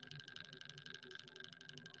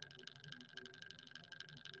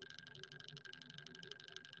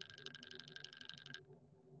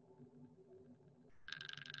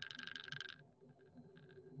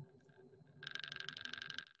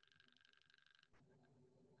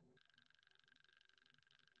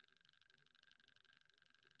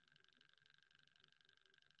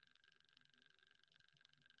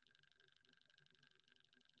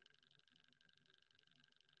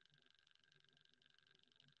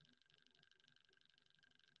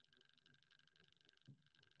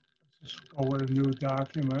 Just go with a new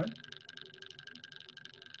document.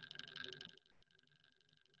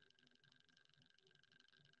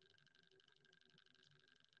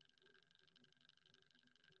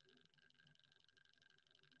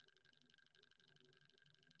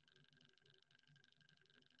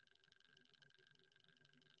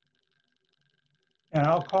 and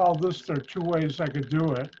I'll call this, there are two ways I could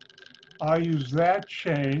do it. I'll use that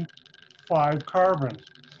chain, 5 carbons.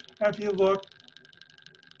 If you look,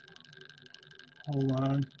 hold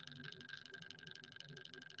on.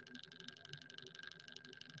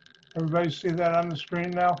 Everybody see that on the screen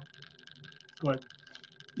now? Good.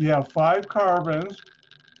 You have 5 carbons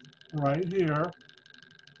right here.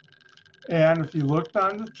 And if you looked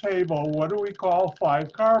on the table, what do we call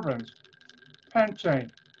 5 carbons? Pentane.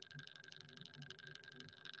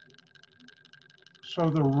 So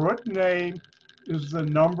the root name is the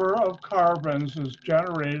number of carbons is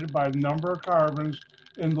generated by the number of carbons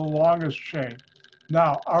in the longest chain.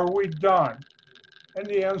 Now, are we done? And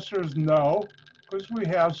the answer is no, because we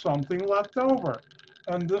have something left over.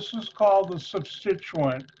 And this is called a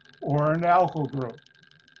substituent or an alkyl group.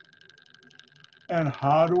 And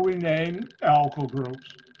how do we name alkyl groups?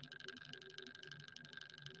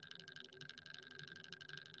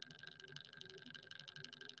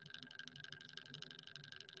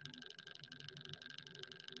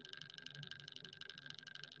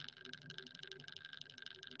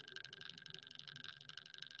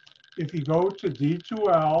 If you go to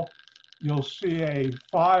D2L, you'll see a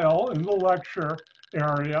file in the lecture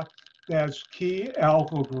area that's key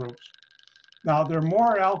alkyl groups. Now, there are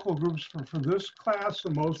more alkyl groups for this class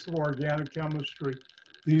than most of organic chemistry.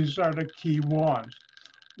 These are the key ones.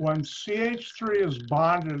 When CH3 is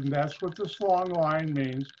bonded, and that's what this long line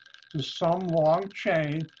means, to some long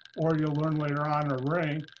chain, or you'll learn later on a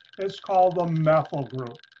ring, it's called a methyl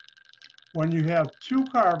group. When you have 2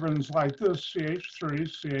 carbons like this, CH3,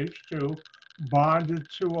 CH2, bonded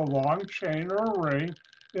to a long chain or a ring,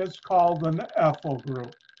 it's called an ethyl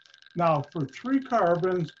group. Now, for 3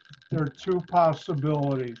 carbons, there are 2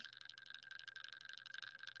 possibilities.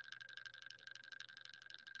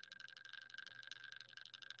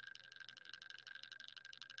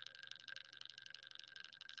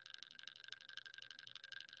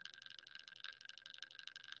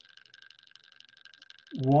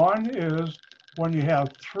 One is when you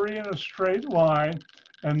have 3 in a straight line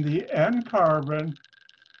and the N carbon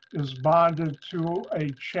is bonded to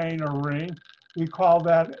a chain or ring, we call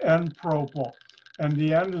that N-propyl. And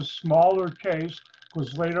the N is smaller case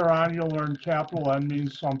because later on you'll learn capital N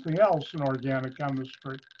means something else in organic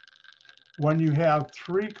chemistry. When you have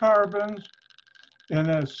 3 carbons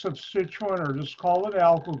in a substituent, or just call it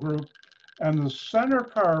alkyl group, and the center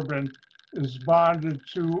carbon is bonded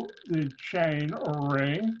to the chain or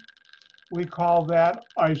ring, we call that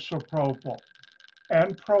isopropyl.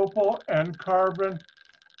 N-propyl, N-carbon,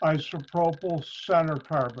 isopropyl, center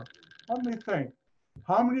carbon. Let me think.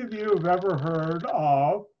 How many of you have ever heard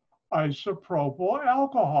of isopropyl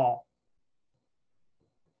alcohol?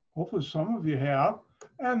 Hopefully some of you have.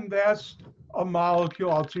 And that's a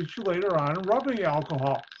molecule I'll teach you later on, rubbing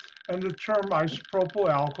alcohol. And the term isopropyl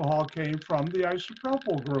alcohol came from the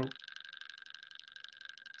isopropyl group.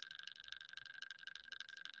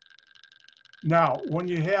 Now, when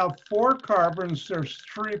you have 4 carbons, there's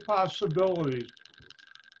 3 possibilities.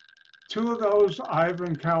 2 of those I've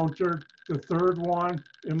encountered. The third one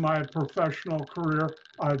in my professional career,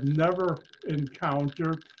 I've never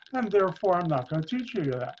encountered, and therefore I'm not going to teach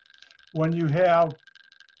you that. When you have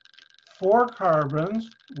 4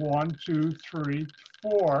 carbons, 1, 2, 3,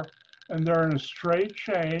 4, and they're in a straight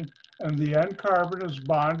chain, and the N carbon is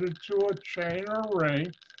bonded to a chain or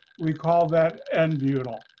ring, we call that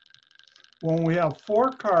N-butyl. When we have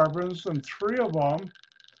 4 carbons and 3 of them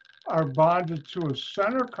are bonded to a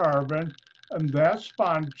center carbon, and that's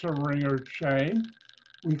bonded to a ring or chain,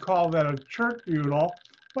 we call that a tert-butyl.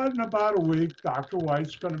 But in about a week, Dr.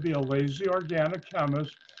 White's going to be a lazy organic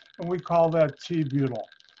chemist, and we call that T-butyl.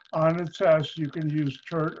 On a test, you can use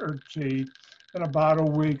tert or T. In about a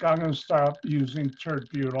week, I'm going to stop using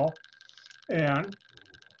tert-butyl, and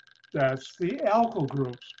that's the alkyl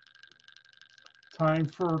groups. Time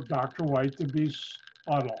for Dr. White to be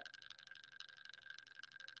subtle.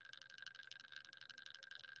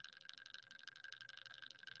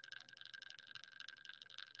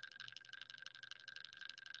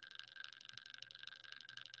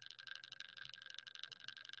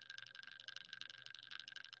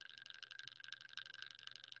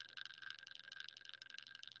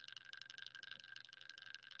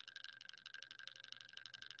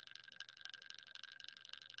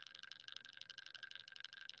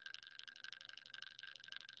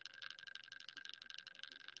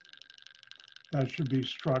 That should be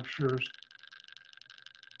structures.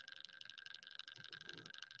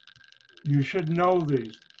 You should know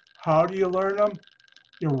these. How do you learn them?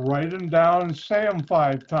 You write them down and say them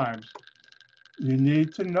 5 times. You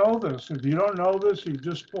need to know this. If you don't know this, you've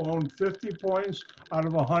just blown 50 points out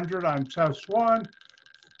of 100 on test 1.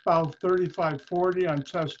 about 35-40 on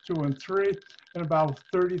test 2 and 3, and about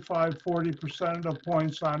 35-40% of the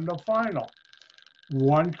points on the final.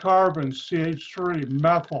 1 carbon, CH3,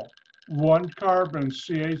 methyl. 1 carbon,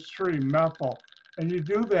 CH3, methyl. And you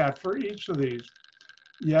do that for each of these.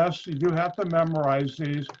 Yes, you do have to memorize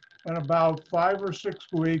these. In about 5 or 6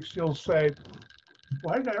 weeks, you'll say,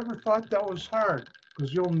 why did I ever thought that was hard?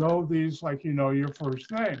 Because you'll know these like you know your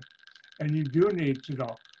first name. And you do need to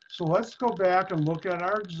know. So let's go back and look at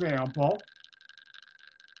our example.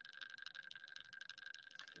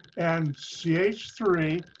 And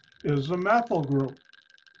CH3 is a methyl group.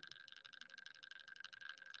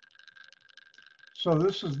 So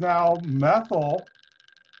this is now methyl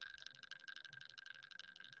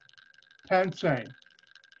pentane.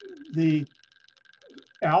 The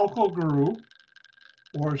alkyl group,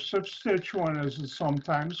 or substituent as it's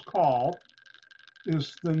sometimes called,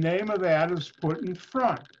 is the name of that is put in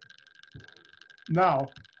front. Now,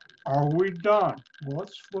 are we done? Well,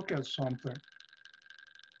 let's look at something.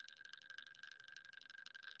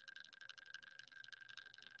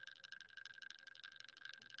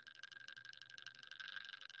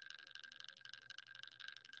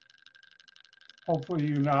 Hopefully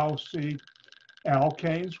you now see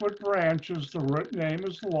alkanes with branches. The root name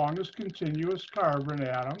is the longest continuous carbon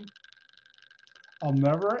atom. I'll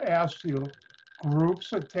never ask you,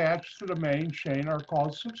 groups attached to the main chain are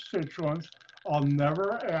called substituents. I'll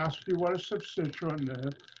never ask you what a substituent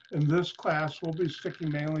is. In this class, we'll be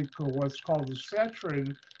sticking mainly to what's called the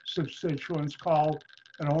saturated substituents called,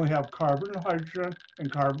 and only have carbon and hydrogen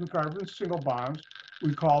and carbon-carbon single bonds.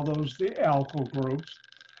 We call those the alkyl groups.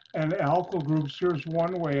 And alkyl groups, here's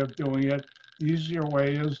one way of doing it. The easier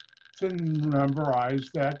way is to memorize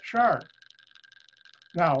that chart.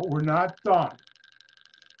 Now, we're not done.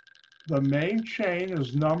 The main chain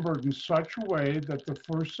is numbered in such a way that the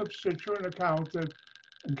first substituent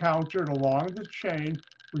encountered along the chain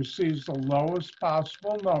receives the lowest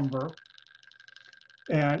possible number,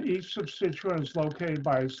 and each substituent is located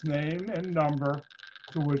by its name and number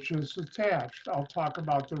to which it's attached. I'll talk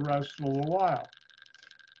about the rest in a little while.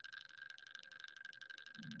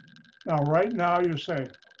 Now, right now you're saying,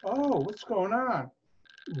 oh, what's going on?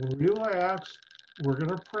 Relax. We're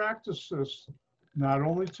going to practice this, not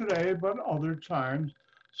only today, but other times.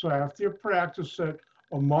 So after you practice it,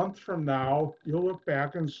 a month from now, you'll look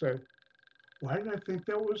back and say, why did I think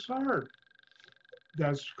that was hard?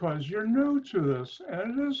 That's because you're new to this,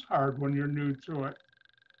 and it is hard when you're new to it.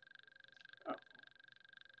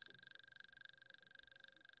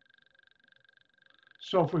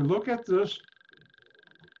 So if we look at this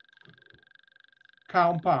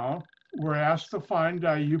compound, we're asked to find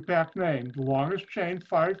a UPAC name, the longest chain,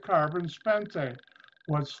 5 carbons, pentane.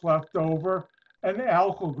 What's left over? An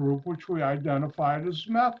alkyl group, which we identified as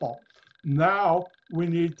methyl. Now we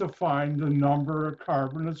need to find the number of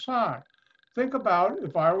carbon it's on. Think about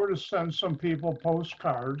if I were to send some people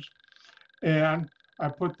postcards and I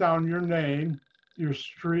put down your name, your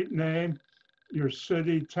street name, your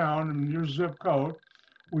city, town, and your zip code,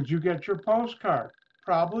 would you get your postcard?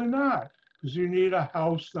 Probably not, because you need a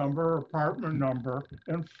house number, apartment number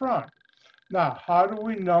in front. Now, how do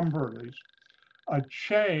we number these? A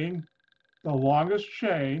chain, the longest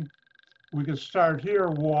chain, we could start here,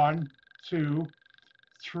 1, 2,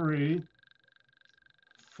 3,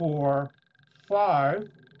 4, 5,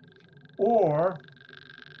 or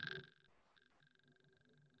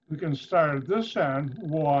we can start at this end,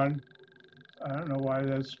 1, I don't know why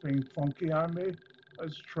that's being funky on me.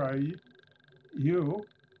 Let's try you.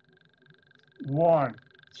 1,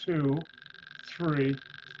 2, 3,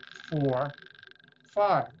 4,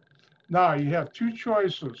 5. Now you have 2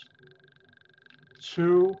 choices,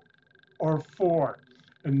 2 or 4.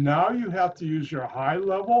 And now you have to use your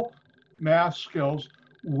high-level math skills,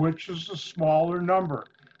 which is the smaller number.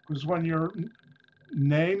 Because when you're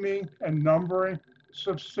naming and numbering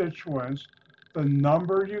substituents, the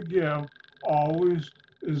number you give always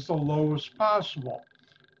is the lowest possible.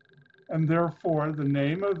 And therefore, the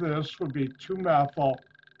name of this would be 2-methyl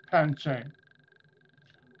pentane.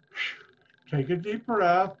 Take a deep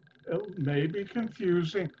breath. It may be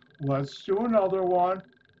confusing. Let's do another one.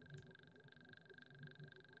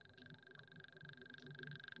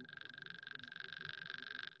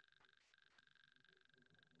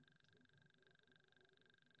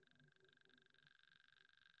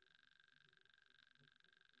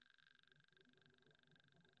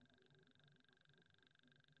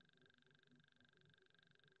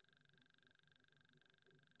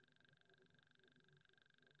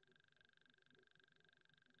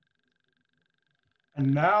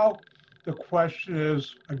 And now the question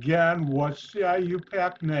is, again, what's the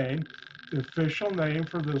IUPAC name? the official name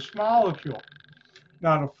for this molecule.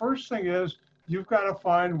 Now, the first thing is you've got to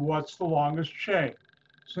find what's the longest chain.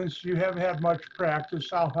 Since you haven't had much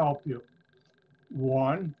practice, I'll help you.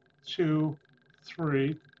 1, 2,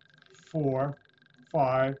 3, 4,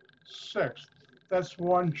 5, 6. That's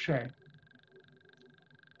one chain.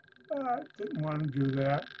 I didn't want to do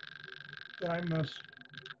that. Did I miss?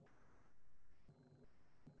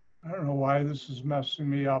 I don't know why this is messing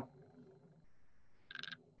me up.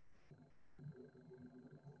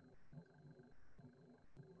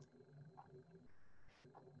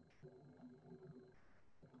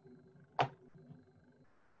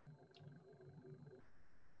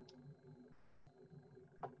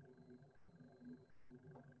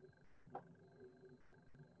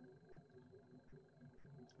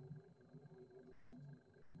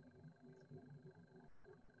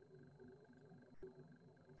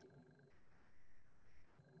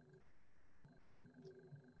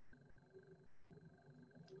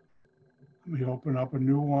 Let me open up a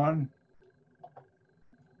new one.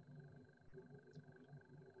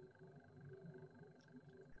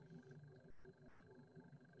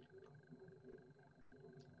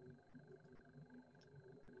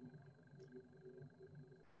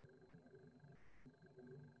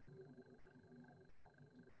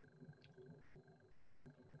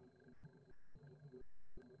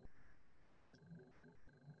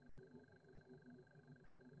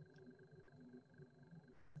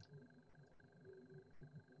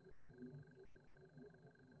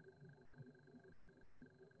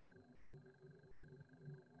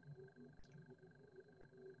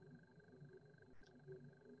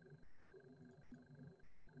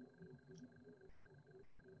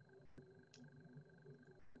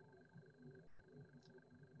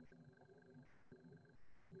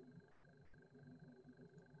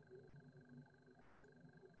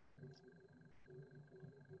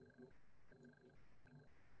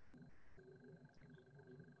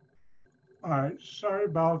 All right, sorry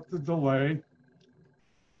about the delay.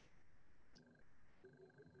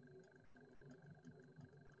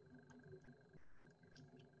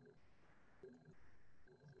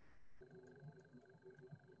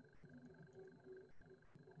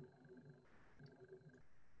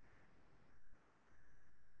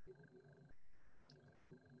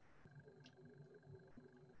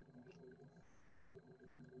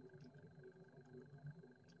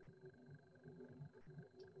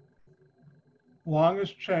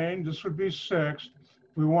 Longest chain, this would be 6.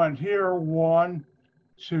 We went here 1,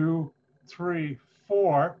 2, 3,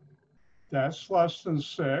 4. That's less than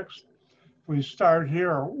 6. We start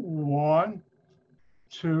here 1,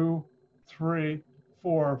 2, 3,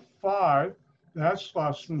 4, 5. That's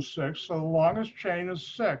less than 6. So the longest chain is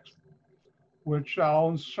 6, which I'll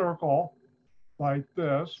encircle like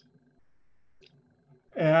this.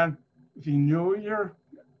 And if you knew your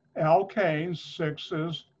alkanes, 6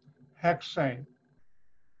 is hexane.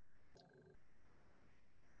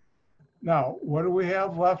 Now, what do we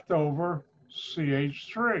have left over?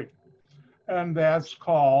 CH3. And that's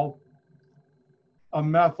called a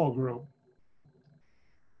methyl group.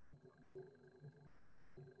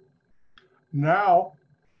 Now,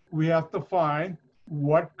 we have to find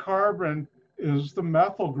what carbon is the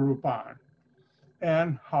methyl group on.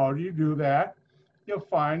 And how do you do that? You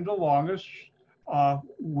find the longest,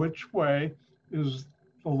 which way is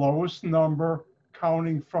the lowest number,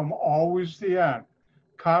 counting from always the end.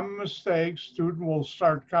 Common mistake, student will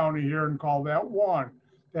start counting here and call that 1.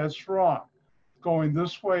 That's wrong. Going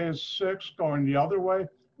this way is 6, going the other way,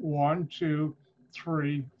 1, 2,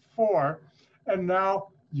 3, 4. And now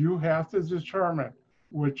you have to determine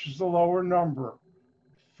which is the lower number,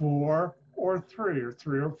 4 or 3, or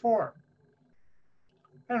 3 or 4.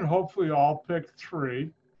 And hopefully all pick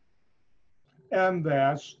 3. And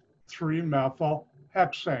that's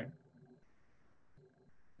 3-methyl-hexane.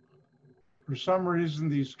 For some reason,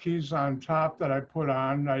 these keys on top that I put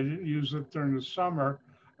on, I didn't use it during the summer,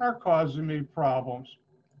 are causing me problems.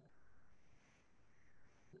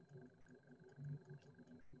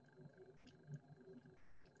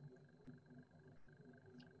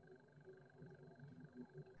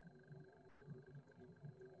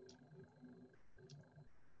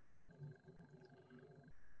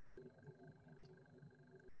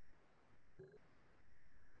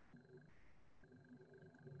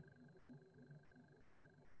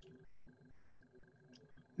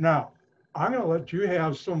 Now, I'm going to let you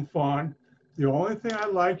have some fun. The only thing I'd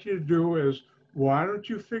like you to do is, why don't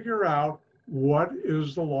you figure out what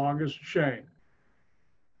is the longest chain?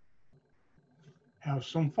 Have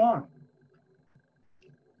some fun.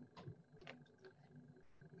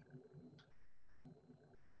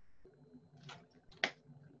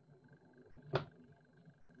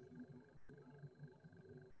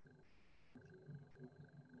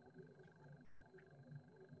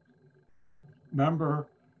 Remember,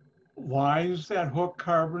 lines that hook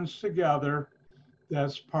carbons together,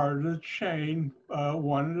 that's part of the chain,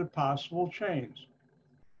 one of the possible chains.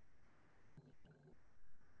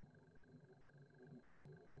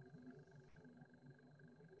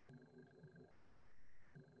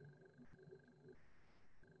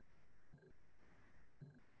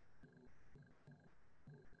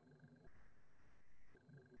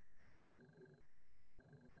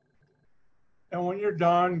 And when you're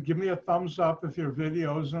done, give me a thumbs up if your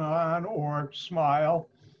video is on, or smile.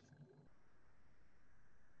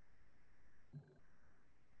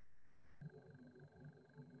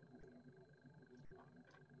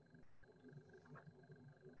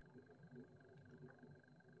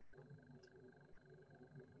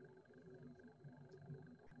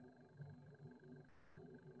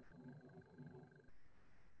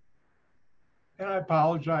 And I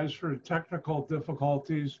apologize for the technical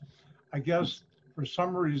difficulties. I guess for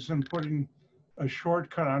some reason, putting a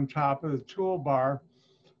shortcut on top of the toolbar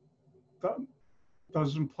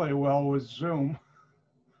doesn't play well with Zoom.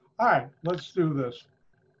 All right, let's do this.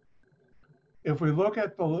 If we look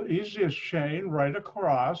at the easiest chain right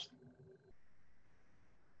across,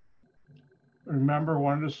 remember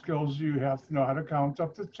one of the skills you have to know how to count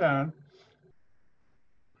up to 10.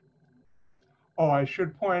 Oh, I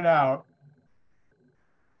should point out,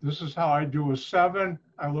 this is how I do a 7.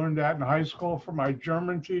 I learned that in high school from my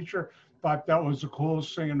German teacher. Thought that was the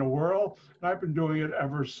coolest thing in the world, and I've been doing it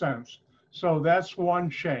ever since. So that's one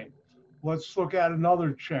chain. Let's look at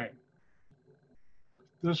another chain.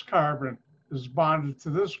 This carbon is bonded to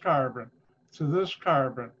this carbon, to this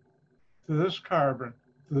carbon, to this carbon,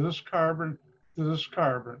 to this carbon, to this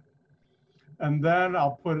carbon. And then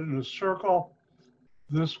I'll put it in a circle.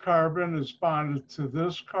 This carbon is bonded to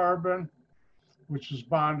this carbon, which is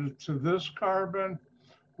bonded to this carbon,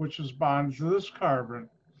 which is bonded to this carbon.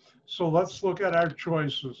 So let's look at our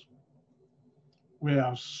choices. We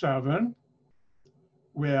have 7,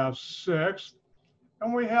 we have 6,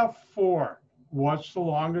 and we have 4. What's the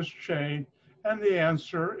longest chain? And the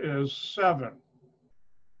answer is 7.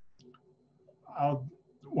 I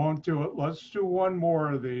won't do it. Let's do one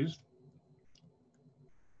more of these.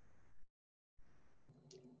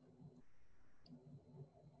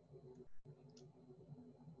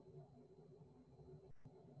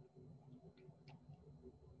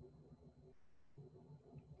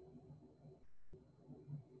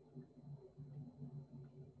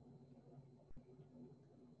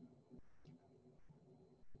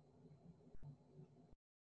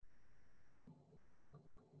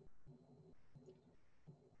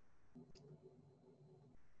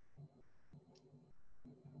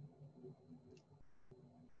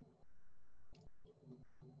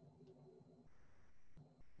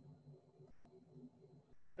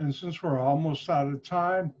 And since we're almost out of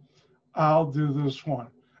time, I'll do this one.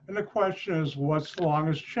 And the question is, what's the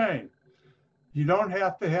longest chain? You don't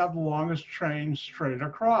have to have the longest chain straight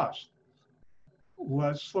across.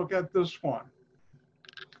 Let's look at this one.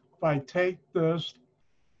 If I take this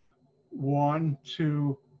 1,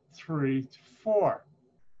 2, 3, 4,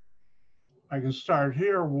 I can start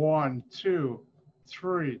here 1, 2,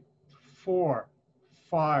 3, 4,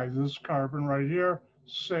 5. This carbon right here,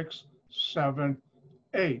 6, 7,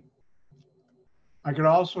 8. I could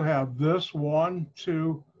also have this 1,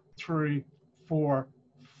 2, 3, 4,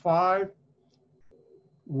 5.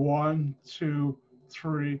 1, 2,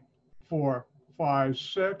 3, 4, 5,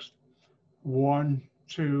 6. 1,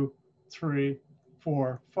 2, 3,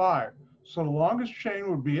 4, 5. So the longest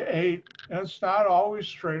chain would be 8, and it's not always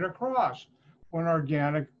straight across when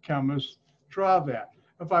organic chemists draw that.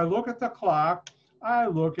 If I look at the clock, I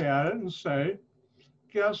look at it and say,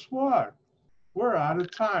 guess what? We're out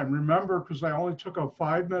of time. Remember, because I only took a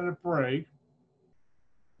 5-minute break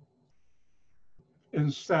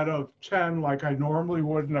instead of 10 like I normally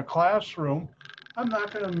would in a classroom, I'm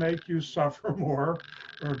not going to make you suffer more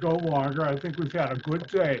or go longer. I think we've had a good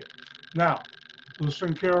day. Now,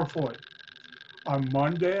 listen carefully. On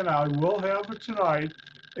Monday, and I will have it tonight,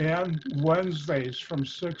 and Wednesdays from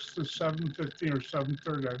 6 to 7:15 or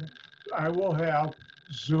 7:30, I will have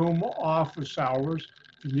Zoom office hours.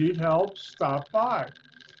 If you need help, stop by.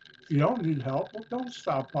 If you don't need help, well, don't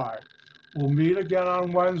stop by. We'll meet again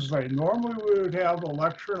on Wednesday. Normally we would have a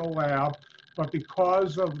lecture in a lab, but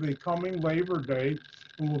because of the coming Labor Day,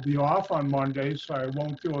 we'll be off on Monday, so I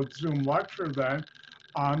won't do a Zoom lecture then.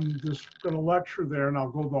 I'm just going to lecture there, and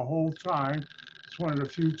I'll go the whole time. It's one of the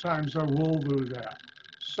few times I will do that.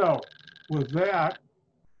 So with that,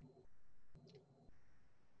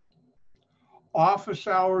 office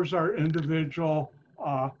hours are individual.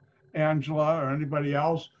 Angela or anybody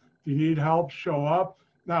else, if you need help, show up.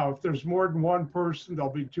 Now, if there's more than one person,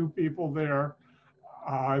 there'll be two people there.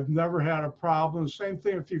 I've never had a problem. Same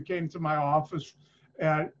thing if you came to my office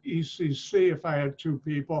at ECC, if I had two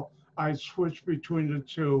people, I'd switch between the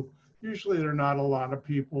two. Usually there are not a lot of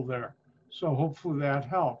people there. So hopefully that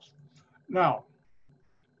helps. Now,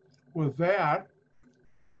 with that,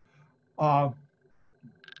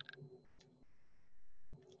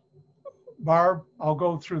 Barb, I'll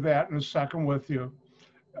go through that in a second with you.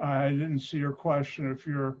 I didn't see your question. If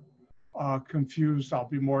you're confused, I'll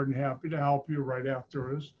be more than happy to help you right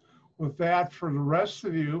after this. With that, for the rest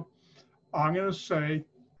of you, I'm going to say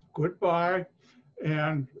goodbye.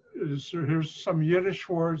 And here's some Yiddish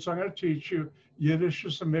words I'm going to teach you. Yiddish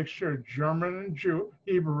is a mixture of German and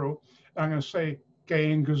Hebrew. I'm going to say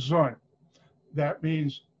gehen gesund. That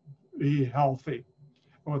means be healthy.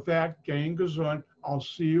 And with that, gehen gesund. I'll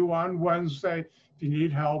see you on Wednesday. If you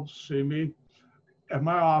need help, see me at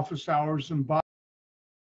my office hours. And bye.